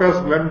 50 ஸ்லோகாஸ்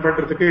learn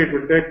பண்றதுக்கு it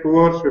will take 2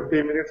 hours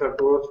 15 minutes or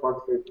 2 hours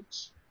 45 minutes.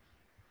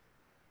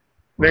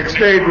 Next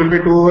day it will be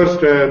 2 hours,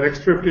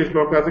 next 50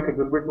 slokas it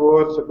will be 2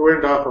 hours,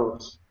 2.5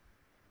 hours.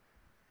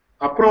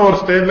 அப்புறம் ஒரு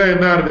ஸ்டேஜ்ல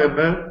என்ன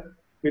ஆகுதுன்னா,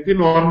 within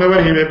 1 hour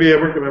he may be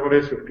able to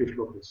memorize 50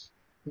 slokas.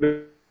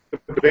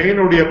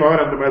 Brain உடைய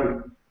power அந்த மாதிரி.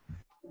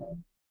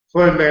 So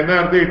இதுல என்ன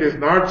ஆகுது, இட் இஸ்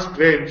நாட்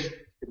ஸ்ட்ரேஞ்ச்.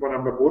 இப்போ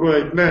நம்ம பூர்வ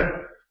இதுல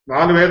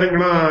 4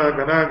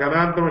 வேதங்களும்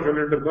கனாந்தம்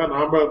சொல்லிட்டு இருந்தா,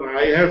 நாம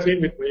I have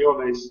seen with my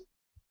own eyes,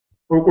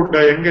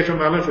 எங்க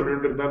சொன்னாலும்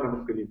சொல்லிட்டு இருந்தா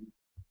நமக்கு தெரியும்.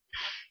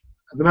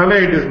 அதனால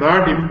it is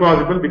not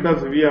impossible, because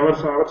we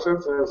ourselves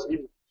have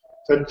seen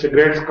such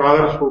great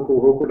scholars who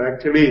could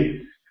actually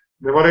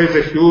memorize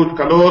a huge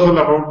colossal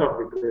amount of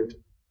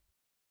literature.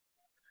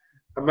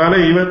 அதனால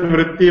ஈவன்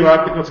விருத்தி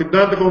வார்த்திகம்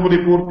சித்தாந்த கௌமுதி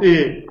பூர்த்தி,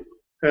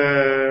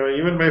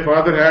 even my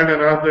father had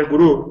another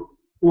guru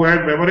who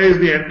had memorized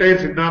the entire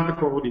Siddhanta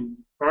Kaumudi,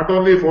 not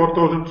only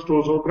 4,000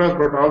 sutras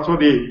but also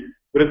the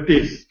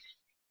vrittis.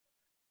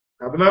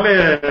 அதனால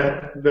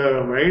the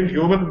mind,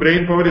 human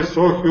brain power is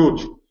so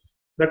huge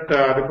that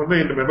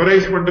இந்த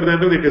memorise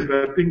பண்றது it is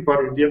nothing for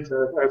Indians,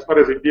 as far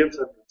as Indians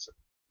are concerned.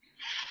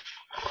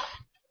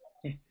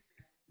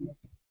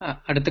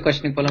 அடுத்த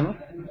question போலாமா?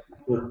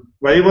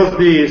 Why was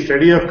the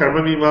study of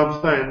Karma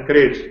Mimamsa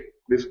encouraged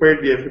despite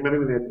the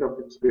ephemeral nature of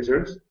its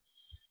results?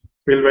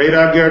 Will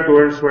Vairagya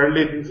towards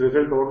worldly things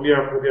result only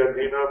after the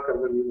adhyana of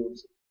Karma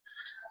Mimamsa?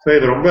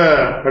 இது ரொம்ப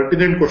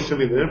pertinent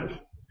question.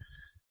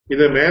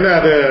 இது மேல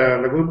அது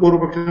லகு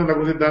பூர்வபக்ஷம்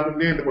லகு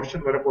சித்தாந்தத்திலேயே இந்த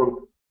question வரப்போகுது.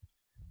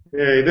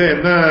 இது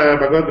என்ன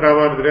பகவத்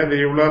ராமானுஜரே இந்த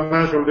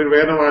இவ்வளவுதான் சொல்றது,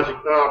 வேதம்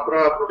வாசிக்கணும்,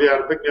 அப்புறம் அதனுடைய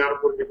அர்த்த ஞானம்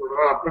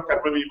புரிஞ்சுக்கணும், அப்புறம்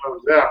கர்ம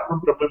மீமாம்சை, அப்புறம்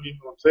பிரம்ம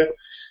மீமாம்சை,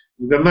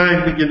 இதெல்லாம்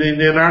இன்னைக்கு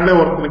இந்த நாள்ல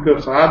ஒருத்தனுக்கு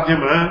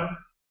சாத்தியமா?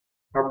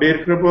 அப்படி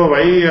இருக்கிறப்போ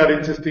why are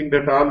insisting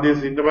that all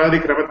this இந்த மாதிரி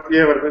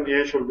கிரமத்திலேயே வருதுன்னு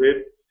ஏன்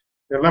சொல்றேன்,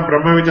 இதெல்லாம்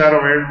பிரம்ம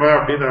விசாரம் வேணுமா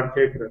அப்படின்னு நான்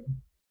கேட்கிறேன்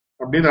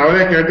அப்படின்னு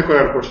அவரே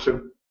கேட்டுக்கோயார்.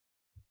 கொஸ்டின்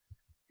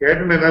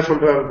கேட்டுன்னு என்ன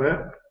சொல்றாருன்னு,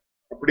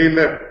 அப்படி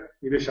இல்ல,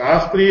 இது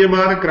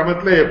சாஸ்திரியமான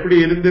கிரமத்துல எப்படி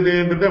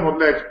இருந்ததுன்றத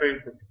முதல்ல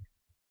எக்ஸ்பிளைன் பண்ணு.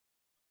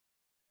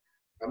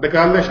 அந்த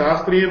காலத்துல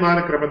சாஸ்திரியமான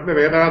கிரமத்துல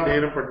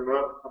வேதாத்தியனம்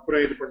பண்ணணும்,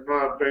 அப்புறம் இது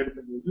பண்ணணும், அப்புறம் இது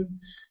பண்ணுவது.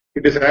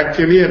 It is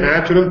actually a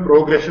natural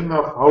progression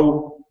of how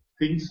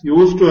things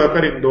used to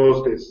occur in those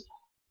days.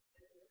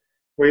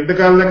 இந்த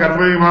காலத்துல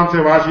கர்ம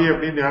மீமாம்சை வாசி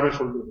அப்படின்னு யாரும்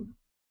சொல்றது.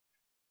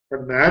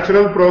 பட்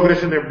நேச்சுரல்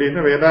ப்ரோக்ரஷன்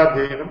எப்படின்னா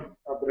வேதாத்தியனம்,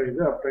 அப்புறம்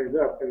இது, அப்புறம் இது,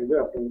 அப்புறம் இது,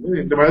 அப்புறம் இது,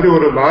 இந்த மாதிரி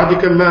ஒரு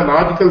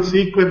லாஜிக்கல்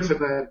சீக்வன்ஸ்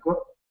என்ன இருக்கோ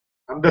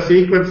அந்த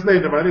சீக்வன்ஸ்ல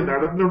இந்த மாதிரி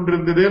நடந்துட்டு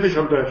இருந்ததுன்னு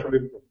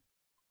சொல்லியிருக்கோம்.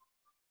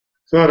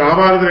 சோ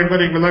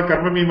ராமானுஜர் நீங்கெல்லாம்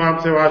கர்ம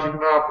மீமாம்சை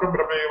வாசிக்கணும், அப்புறம்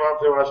பிரம்ம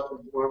மீமாம்சை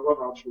வாசிக்கணும்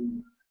நான்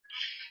சொல்லுவேன்.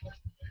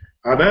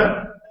 ஆனா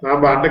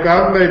நாம அந்த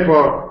காலத்துல இப்போ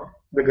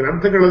இந்த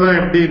கிரந்தங்கள் எல்லாம்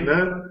எப்படின்னா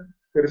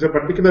there is a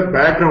particular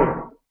background.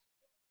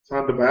 So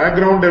அந்த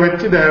பேக்ரவுண்ட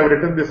வச்சு they have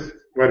written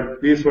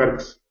these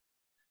works.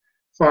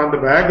 So அந்த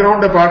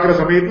பேக்ரவுண்ட பாக்குற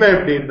சமயத்துல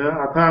எப்படின்னா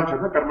அதான்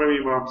சொன்னா கர்ம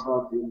மீமாம்சா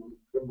அப்படின்னு.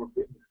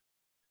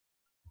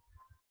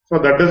 So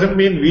that doesn't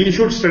mean we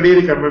should study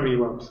the karma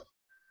Mimamsa.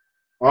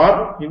 Or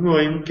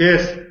in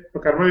case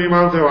கர்ம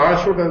மீமாம்சை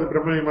வாசிட்டு அது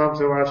பிரம்ம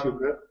மீமாம்சை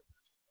வாசிட்டு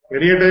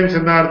நிறைய டைம்ஸ்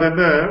என்ன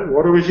ஆகுதுன்னா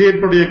ஒரு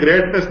விஷயத்தினுடைய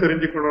கிரேட்னஸ்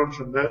தெரிஞ்சுக்கணும்னு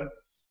சொன்ன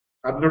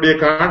அதனுடைய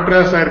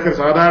கான்ட்ராஸ்டா இருக்கிற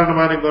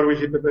சாதாரணமான இன்னொரு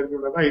விஷயத்தை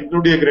தெரிஞ்சுக்கணும்னா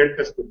இன்னுடைய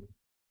கிரேட்னஸ் தெரியும்.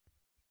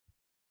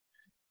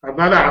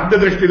 அதனால அந்த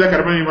திருஷ்டியில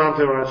கர்ம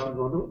மீமாம்சை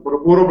வாசிக்கணும் ஒரு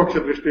பூர்வபக்ஷ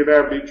திருஷ்டியில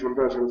அப்படின்னு சொல்ற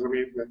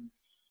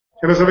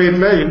சில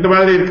சமயத்துல இந்த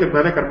மாதிரி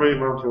இருக்கிறதுனால கர்ம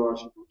மீமாம்சை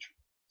வாசிக்கணும்.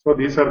 So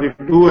these are the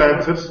two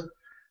answers,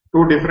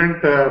 two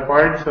different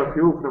points of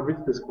view from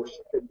which this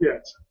question can be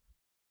answered.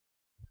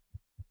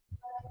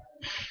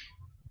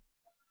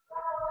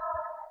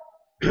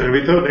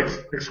 Without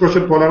next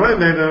question போலாமா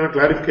இல்ல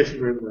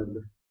கிளாரிபிகேஷன் வேணுமா?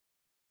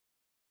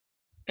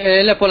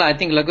 இல்ல போலாம். ஐ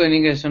திங்க் லகு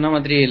நீங்க சொன்ன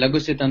மாதிரி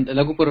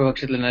லகு பூர்வ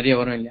பட்சத்துல நிறைய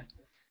வரும் இல்லையா?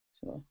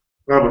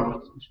 ஆமா.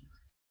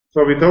 So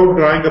without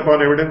drawing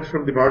upon evidence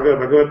from the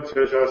Bhagavad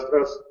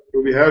Shastras, do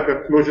we have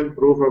conclusion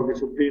proof of the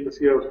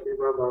supremacy of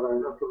Srimad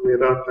Narayana from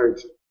Vedanta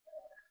itself?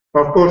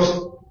 Of course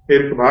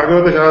இருக்கு.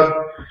 பாகவத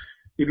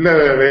இல்ல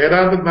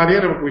வேதாந்தத்தினாலேயே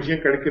நமக்கு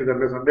விஷயம் கிடைக்கிறது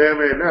இல்ல,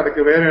 சந்தேகமே இல்லை.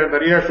 அதுக்கு வேற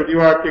நிறைய ஸ்ருதி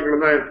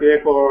வாக்கியங்கள் தான் இருக்கு.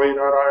 கோவை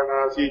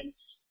நாராயணாசி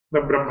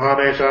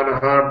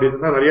பிரம்மானேஷானஹா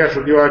அப்படின்னு நிறைய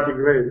ஸ்ருதி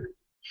வாக்கியங்களே இருக்கு.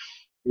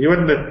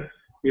 ஈவன்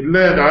இல்ல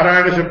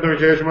நாராயண சப்தம்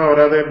விசேஷமா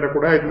வராது என்ன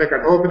கூட இல்ல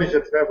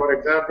கட்டோபனிஷத்துல ஃபார்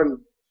எக்ஸாம்பிள்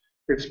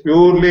இட்ஸ்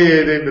பியூர்லி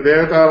இந்த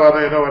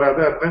தேவதாவாதம் என்ன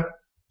வராது. அந்த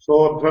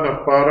சோத்வன்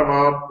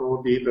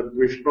அப்பாரமாப்னோதி தத்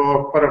விஷ்ணு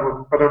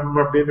பரமம் பரம்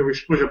அப்படின்னு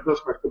விஷ்ணு சப்தம்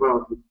ஸ்பஷ்டமா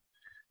வந்து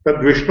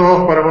தத் விஷ்ணு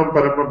பரமம்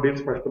பரம்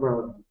அப்படின்னு ஸ்பஷ்டமா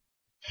வந்து.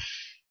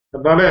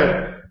 அதனால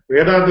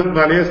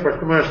வேதாந்தத்தினாலேயே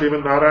ஸ்பஷ்டமா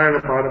ஸ்ரீமன் நாராயண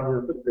பாரம்பரியம்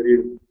வந்து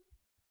தெரியுது.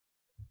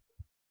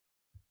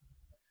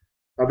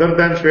 Other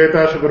than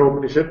Shvetashvatara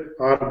Upanishad,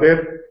 are there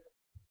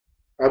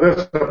other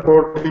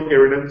supporting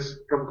evidence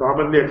from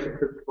commonly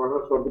accepted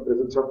scholars for the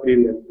presence of three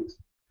realities?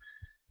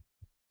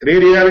 Three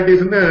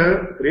realities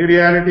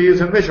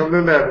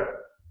சொல்லல.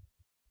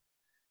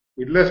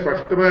 இல்ல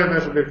ஸ்பஷ்டமா என்ன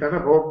சொல்லியிருக்காங்க,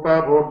 போக்தா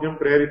போக்யம்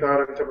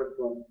பிரேரிதாரஞ்சம்.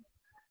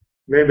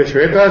 இந்த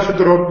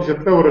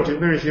ஸ்வேதாசுத்தரோபனிஷத்துல ஒரு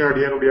சின்ன விஷயம்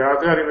அடியனுடைய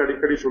ஆச்சாரியன்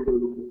அடிக்கடி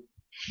சொல்றது,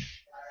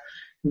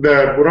 இந்த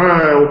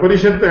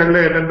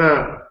உபனிஷத்துல என்னன்னா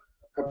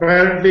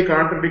apparently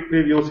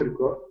contradictory views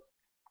இருக்கோ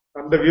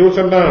அந்த வியூஸ்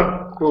எல்லாம்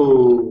to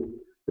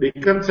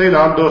reconcile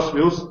all those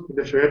views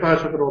இந்த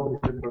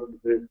ஸ்வேதாசுத்தரோபனிஷத்துல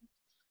வந்து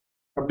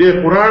அப்படியே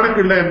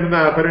புராணங்கள்ல என்னென்ன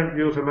அப்பரண்ட்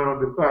வியூஸ் எல்லாம்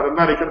வந்திருக்கோ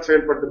அதெல்லாம்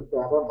reconcile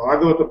பண்ணிருக்காங்க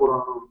பாகவத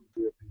புராணம்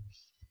வந்து.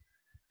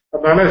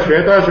 அதனால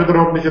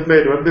ஸ்வேதாசுத்தரோபனிஷத்துல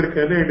இது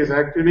வந்திருக்கேன்னு it is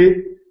actually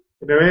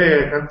in a way a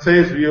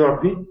concise view of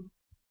the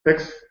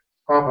text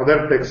of other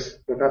texts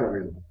that are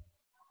available.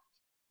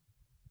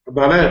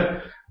 அதனால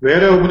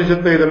வேற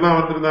உபனிஷத்துல இதெல்லாம்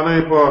வந்திருந்தாலும்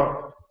இப்போ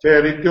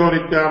நித்யோ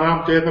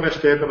நித்யானாம்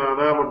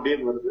சேதனேதனானாம்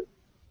அப்படின்னு வருது,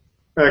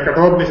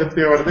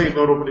 கட்டோபனிஷத்தையும் வருது,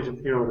 இன்னொரு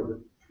உபனிஷத்தையும் வருது.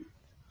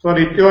 சோ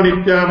நித்யோ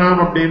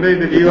நித்யானாம் அப்படின்னு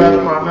இந்த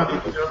ஜீவாத்மான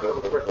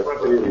ஸ்பஷ்டமா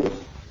தெரியுது.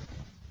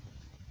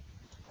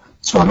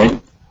 சுவாமி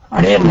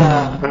அடைய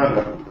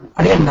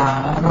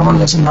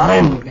ராமதாசன்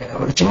நாராயணனுக்கு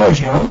ஒரு சின்ன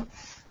விஷயம்.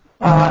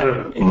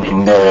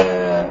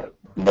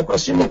 இந்த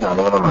கொஸ்டினுக்கு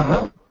அனுகுணமாக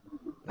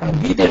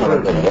கீதையில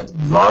வந்து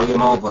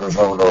வாயுமோ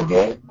புருஷோ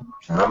லோகே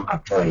க்ஷரம்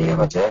அக்ஷர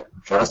ஏவச்ச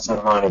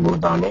க்ஷரசர்வாணி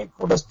பூதானி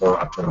கூடஸ்தோ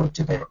அக்ஷரம்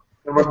உச்சதே.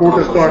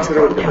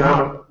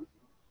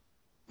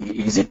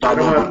 Is it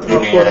talking about three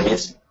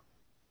realities?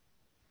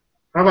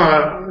 ஆமா,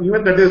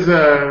 even that is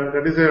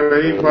a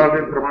very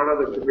important pramana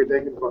that should be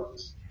taken for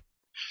us.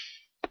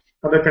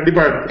 அதை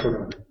கண்டிப்பா எடுத்து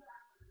சொல்றாங்க.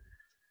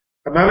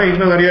 அதனால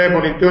இன்னும் நிறைய இப்போ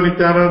நித்தியோ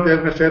நித்தியானம்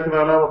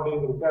சேத்தனானா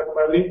அப்படின்னு இருக்கு. அது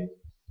மாதிரி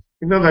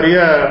இன்னும் நிறைய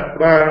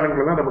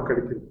உதாரணங்கள் தான் நமக்கு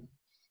கிடைக்குது.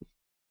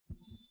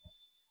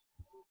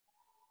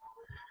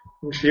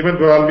 In Srimad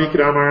Valmiki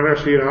Ramayana,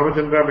 Sri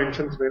Ramachandra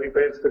mentions many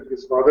times that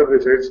his father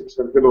resides in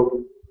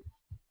Sargalokam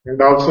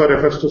and also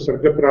refers to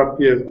Sarga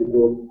Prapti as the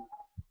goal.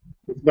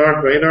 If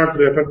not, why not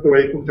refer to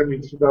Vaikuntham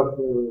instead of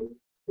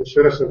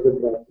Ishvara Sarga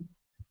Prapti?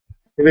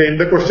 In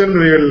the question,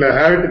 we will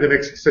have it in the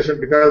next session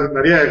because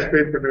Nariya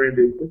explained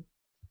it.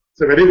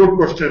 It's a very good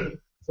question.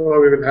 So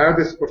we will have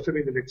this question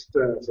in the next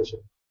session.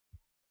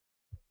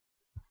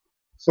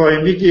 So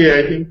Indiki,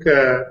 I think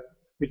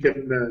we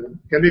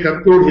can we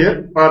conclude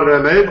here or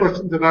live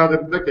questions another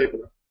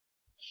கேட்கலாம்.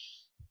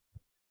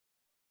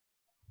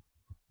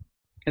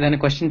 ஏதான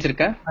questions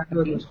இருக்கா?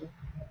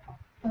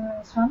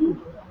 Swami,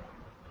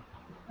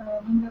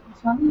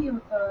 Swami,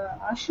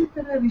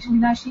 Ashutra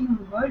Vinashi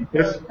word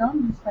term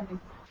use பண்ணி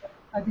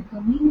அதுக்கு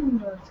meaning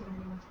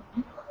சொல்லுங்க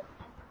Swami.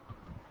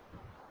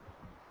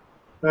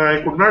 I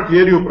could not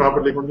hear you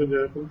properly.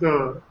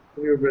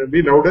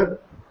 Be louder.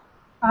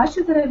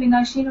 Ashutra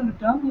Vinashi ஒரு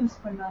term use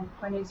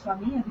பண்ணி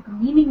Swami, அதுக்கு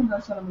meaning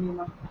சொல்ல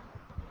முடியுமா?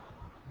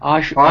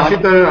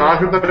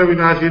 Ashutra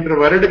Vinashi என்ற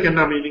வேர்டுக்கு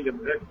என்ன மீனிங்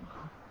என்ன?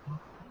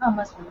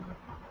 ஆமா Swami.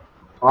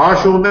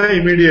 Ashuனா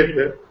immediate.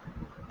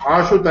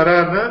 Ashutara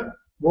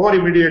more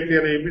immediately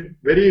and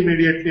very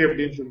immediately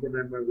அப்படின்னு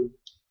சொல்லிட்டு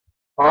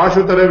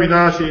Ashutara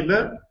Vinashina,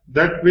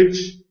 that which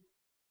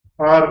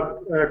are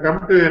come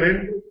to an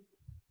end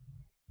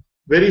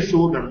very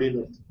soon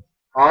அப்படின்னு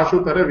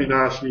Ashutara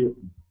Vinashi.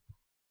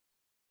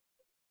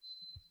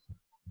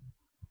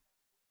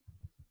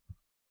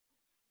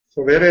 So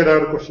வேற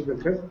ஏதாவது question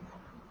இருக்கு?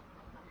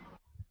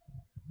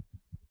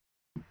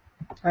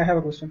 I have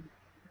a question.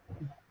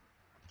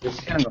 Yes.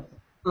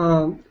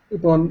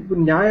 இப்போ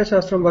நியாய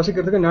சாஸ்திரம்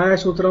வாசிக்கிறதுக்கு நியாய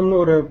சூத்திரம்னு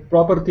ஒரு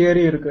ப்ராப்பர்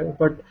தியரி இருக்கு.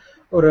 பட்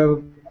ஒரு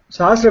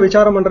சாஸ்திர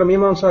விசாரம் பண்ற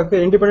மீமாம்சாக்கு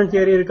இண்டிபெண்டன்ட்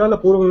தியரி இருக்கா இல்ல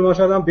பூர்வ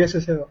மீமாம்சா தான்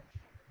பேசிஸே தான்?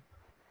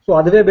 ஸோ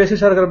அதுவே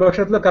பேசிஸா இருக்கிற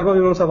பட்சத்துல கர்ம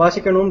மீமாம்சா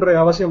வாசிக்கணும்ன்ற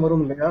அவசியம்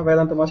வரும் இல்லையா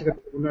வேதாந்தம்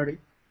வாசிக்கிறதுக்கு முன்னாடி?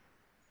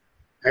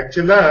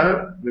 ஆக்சுவலா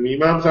இந்த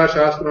மீமாம்சா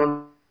சாஸ்திரம்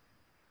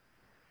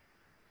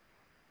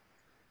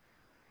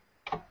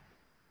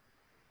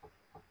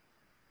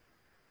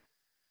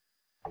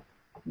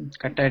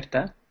கட்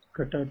ஆயிடுதா?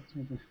 கட்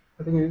ஆயிடுச்சு.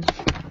 I think he's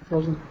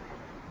frozen.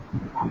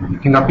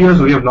 It appears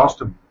we have lost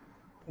him.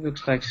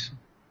 Looks like so.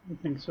 I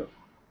think so.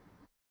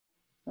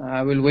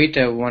 I will wait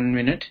 1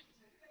 minute.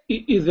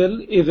 Is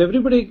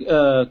everybody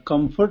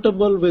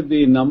comfortable with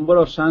the number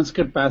of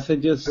Sanskrit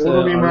passages?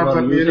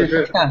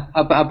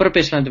 அப்புறம்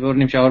பேசலாம். ஒரு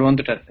நிமிஷம், அவர்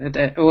வந்துட்டார்.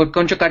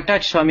 கொஞ்சம் cut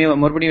ஆச்சு சுவாமி,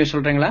 மறுபடியும்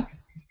சொல்றீங்களா?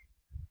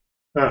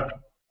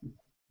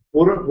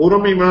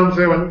 பூர்வ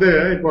மீமாம்சை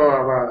இப்போ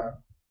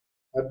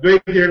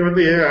அத்வைத்திகள்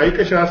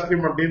ஐக்க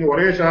சாஸ்திரம் அப்படின்னு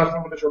ஒரே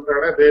சாஸ்திரம்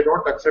சொல்றாங்க. they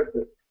don't accept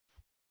it.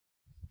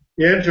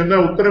 ஏன்னு சொன்னா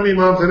உத்தர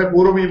மீமாம்சையில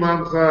பூர்வ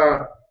மீமாம்சா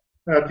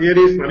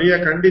தியரிஸ் நிறைய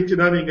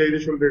கண்டிச்சுதான் நீங்க இது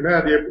சொல்றீங்க.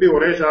 அது எப்படி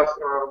ஒரே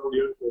சாஸ்திரம் ஆக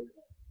முடியும்?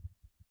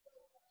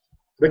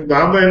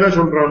 நாம என்ன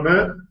சொல்றோம்னா,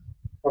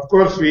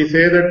 of course we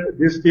say that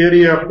this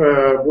theory of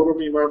பூர்வ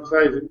மீமாம்சா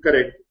is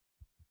incorrect.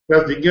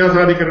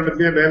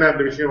 ஜிக்ஞாசாதிகரணத்திலேயே மேல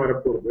அந்த விஷயம்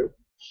வரப்போகுது.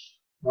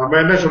 நாம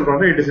என்ன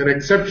சொல்றோம்னா, it is an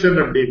exception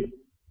அப்படின்னு.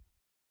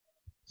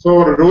 So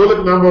ஒரு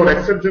ரூலுக்கு நாம ஒரு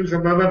எக்ஸெப்ஷன்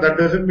சொன்னா that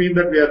doesn't mean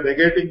that we are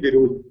negating the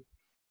rule.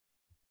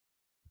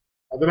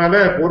 அதனால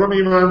பூர்வ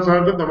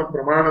மீமாம்சான்றது நமக்கு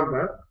பிரமாணம்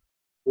தான்.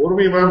 பூர்வ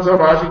மீமாம்சா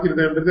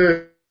வாசிக்கிறதுன்றது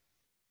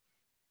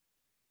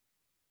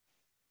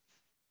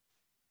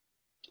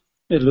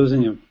We're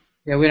losing him.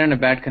 Yeah, we're on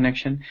a bad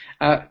connection.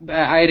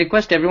 I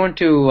request everyone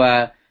to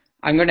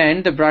I'm going to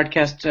end the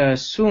broadcast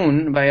soon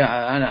by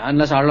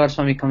unless Alwar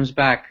Swami comes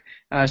back.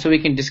 So we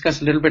can discuss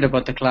a little bit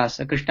about the class.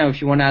 Krishna, if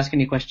you want to ask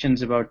any questions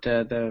about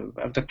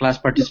the class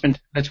participant,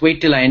 let's wait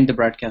till I end the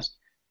broadcast.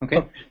 Okay?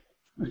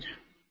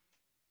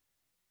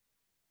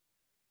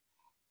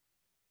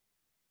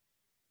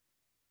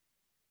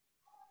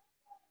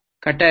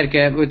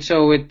 Okay. So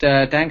with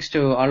thanks to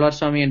Alwar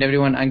Swami and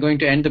everyone, I'm going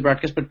to end the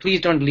broadcast, but please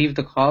don't leave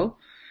the call.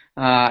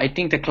 I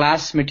think the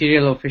class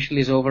material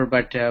officially is over,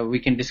 but we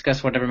can discuss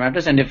whatever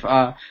matters. And if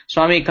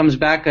Swami comes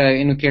back,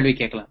 Kelvi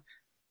Kekla.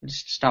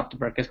 Just stop the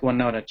broadcast.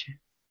 1 hour.